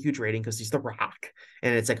pops a huge rating because he's The Rock,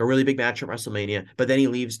 and it's like a really big match at WrestleMania, but then he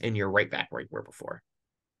leaves and you're right back where you were before.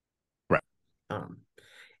 Right.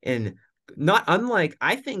 And not unlike,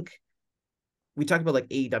 I think we talked about like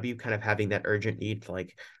AEW kind of having that urgent need to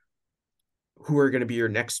like, who are going to be your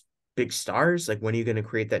next big stars? Like, when are you going to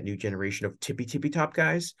create that new generation of tippy top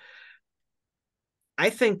guys? I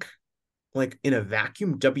think like in a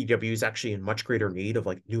vacuum, WWE is actually in much greater need of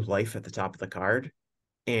like new life at the top of the card,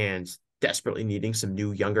 and desperately needing some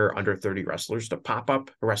new, younger, under 30 wrestlers to pop up,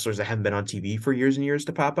 wrestlers that haven't been on TV for years and years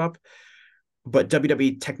to pop up. But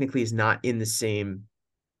WWE technically is not in the same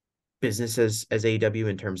business as AEW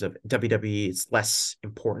in terms of WWE. It's less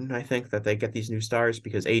important, I think, that they get these new stars,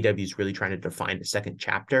 because AEW is really trying to define a second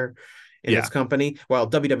chapter in its company, while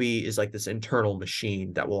WWE is like this internal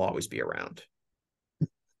machine that will always be around.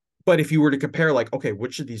 But if you were to compare, like, okay,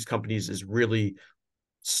 which of these companies is really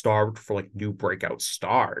starved for like new breakout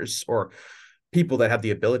stars or people that have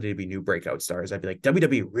the ability to be new breakout stars, I'd be like,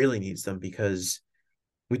 WWE really needs them, because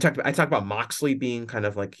I talked about Moxley being kind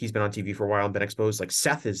of like, he's been on TV for a while and been exposed. Like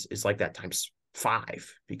Seth is like that times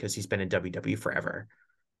 5, because he's been in WWE forever.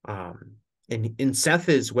 And Seth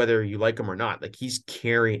is, whether you like him or not, like he's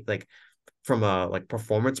carrying, like from a like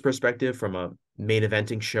performance perspective, from a main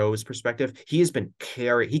eventing shows perspective, he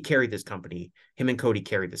carried this company. Him and Cody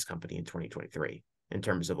carried this company in 2023 in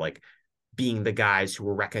terms of like being the guys who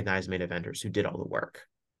were recognized main eventers who did all the work.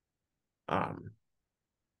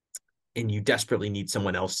 And you desperately need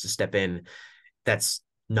someone else to step in that's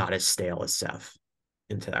not as stale as Seth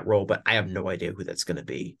into that role, but I have no idea who that's going to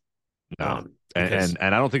be. No. And I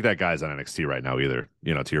don't think that guy's on NXT right now either.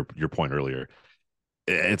 You know, to your point earlier,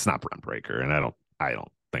 it's not Bron Breakker, and I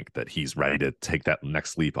don't think that he's ready to take that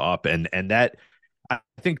next leap up. And that, I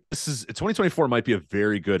think this is 2024 might be a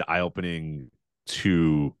very good eye opening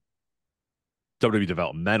to WWE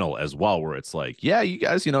developmental as well, where it's like, yeah, you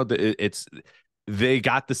guys, you know, they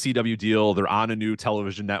got the CW deal. They're on a new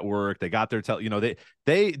television network. They got their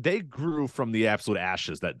they grew from the absolute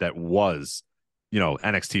ashes that was, you know,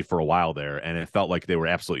 NXT for a while there. And it felt like they were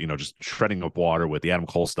absolutely, you know, just treading up water with the Adam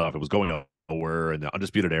Cole stuff. It was going nowhere, and the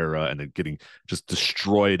Undisputed Era, and then getting just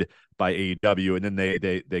destroyed by AEW. And then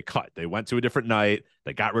they cut. They went to a different night.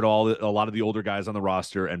 They got rid of a lot of the older guys on the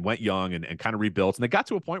roster and went young and kind of rebuilt. And they got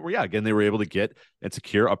to a point where, yeah, again, they were able to get and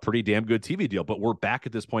secure a pretty damn good TV deal. But we're back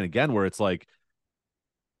at this point again where it's like,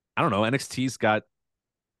 I don't know, NXT's got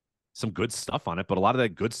some good stuff on it, but a lot of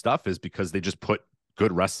that good stuff is because they just put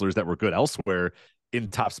good wrestlers that were good elsewhere in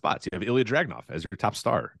top spots. You have Ilya Dragunov as your top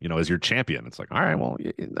star, you know, as your champion. It's like, all right, well,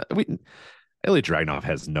 Ilya Dragunov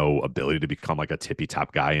has no ability to become like a tippy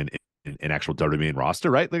top guy in actual WWE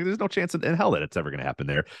roster, right? Like, there's no chance in hell that it's ever going to happen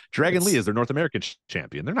there. Dragon Lee is their North American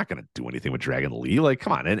champion. They're not going to do anything with Dragon Lee. Like,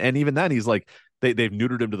 come on. And even then, he's like, they've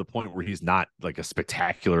neutered him to the point where he's not like a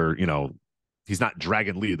spectacular, you know, he's not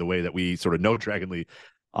Dragon Lee the way that we sort of know Dragon Lee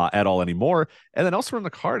at all anymore. And then elsewhere in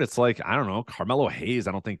the card, it's like, I don't know, Carmelo Hayes.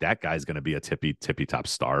 I don't think that guy's going to be a tippy top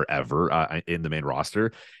star ever in the main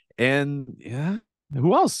roster. And yeah,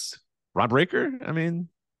 who else? Bron Breakker. I mean,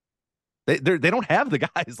 they don't have the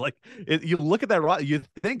guys. Like, you look at that, you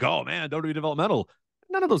think, oh man, WWE developmental.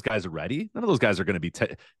 None of those guys are ready. None of those guys are going to be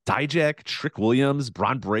Dijak, Trick Williams,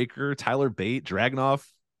 Bron Breakker, Tyler Bate, Dragunov,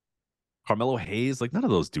 Carmelo Hayes. Like, none of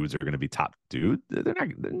those dudes are going to be top dude. They're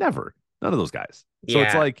never. None of those guys. So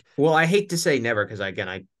it's like, well, I hate to say never, because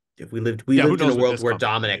again, we lived in a world where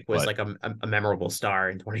Dominic was like a memorable star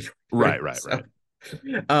in 2020. Right.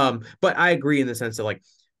 But I agree in the sense that, like,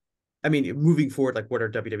 I mean, moving forward, like, what are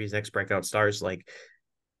WWE's next breakout stars? Like,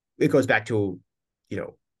 it goes back to, you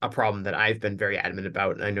know, a problem that I've been very adamant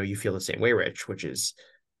about, and I know you feel the same way, Rich, which is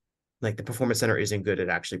like the Performance Center isn't good at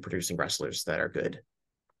actually producing wrestlers that are good.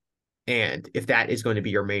 And if that is going to be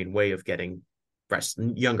your main way of getting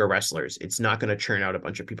younger wrestlers, it's not going to churn out a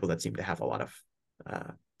bunch of people that seem to have a lot of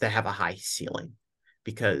that have a high ceiling,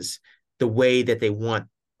 because the way that they want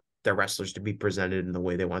their wrestlers to be presented and the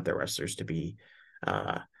way they want their wrestlers to be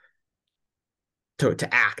to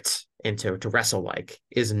act and to wrestle like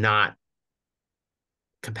is not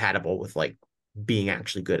compatible with like being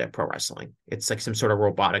actually good at pro wrestling. It's like some sort of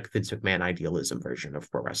robotic Vince McMahon idealism version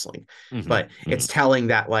of pro wrestling. But it's telling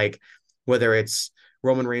that, like, whether it's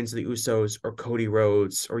Roman Reigns, the Usos, or Cody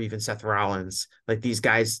Rhodes, or even Seth Rollins, like, these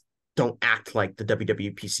guys don't act like the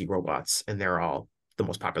WWE PC robots, and they're all the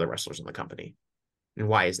most popular wrestlers in the company. And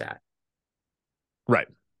why is that? Right.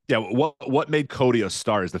 Yeah. What made Cody a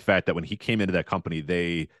star is the fact that when he came into that company,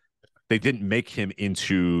 they didn't make him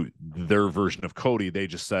into their version of Cody. They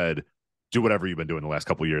just said, do whatever you've been doing the last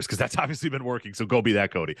couple of years, because that's obviously been working. So go be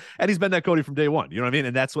that Cody. And he's been that Cody from day one. You know what I mean?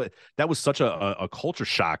 And that was such a culture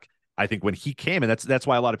shock, I think, when he came. And that's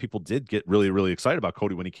why a lot of people did get really, really excited about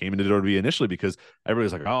Cody when he came into WWE initially, because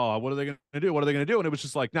everybody's like, oh, what are they going to do? What are they going to do? And it was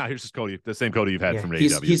just like, nah, here's just Cody, the same Cody you've had from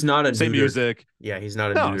AEW. He's not a same music. Yeah, he's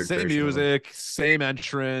not a same music, same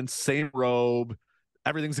entrance, same robe.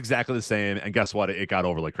 Everything's exactly the same. And guess what? It got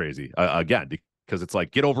over like crazy again, because it's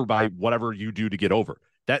like, get over by whatever you do to get over.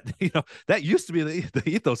 That, that used to be the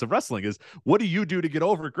ethos of wrestling is, what do you do to get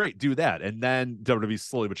over? Great, do that. And then WWE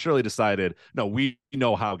slowly but surely decided, no, we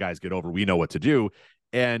know how guys get over. We know what to do.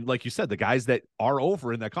 And like you said, the guys that are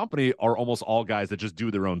over in that company are almost all guys that just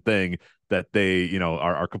do their own thing, that they,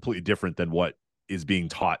 are completely different than what is being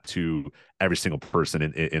taught to every single person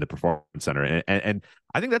in the performance center. And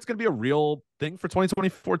I think that's going to be a real thing for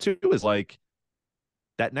 2024 too, is like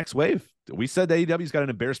that next wave. We said that AEW's got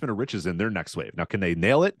an embarrassment of riches in their next wave. Now, can they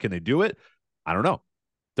nail it? Can they do it? I don't know.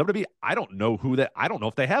 WWE, I don't know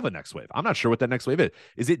if they have a next wave. I'm not sure what that next wave is.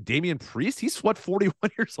 Is it Damian Priest? He's 41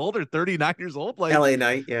 years old or 39 years old? Like LA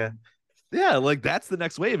Knight, yeah. Yeah, like that's the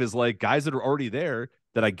next wave, is like guys that are already there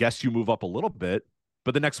that I guess you move up a little bit.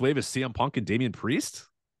 But the next wave is CM Punk and Damian Priest?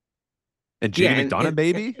 And JD McDonough,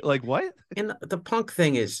 maybe? Like what? And the Punk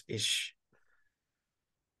thing is it's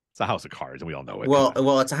a house of cards, and we all know it.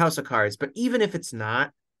 Well, it's a house of cards, but even if it's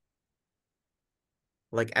not,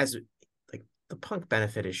 like the Punk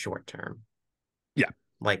benefit is short term. Yeah.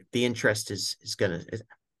 Like the interest is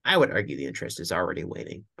I would argue the interest is already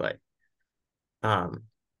waning, but I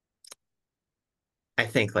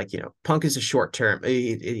think Punk is a short term.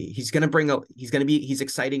 He's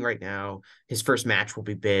exciting right now. His first match will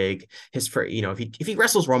be big. If he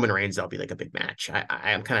wrestles Roman Reigns, that'll be like a big match.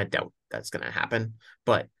 I am kind of doubt that's gonna happen,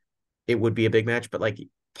 but it would be a big match. But like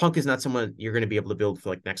Punk is not someone you're going to be able to build for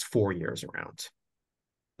like next 4 years around.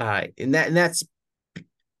 And that's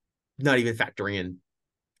not even factoring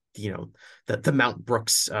in, the Mount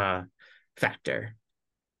Brooks factor.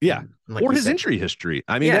 Yeah. Or his injury history.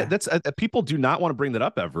 I mean, that's people do not want to bring that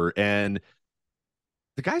up ever. And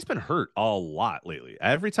the guy's been hurt a lot lately.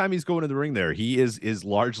 Every time he's going to the ring there, he is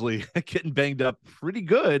largely getting banged up pretty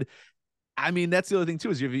good. I mean, that's the other thing too,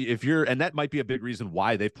 is if you're, and that might be a big reason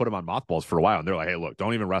why they've put him on mothballs for a while. And they're like, hey, look,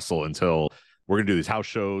 don't even wrestle until we're going to do these house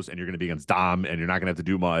shows, and you're going to be against Dom, and you're not going to have to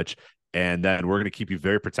do much. And then we're going to keep you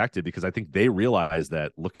very protected, because I think they realize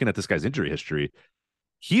that looking at this guy's injury history,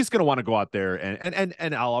 he's going to want to go out there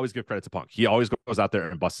and I'll always give credit to Punk. He always goes out there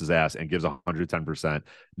and busts his ass and gives 110%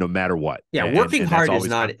 no matter what. Yeah. Working hard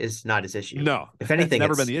is not his issue. No, if anything, it's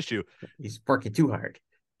never been the issue. He's working too hard.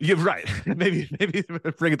 You're right. maybe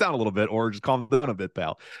bring it down a little bit, or just calm down a bit,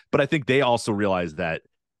 pal. But I think they also realize that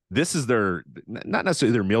this is their, not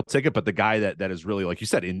necessarily their meal ticket, but the guy that is really, like you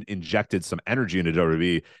said, injected some energy into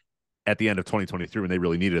WWE at the end of 2023 when they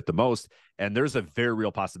really needed it the most. And there's a very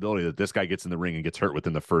real possibility that this guy gets in the ring and gets hurt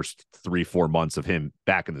within the first 3-4 months of him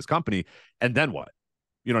back in this company. And then what?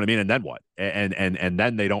 You know what I mean? And then what? And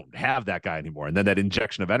then they don't have that guy anymore. And then that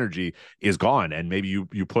injection of energy is gone. And maybe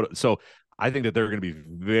you put, so I think that they're going to be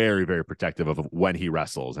very, very protective of when he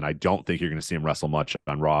wrestles. And I don't think you're going to see him wrestle much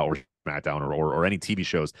on Raw or SmackDown or any TV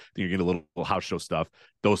shows. I think you're getting a little house show stuff.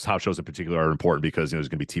 Those house shows in particular are important because, there's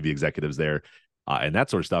going to be TV executives there and that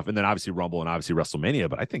sort of stuff. And then obviously Rumble and obviously WrestleMania.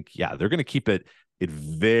 But I think, they're going to keep it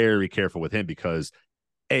very careful with him because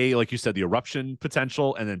A, like you said, the eruption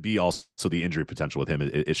potential, and then B, also the injury potential with him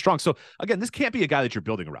is strong. So again, this can't be a guy that you're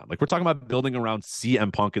building around. Like we're talking about building around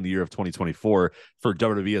CM Punk in the year of 2024 for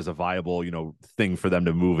WWE as a viable, thing for them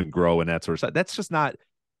to move and grow and that sort of stuff. That's just not,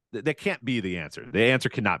 that can't be the answer. The answer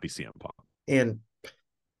cannot be CM Punk. And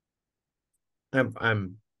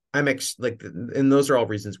and those are all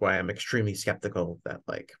reasons why I'm extremely skeptical that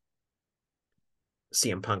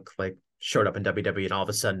CM Punk showed up in WWE and all of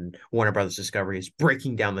a sudden Warner Brothers Discovery is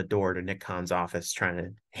breaking down the door to Nick Khan's office trying to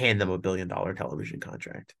hand them $1 billion television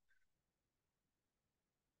contract.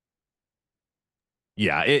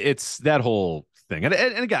 Yeah, it's that whole thing. And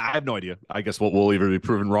again, I have no idea. I guess we'll either be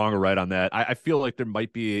proven wrong or right on that. I feel like there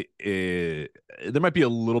might be a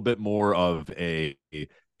little bit more of a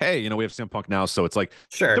hey, we have CM Punk now, so it's like,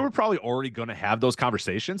 sure, they were probably already going to have those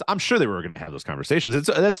conversations. I'm sure they were going to have those conversations.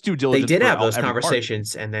 That's due diligence. They did have those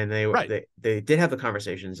conversations, and then they did have the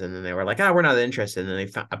conversations, and then they were like, we're not interested. And then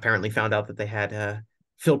they apparently found out that they had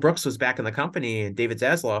Phil Brooks was back in the company, and David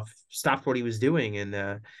Zasloff stopped what he was doing,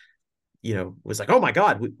 and was like, oh my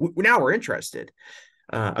God, now we're interested,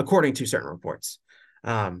 according to certain reports.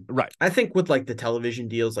 Right. I think with like the television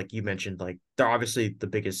deals, like you mentioned, like they're obviously the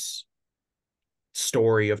biggest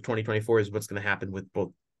story of 2024 is what's going to happen with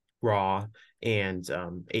both Raw and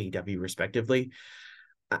AEW respectively.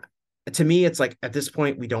 To me, it's like at this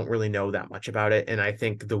point, we don't really know that much about it. And I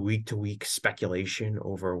think the week to week speculation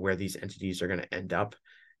over where these entities are going to end up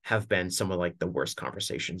have been some of like the worst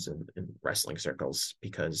conversations in wrestling circles,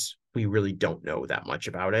 because we really don't know that much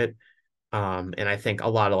about it. And I think a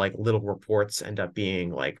lot of like little reports end up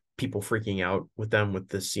being like people freaking out with them with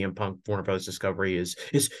the CM Punk Warner Bros. Discovery is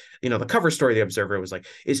the cover story of the Observer was like,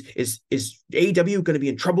 is AEW going to be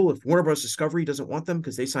in trouble if Warner Bros. Discovery doesn't want them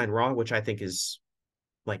because they signed Raw, which I think is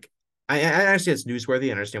like, I understand it's newsworthy.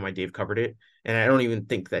 I understand why Dave covered it. And I don't even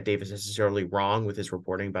think that Dave is necessarily wrong with his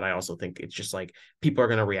reporting, but I also think it's just like people are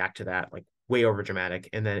going to react to that like way over dramatic.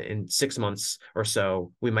 And then in 6 months or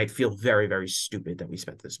so, we might feel very, very stupid that we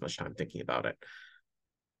spent this much time thinking about it.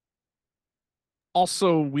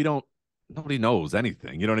 Also, nobody knows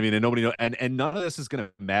anything. You know what I mean? And nobody knows, and none of this is going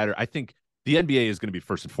to matter. I think the NBA is going to be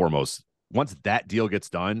first and foremost. Once that deal gets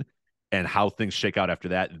done and how things shake out after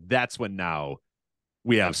that, that's when now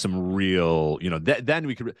we have some real, then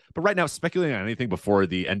we could, but right now speculating on anything before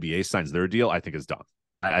the NBA signs their deal, I think is dumb.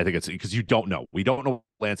 I think it's because you don't know. We don't know what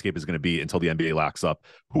the landscape is going to be until the NBA locks up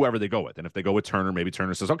whoever they go with. And if they go with Turner, maybe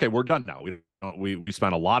Turner says, okay, we're done now. We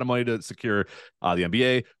spent a lot of money to secure the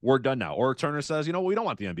NBA. We're done now. Or Turner says, we don't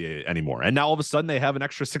want the NBA anymore. And now all of a sudden they have an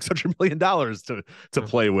extra $600 million to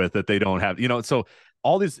play with that they don't have, so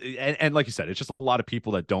all these, and like you said, it's just a lot of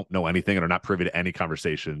people that don't know anything and are not privy to any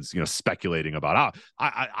conversations, speculating about,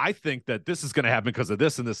 I think that this is going to happen because of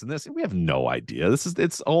this and this and this. And we have no idea.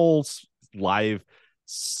 It's all live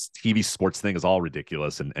TV sports thing is all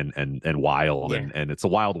ridiculous and wild, yeah. and it's a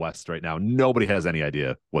wild west right now. Nobody has any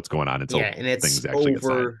idea what's going on until and it's things actually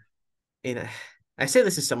over. I say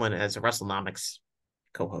this as someone as a WrestleNomics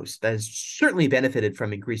co-host that has certainly benefited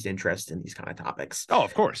from increased interest in these kind of topics. Oh,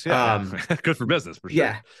 of course, yeah. Good for business, for sure.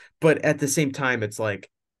 Yeah, but at the same time, it's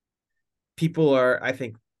like people are. I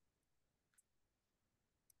think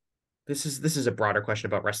this is a broader question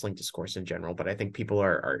about wrestling discourse in general, but I think people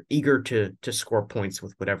are eager to score points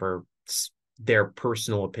with whatever their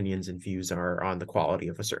personal opinions and views are on the quality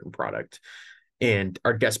of a certain product, and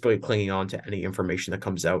are desperately clinging on to any information that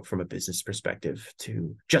comes out from a business perspective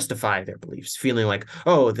to justify their beliefs, feeling like,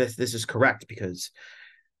 oh, this is correct because,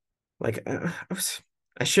 like,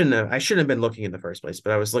 I shouldn't have been looking in the first place,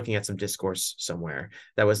 but I was looking at some discourse somewhere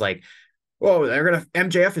that was like, oh,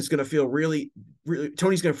 MJF is gonna feel really,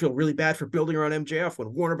 Tony's gonna feel really bad for building around MJF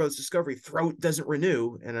when Warner Bros. Discovery doesn't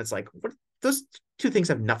renew, and it's like, what? Those two things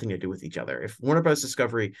have nothing to do with each other. If Warner Bros.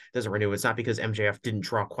 Discovery doesn't renew, it's not because MJF didn't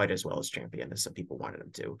draw quite as well as champion as some people wanted him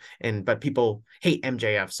to, but people hate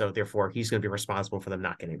MJF, so therefore he's going to be responsible for them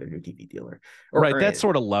not getting their new TV dealer. That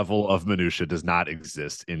sort of level of minutia does not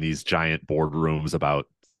exist in these giant boardrooms about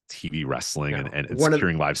TV wrestling and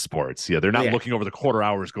securing live sports. Yeah, they're not looking over the quarter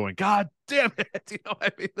hours going, God damn it.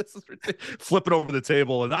 This is ridiculous. Flipping over the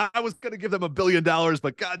table. And I was going to give them $1 billion,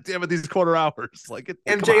 but God damn it, these quarter hours. Like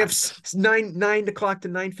MJF's 9 o'clock to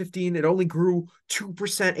 9:15. It only grew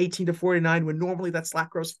 2%, 18 to 49, when normally that slack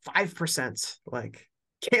grows 5%. Like,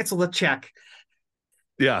 cancel the check.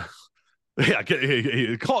 Yeah. Yeah,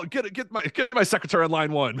 get my secretary on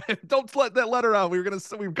line one. Don't let that letter out. We're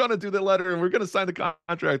gonna do the letter and we're gonna sign the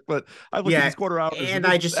contract. But I looked at these quarter hours and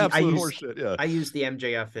I used horseshit. Yeah, I use the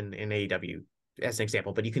MJF in AEW as an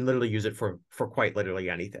example, but you can literally use it for quite literally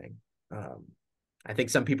anything. I think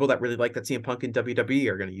some people that really like that CM Punk in WWE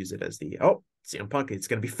are going to use it as CM Punk. It's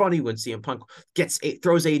going to be funny when CM Punk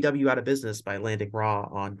throws AEW out of business by landing Raw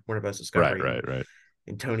on Warner Bros. Discovery. Right.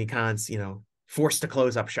 And Tony Khan's, forced to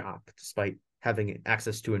close up shop despite having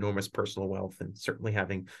access to enormous personal wealth and certainly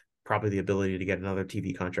having probably the ability to get another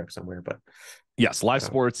TV contract somewhere. But yes, live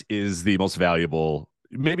sports is the most valuable,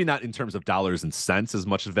 maybe not in terms of dollars and cents as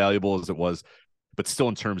much as valuable as it was, but still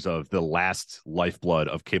in terms of the last lifeblood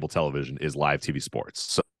of cable television is live TV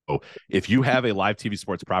sports. So if you have a live TV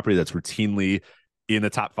sports property that's routinely in the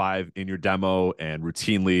top 5 in your demo and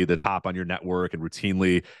routinely the top on your network and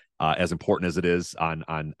routinely as important as it is on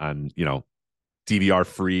DVR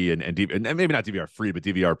free and maybe not DVR free, but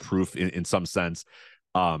DVR proof in some sense,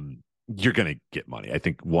 you're going to get money. I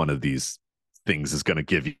think one of these things is going to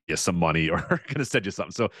give you some money or going to send you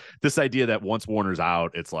something. So this idea that once Warner's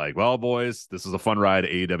out, it's like, well, boys, this is a fun ride.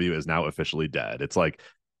 AEW is now officially dead. It's like,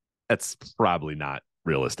 that's probably not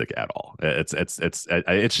realistic at all. It's just, I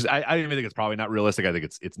don't even think it's probably not realistic. I think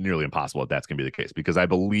it's nearly impossible that that's going to be the case, because I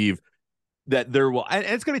believe that there will, and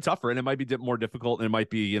it's going to be tougher, and it might be more difficult, and it might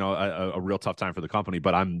be, a real tough time for the company.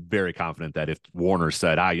 But I'm very confident that if Warner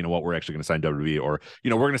said, you know what, we're actually going to sign WWE, or,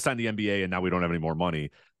 we're going to sign the NBA, and now we don't have any more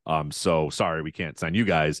money. So sorry, we can't sign you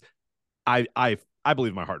guys. I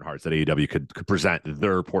believe in my heart and hearts that AEW could present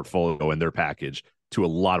their portfolio and their package to a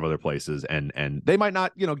lot of other places, and they might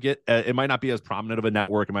not, get, it might not be as prominent of a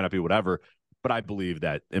network, it might not be whatever, but I believe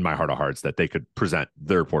that in my heart of hearts that they could present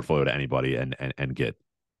their portfolio to anybody and get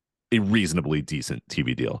a reasonably decent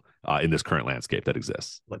TV deal in this current landscape that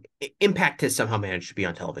exists. Look, Impact has somehow managed to be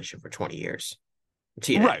on television for 20 years.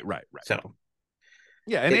 TNA. Right. So,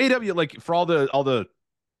 yeah, and AEW, like, for all the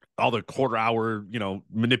quarter hour,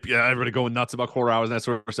 everybody going nuts about quarter hours and that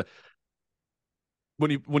sort of stuff.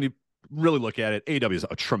 When you really look at it, AEW is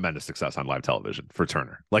a tremendous success on live television for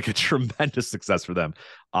Turner, like a tremendous success for them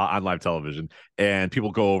on live television. And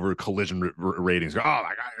people go over Collision ratings, go, oh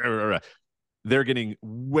my God. They're getting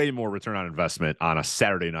way more return on investment on a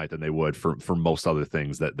Saturday night than they would for most other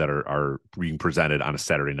things that are being presented on a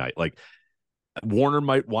Saturday night. Like, Warner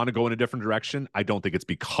might want to go in a different direction. I don't think it's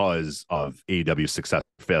because of AEW's success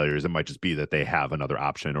or failures. It might just be that they have another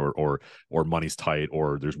option, or money's tight,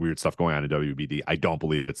 or there's weird stuff going on in WBD. I don't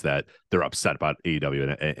believe it's that they're upset about AEW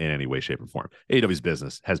in any way, shape, or form. AEW's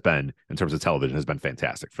business has been, in terms of television, has been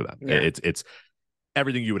fantastic for them. Yeah. It's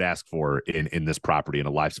everything you would ask for in this property, in a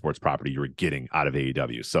live sports property, you were getting out of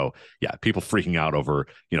AEW. So yeah, people freaking out over,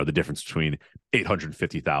 the difference between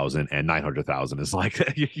 850,000 and 900,000 is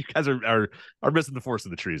like, you guys are missing the forest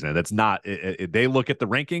of the trees, man. That's not, they look at the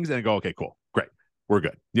rankings and go, okay, cool, great, we're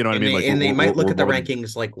good. You know what I mean? And they might look at the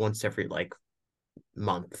rankings like once every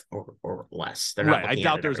month or less. They're not right. I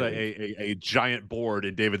doubt there's a giant board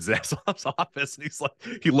in David Zaslav's office, and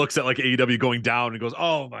he looks at like AEW going down and goes,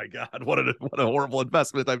 oh my God, what a horrible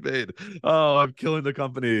investment I've made. Oh, I'm killing the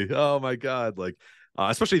company. Oh my God. Like,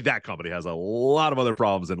 especially that company has a lot of other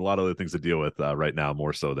problems and a lot of other things to deal with right now,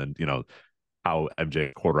 more so than, how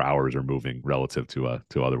MJ quarter hours are moving relative to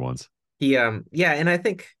other ones. Yeah. And I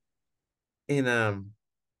think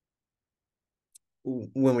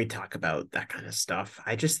when we talk about that kind of stuff,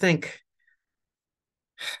 I think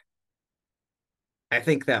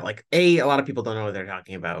that, like, a lot of people don't know what they're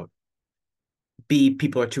talking about. B,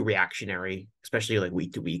 people are too reactionary, especially like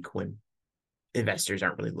week to week, when investors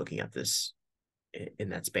aren't really looking at this in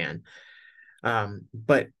that span.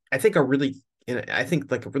 But I think a really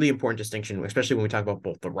important distinction, especially when we talk about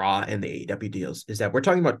both the Raw and the AEW deals, is that we're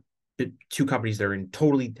talking about the two companies that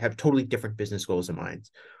have totally different business goals in mind.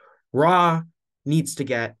 Raw needs to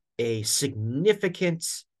get a significant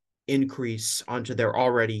increase onto their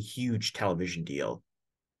already huge television deal,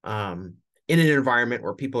 in an environment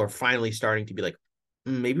where people are finally starting to be like,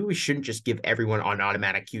 maybe we shouldn't just give everyone an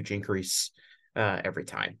automatic huge increase every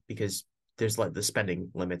time, because there's like the spending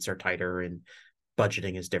limits are tighter and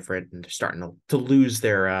budgeting is different, and they're starting to lose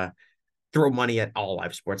their throw money at all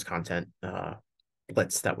live sports content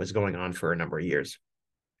blitz that was going on for a number of years.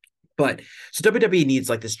 But so WWE needs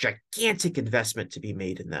like this gigantic investment to be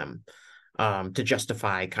made in them to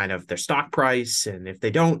justify kind of their stock price. And if they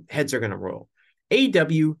don't, heads are going to roll.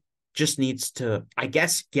 AEW just needs to, I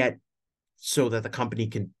guess, get so that the company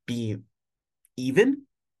can be even,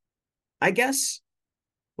 I guess.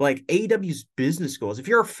 Like, AEW's business goals, if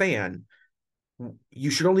you're a fan, you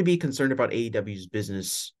should only be concerned about AEW's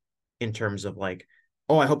business in terms of like,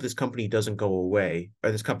 oh, I hope this company doesn't go away,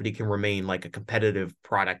 or this company can remain like a competitive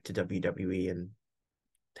product to WWE and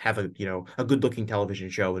have a good looking television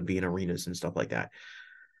show and be in arenas and stuff like that.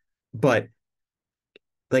 But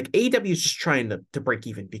like, AEW is just trying to break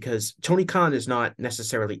even, because Tony Khan is not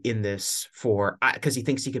necessarily in this because he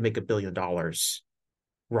thinks he can make $1 billion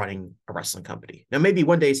running a wrestling company. Now, maybe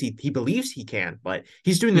one day he believes he can, but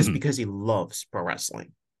he's doing this because he loves pro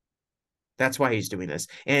wrestling. That's why he's doing this.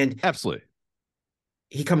 And absolutely,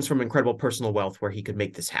 he comes from incredible personal wealth where he could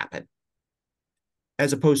make this happen.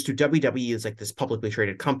 As opposed to WWE is like this publicly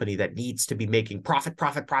traded company that needs to be making profit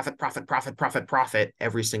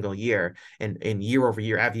every single year, and year over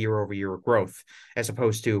year, have year over year growth. As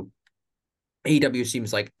opposed to AEW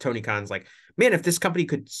seems like Tony Khan's like, man, if this company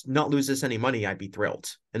could not lose this any money, I'd be thrilled.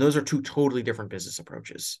 And those are two totally different business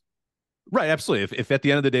approaches. Right, absolutely. If at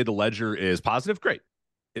the end of the day the ledger is positive, great.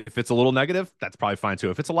 If it's a little negative, that's probably fine too.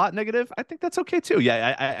 If it's a lot negative, I think that's okay too.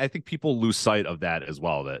 Yeah, I think people lose sight of that as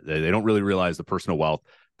well. That they don't really realize the personal wealth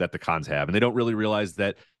that the Khans have, and they don't really realize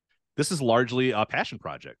that this is largely a passion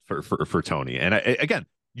project for Tony. And again,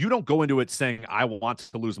 you don't go into it saying, I want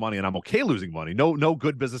to lose money and I'm okay losing money. No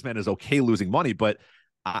good businessman is okay losing money, but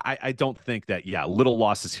I don't think that, little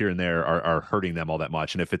losses here and there are hurting them all that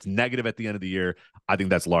much. And if it's negative at the end of the year, I think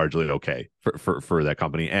that's largely okay for that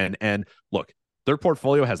company. And look, their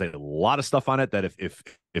portfolio has a lot of stuff on it that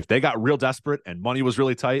if they got real desperate and money was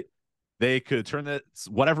really tight, they could turn that,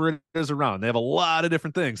 whatever it is, around. They have a lot of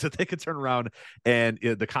different things that they could turn around, and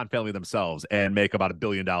the Khan family themselves, and make about $1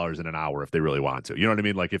 billion in an hour if they really wanted to. You know what I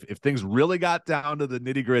mean? Like if things really got down to the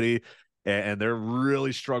nitty gritty and they're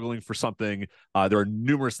really struggling for something, there are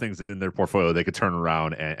numerous things in their portfolio they could turn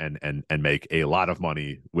around and make a lot of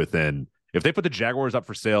money within. If they put the Jaguars up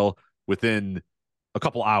for sale within a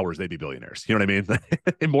couple hours, they'd be billionaires. You know what I mean?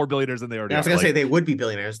 And more billionaires than they already are. I was going to say they would be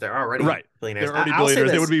billionaires. They're already billionaires. They're already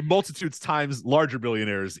billionaires. They would be multitudes times larger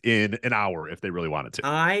billionaires in an hour if they really wanted to.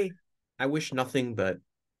 I wish nothing but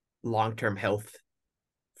long-term health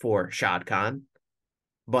for Shad Khan,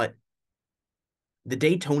 but the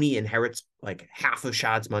day Tony inherits like half of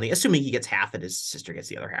Shad's money, assuming he gets half and his sister gets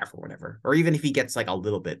the other half or whatever, or even if he gets like a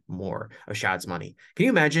little bit more of Shad's money, can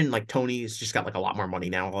you imagine like Tony's just got like a lot more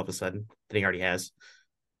money now all of a sudden than he already has?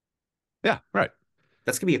 Yeah, right.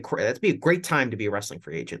 That's be a great time to be a wrestling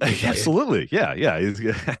free agent. Absolutely, yeah.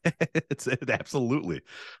 It's absolutely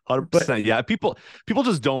 100%. Yeah, people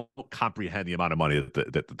just don't comprehend the amount of money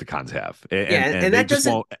that the Khans have, and that just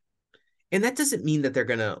won't. And that doesn't mean that they're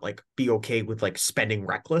gonna like be okay with like spending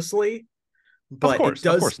recklessly, but of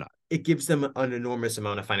course not. It gives them an enormous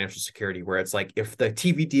amount of financial security where it's like if the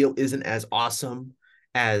TV deal isn't as awesome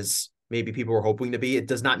as maybe people were hoping to be, it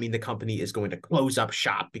does not mean the company is going to close up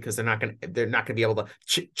shop because they're not going to be able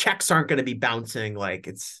to checks aren't going to be bouncing. Like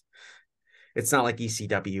it's not like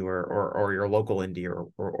ECW or your local indie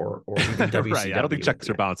or even WCW. Right. I don't think checks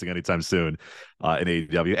are bouncing anytime soon in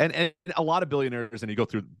AEW. And a lot of billionaires, and you go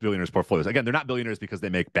through billionaires' portfolios. Again, they're not billionaires because they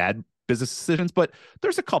make bad business decisions, but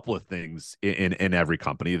there's a couple of things in every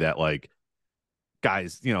company that like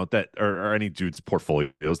guys, that are any dude's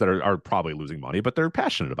portfolios that are probably losing money, but they're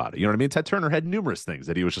passionate about it. You know what I mean? Ted Turner had numerous things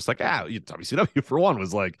that he was just like, WCW for one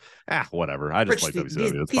was like, whatever. I just like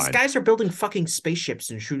WCW. These guys are building fucking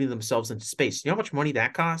spaceships and shooting themselves into space. You know how much money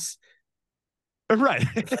that costs? Right.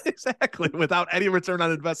 Exactly. Without any return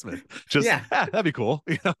on investment. Just, that'd be cool.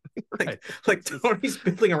 Right. Like Tony's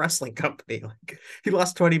building a wrestling company. Like he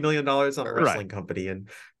lost $20 million on a wrestling company, and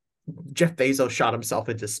Jeff Bezos shot himself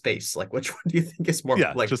into space. Like, which one do you think is more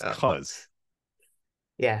like just cause?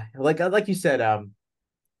 Yeah, like you said,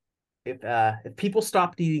 if people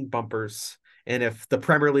stopped eating bumpers and if the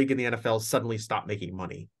Premier League and the NFL suddenly stop making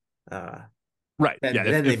money, right,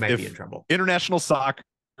 then they might be in trouble. International soccer,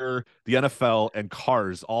 the NFL, and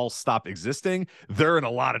cars all stop existing, they're in a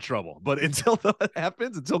lot of trouble. But until that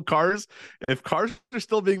happens, if cars are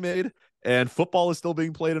still being made and football is still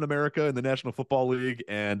being played in America in the National Football League,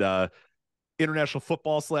 and international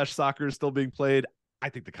football / soccer is still being played, I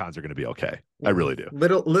think the Khans are going to be okay. I really do.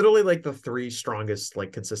 Literally like the three strongest,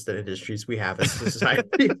 like consistent industries we have as a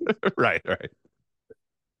society. Right.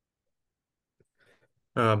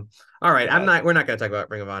 All right. We're not going to talk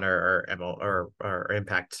about Ring of Honor or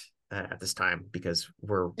Impact at this time because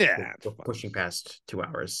we're pushing past 2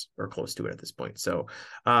 hours or close to it at this point. So,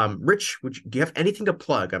 Rich, do you have anything to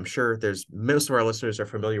plug? I'm sure most of our listeners are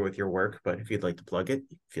familiar with your work, but if you'd like to plug it,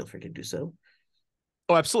 feel free to do so.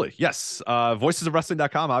 Oh, absolutely. Yes.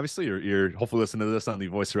 Voicesofwrestling.com. Obviously, you're hopefully listening to this on the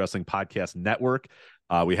Voice of Wrestling Podcast Network.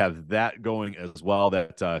 We have that going as well.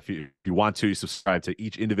 That if you want to, you subscribe to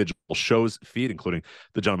each individual show's feed, including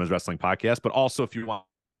the Gentleman's Wrestling Podcast. But also, if you want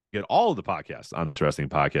to get all of the podcasts on the Wrestling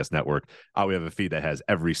Podcast Network, we have a feed that has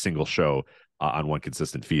every single show on one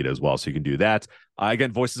consistent feed as well. So you can do that.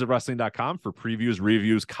 Again, voicesofwrestling.com for previews,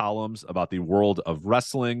 reviews, columns about the world of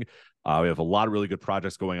wrestling. We have a lot of really good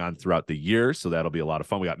projects going on throughout the year, so that'll be a lot of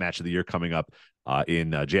fun. We got Match of the Year coming up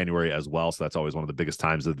in January as well, so that's always one of the biggest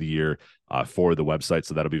times of the year for the website,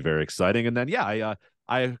 so that'll be very exciting. And then,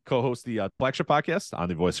 I co-host the Flagship Podcast on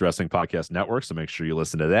the Voice of Wrestling Podcast Network, so make sure you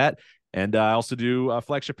listen to that. And I also do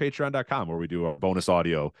FlagshipPatreon.com, where we do our bonus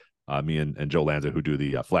audio. Me and Joe Lanza, who do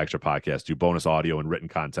the Flagship Podcast, do bonus audio and written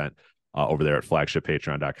content over there at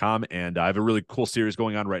FlagshipPatreon.com. And I have a really cool series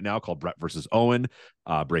going on right now called Bret versus Owen,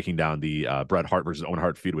 breaking down the Bret Hart versus Owen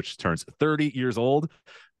Hart feud, which turns 30 years old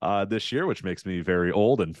this year, which makes me very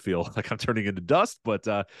old and feel like I'm turning into dust, but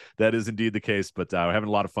that is indeed the case. But we're having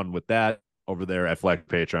a lot of fun with that over there at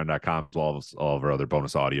FlagShipPatreon.com, as well as all of our other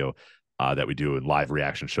bonus audio that we do in live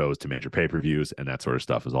reaction shows to major pay-per-views, and that sort of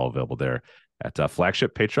stuff is all available there at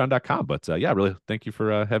FlagShipPatreon.com. But really, thank you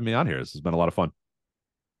for having me on here. This has been a lot of fun.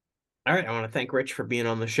 All right. I want to thank Rich for being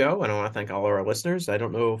on the show, and I want to thank all of our listeners. I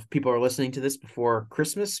don't know if people are listening to this before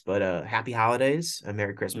Christmas, but happy holidays and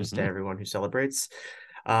Merry Christmas to everyone who celebrates.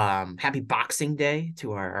 Happy Boxing Day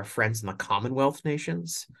to our friends in the Commonwealth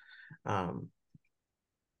nations. I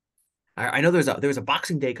know there was a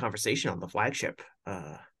Boxing Day conversation on the flagship.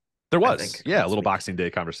 There I was, think yeah, a last little week. Boxing Day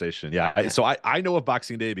conversation. Yeah, so I know of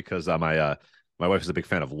Boxing Day because my wife is a big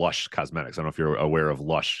fan of Lush Cosmetics. I don't know if you're aware of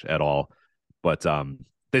Lush at all, but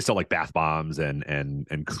they sell like bath bombs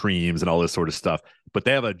and creams and all this sort of stuff. But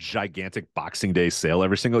they have a gigantic Boxing Day sale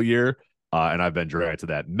every single year. And I've been dragged to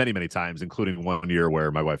that many, many times, including one year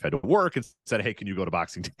where my wife had to work and said, "Hey, can you go to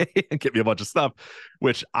Boxing Day and get me a bunch of stuff?"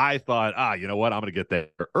 Which I thought, you know what? I'm going to get there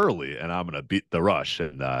early and I'm going to beat the rush.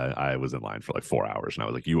 And I was in line for like 4 hours and I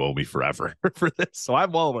was like, "You owe me forever for this." So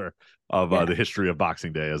I'm well aware of the history of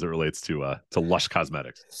Boxing Day as it relates to Lush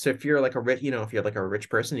Cosmetics. So if you're like a rich, if you're like a rich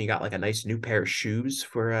person, you got like a nice new pair of shoes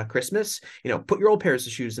for Christmas, put your old pairs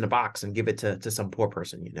of shoes in a box and give it to some poor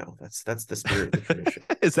person. That's the spirit of the tradition.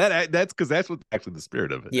 That's because that's what actually the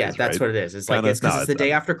spirit of it Yeah, is, that's right? what it is. It's like, it's the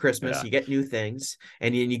day after Christmas. Yeah. You get new things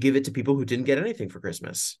and you give it to people who didn't get anything for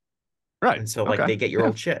Christmas. Right. And so like they get your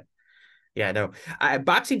old shit. Yeah, no.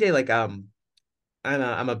 Boxing Day, like I'm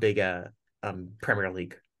a big Premier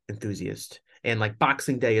League enthusiast. And like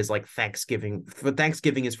Boxing Day is like Thanksgiving.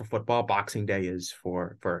 Thanksgiving is for football. Boxing Day is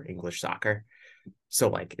for English soccer. So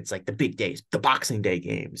like it's like the big days, the Boxing Day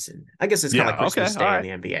games, and I guess it's kind of like Christmas Day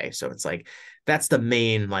in the NBA. So it's like that's the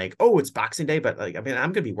main like, oh, it's Boxing Day, but like I mean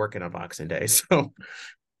I'm gonna be working on Boxing Day, so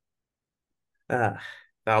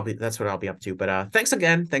that's what I'll be up to. But thanks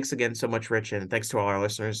again so much, Rich, and thanks to all our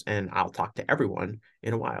listeners. And I'll talk to everyone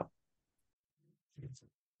in a while.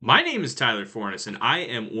 My name is Tyler Fornes, and I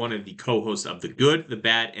am one of the co-hosts of the Good, the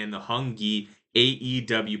Bad, and the Hungy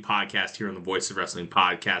AEW podcast here on the Voice of Wrestling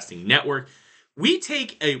Podcasting Network. We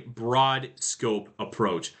take a broad scope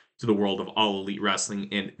approach to the world of All Elite Wrestling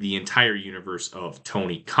and the entire universe of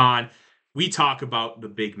Tony Khan. We talk about the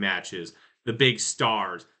big matches, the big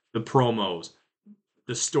stars, the promos,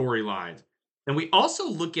 the storylines, and we also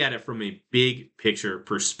look at it from a big picture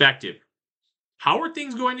perspective. How are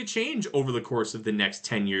things going to change over the course of the next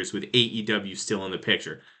 10 years with AEW still in the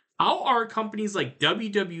picture? How are companies like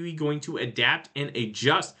WWE going to adapt and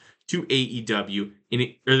adjust to AEW?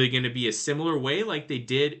 Are they going to be a similar way like they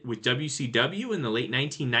did with WCW in the late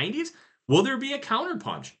 1990s? Will there be a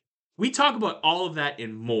counterpunch? We talk about all of that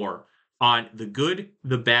and more on The Good,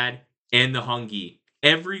 the Bad, and the Hungy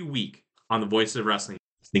every week on the Voice of Wrestling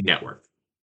Network.